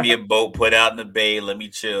 Just buy me a boat, put out in the bay, let me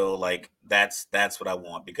chill. Like that's what I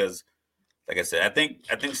want because, like I said, I think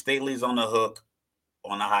Staley's on the hook,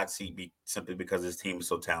 on the hot seat, simply because his team is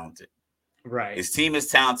so talented. Right, his team is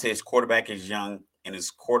talented. His quarterback is young, and his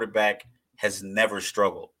quarterback has never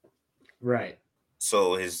struggled. Right.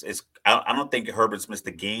 So I don't think Herbert's missed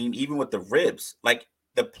a game, even with the ribs. Like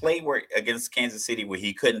the play where against Kansas City where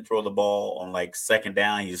he couldn't throw the ball on like second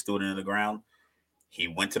down, he just threw it into the ground. He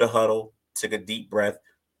went to the huddle, took a deep breath,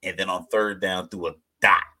 and then on third down threw a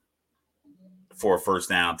dot for a first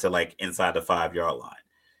down to like inside the 5-yard line.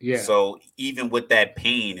 Yeah. So even with that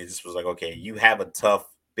pain, it just was like, okay, you have a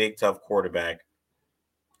big tough quarterback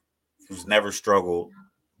who's never struggled.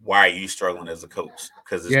 Why are you struggling as a coach?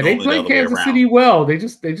 Because they play Kansas City well. They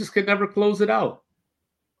just can never close it out.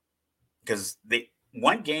 Because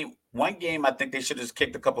one game, I think they should just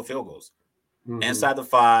kicked a couple field goals inside the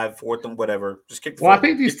 5, 4th and whatever. Just kick the. Well, I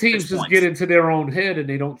think these teams just get into their own head and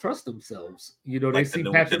they don't trust themselves. They see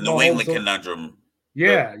Patrick Mahomes. The New England conundrum.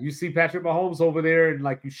 Yeah, you see Patrick Mahomes over there and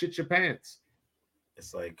like you shit your pants.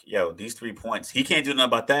 It's like, yo, these 3 points, he can't do nothing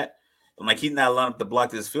about that. I'm like, he's not lined up to block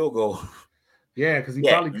this field goal. Yeah, because he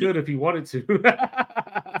Yeah, probably could if he wanted to.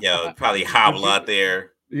 yo, probably hobble out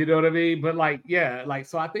there. You know what I mean? But like, yeah, like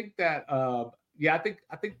so I think that yeah, I think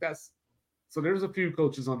that's so there's a few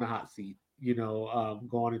coaches on the hot seat,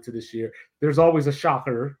 going into this year. There's always a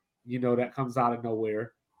shocker, that comes out of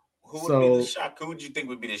nowhere. Who would be the shock? Who would you think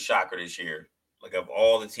would be the shocker this year? Like of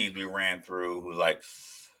all the teams we ran through, who like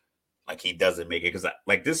he doesn't make it? Because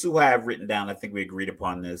like this is who I have written down. I think we agreed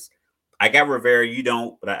upon this. I got Rivera. You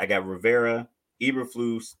don't, but I got Rivera,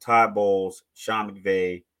 Eberflus, Todd Bowles, Sean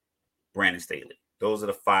McVay, Brandon Staley. Those are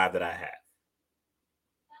the 5 that I have.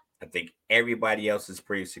 I think everybody else is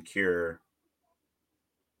pretty secure.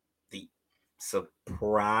 The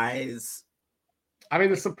surprise. I mean,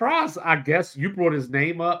 the surprise, I guess you brought his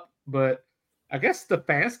name up, but I guess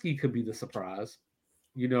Stefanski could be the surprise,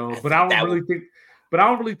 but I don't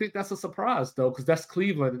really think that's a surprise though, because that's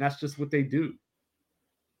Cleveland and that's just what they do.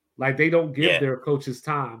 Like they don't give their coaches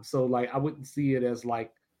time. So like I wouldn't see it as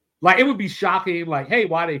like it would be shocking, like, hey,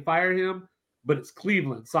 why they fire him? But it's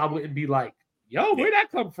Cleveland. So I wouldn't be like, yo, where'd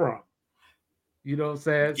that come from? You know what I'm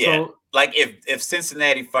saying? Yeah. So like if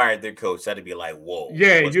Cincinnati fired their coach, that'd be like, whoa.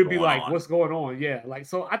 Yeah, you'd be like, what's going on? Yeah. Like,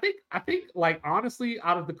 so I think like honestly,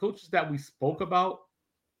 out of the coaches that we spoke about,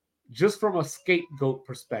 just from a scapegoat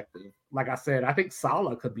perspective, like I said, I think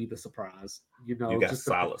Saleh could be the surprise. You got just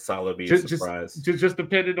Saleh be a surprise. Just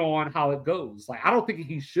depending on how it goes. Like, I don't think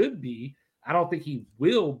he should be. I don't think he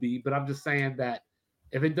will be. But I'm just saying that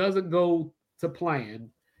if it doesn't go to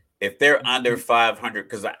plan, if they're under 500,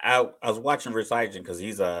 because I was watching Rich Eisen because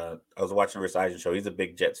I was watching Rich Eisen show. He's a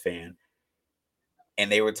big Jets fan,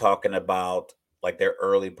 and they were talking about like their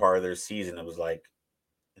early part of their season. It was like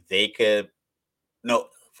they could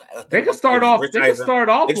start off. They could start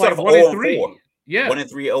off like 1-3. Yeah,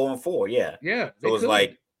 1-3, 0-4. Yeah, yeah. So it was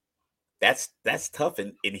like that's tough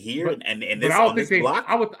in here and this. But I don't think they. Block?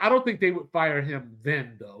 I don't think they would fire him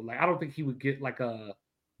then though. Like I don't think he would get like a.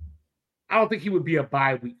 I don't think he would be a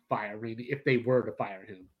bye week fire, really, if they were to fire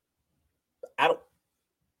him.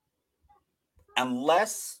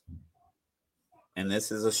 Unless, and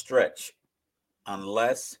this is a stretch,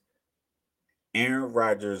 unless Aaron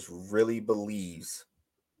Rodgers really believes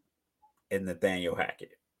in Nathaniel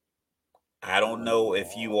Hackett. I don't know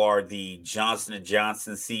if you are the Johnson &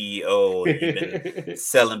 Johnson CEO and you've been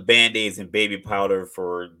selling Band-Aids and baby powder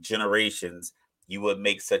for generations, you would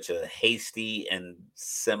make such a hasty and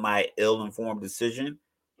semi-ill-informed decision.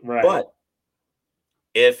 Right. But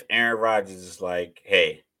if Aaron Rodgers is like,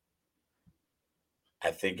 hey,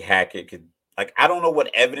 I think Hackett could, like, I don't know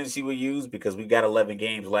what evidence he would use because we got 11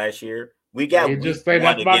 games last year. We got week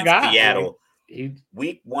 1 against Seattle.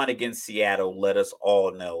 Week 1 against Seattle let us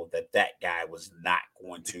all know that guy was not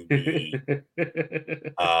going to be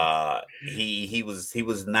he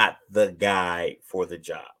was not the guy for the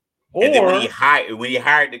job. And then when he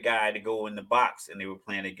hired the guy to go in the box and they were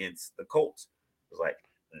playing against the Colts, it was like,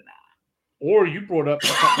 nah. Or you brought up a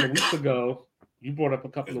couple of weeks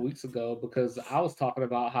ago. Because I was talking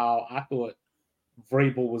about how I thought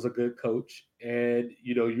Vrabel was a good coach, and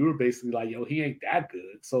you were basically like, yo, he ain't that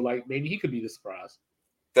good. So like maybe he could be the surprise.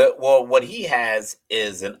 What he has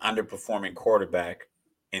is an underperforming quarterback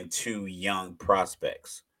and 2 young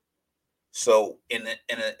prospects. So in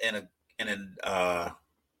a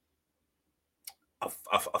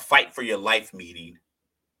fight for your life meeting,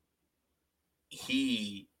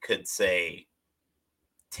 he could say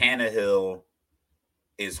Tannehill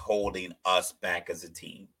is holding us back as a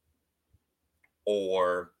team,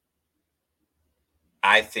 or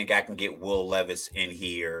I think I can get Will Levis in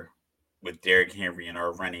here with Derrick Henry in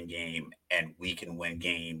our running game, and we can win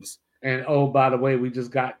games. And oh, by the way, we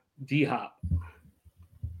just got D-Hop.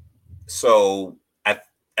 So I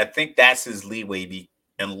think that's his leeway.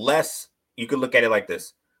 Unless you could look at it like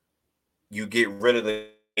this: you get rid of the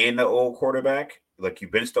old quarterback, like you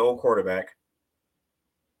bench the old quarterback,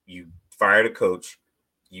 you fire the coach,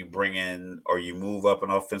 you bring in or you move up an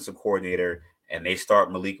offensive coordinator, and they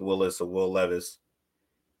start Malik Willis or Will Levis,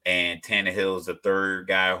 and Tannehill's the third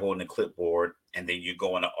guy holding the clipboard, and then you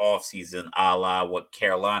go in the offseason a la what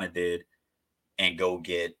Carolina did and go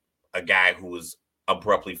get a guy who was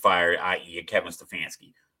abruptly fired, i.e. Kevin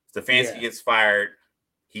Stefanski. Stefanski gets fired.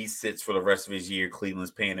 He sits for the rest of his year.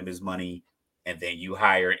 Cleveland's paying him his money. And then you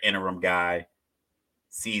hire an interim guy.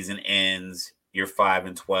 Season ends. You're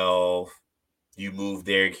 5-12. You move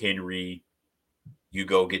Derrick Henry. You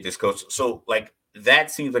go get this coach. So, like, that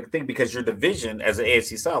seems like a thing because your division as an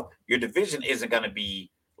AFC South, your division isn't going to be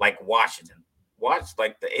like Washington.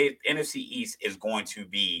 The NFC East is going to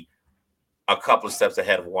be a couple of steps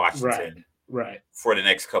ahead of Washington. Right. For the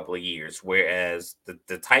next couple of years. Whereas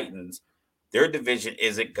the Titans, their division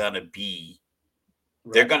isn't going to be,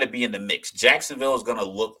 they're going to be in the mix. Jacksonville is going to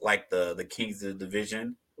look like the Kings of the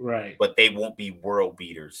division, right, but they won't be world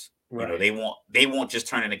beaters. right. You know, they won't just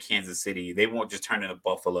turn into Kansas City. They won't just turn into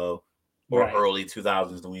Buffalo or Right. early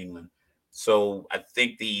 2000s New England. So I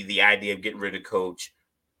think the idea of getting rid of coach,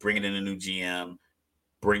 bringing in a new GM,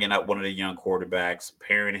 bringing up one of the young quarterbacks,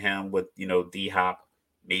 pairing him with, you know, D-Hop,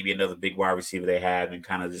 maybe another big wide receiver they have, and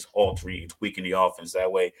kind of just altering, tweaking the offense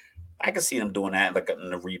that way. I can see them doing that like in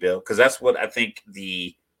the rebuild, because that's what I think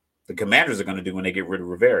the Commanders are going to do when they get rid of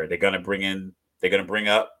Rivera. They're going to bring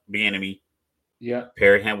up Bieniemy,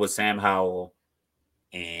 pair him with Sam Howell,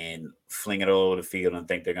 and fling it all over the field, and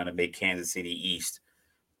think they're going to make Kansas City East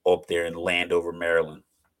up there in Landover, Maryland.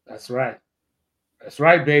 That's right. That's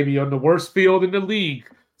right, baby. On the worst field in the league.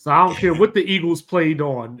 So I don't care what the Eagles played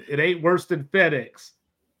on. It ain't worse than FedEx.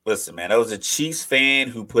 Listen, man, I was a Chiefs fan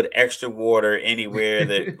who put extra water anywhere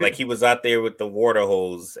that, like, he was out there with the water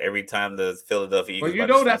hose every time the Philadelphia Eagles. Well, you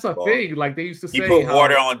know that's a thing. Like they used to say, he put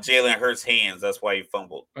water on Jalen Hurts' hands. That's why he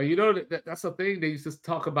fumbled. You know that's a thing they used to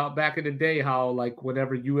talk about back in the day. How like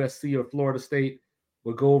whenever USC or Florida State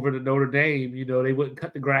would go over to Notre Dame, you know, they wouldn't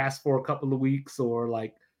cut the grass for a couple of weeks, or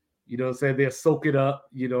like, you know, say they'll soak it up.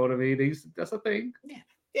 You know what I mean? That's a thing.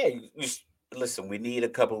 Yeah. Listen, we need a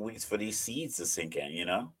couple of weeks for these seeds to sink in. You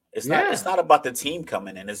know, it's not about the team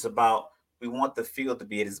coming in. It's about, we want the field to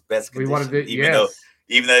be at its best condition. Even though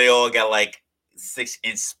they all got like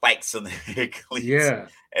 6-inch spikes on their cleats. Yeah.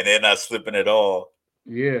 And they're not slipping at all.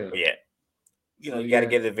 Yeah. But yeah. You know, you got to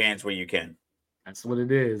get advantage where you can. That's what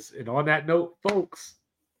it is. And on that note, folks,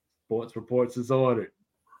 Sports Reports is ordered.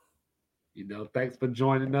 You know, thanks for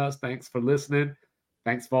joining us. Thanks for listening.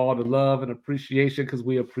 Thanks for all the love and appreciation, because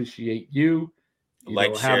we appreciate you.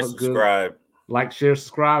 Like, share, subscribe. Like, share,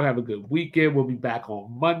 subscribe. Have a good weekend. We'll be back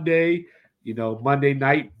on Monday. You know, Monday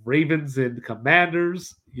night, Ravens and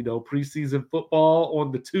Commanders. You know, preseason football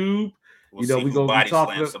on the tube. We'll see who body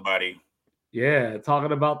slam somebody. Yeah,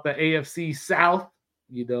 talking about the AFC South.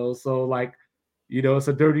 You know, so like, you know, it's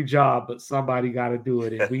a dirty job, but somebody got to do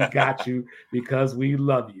it. And we got you because we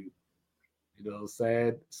love you. You know what I'm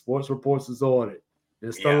saying? Sports Reports is ordered.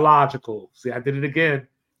 Mr. Logical. See, I did it again.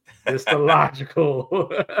 Mr.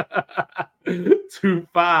 Logical.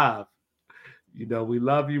 2-5. You know, we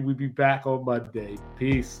love you. We'll be back on Monday.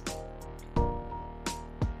 Peace.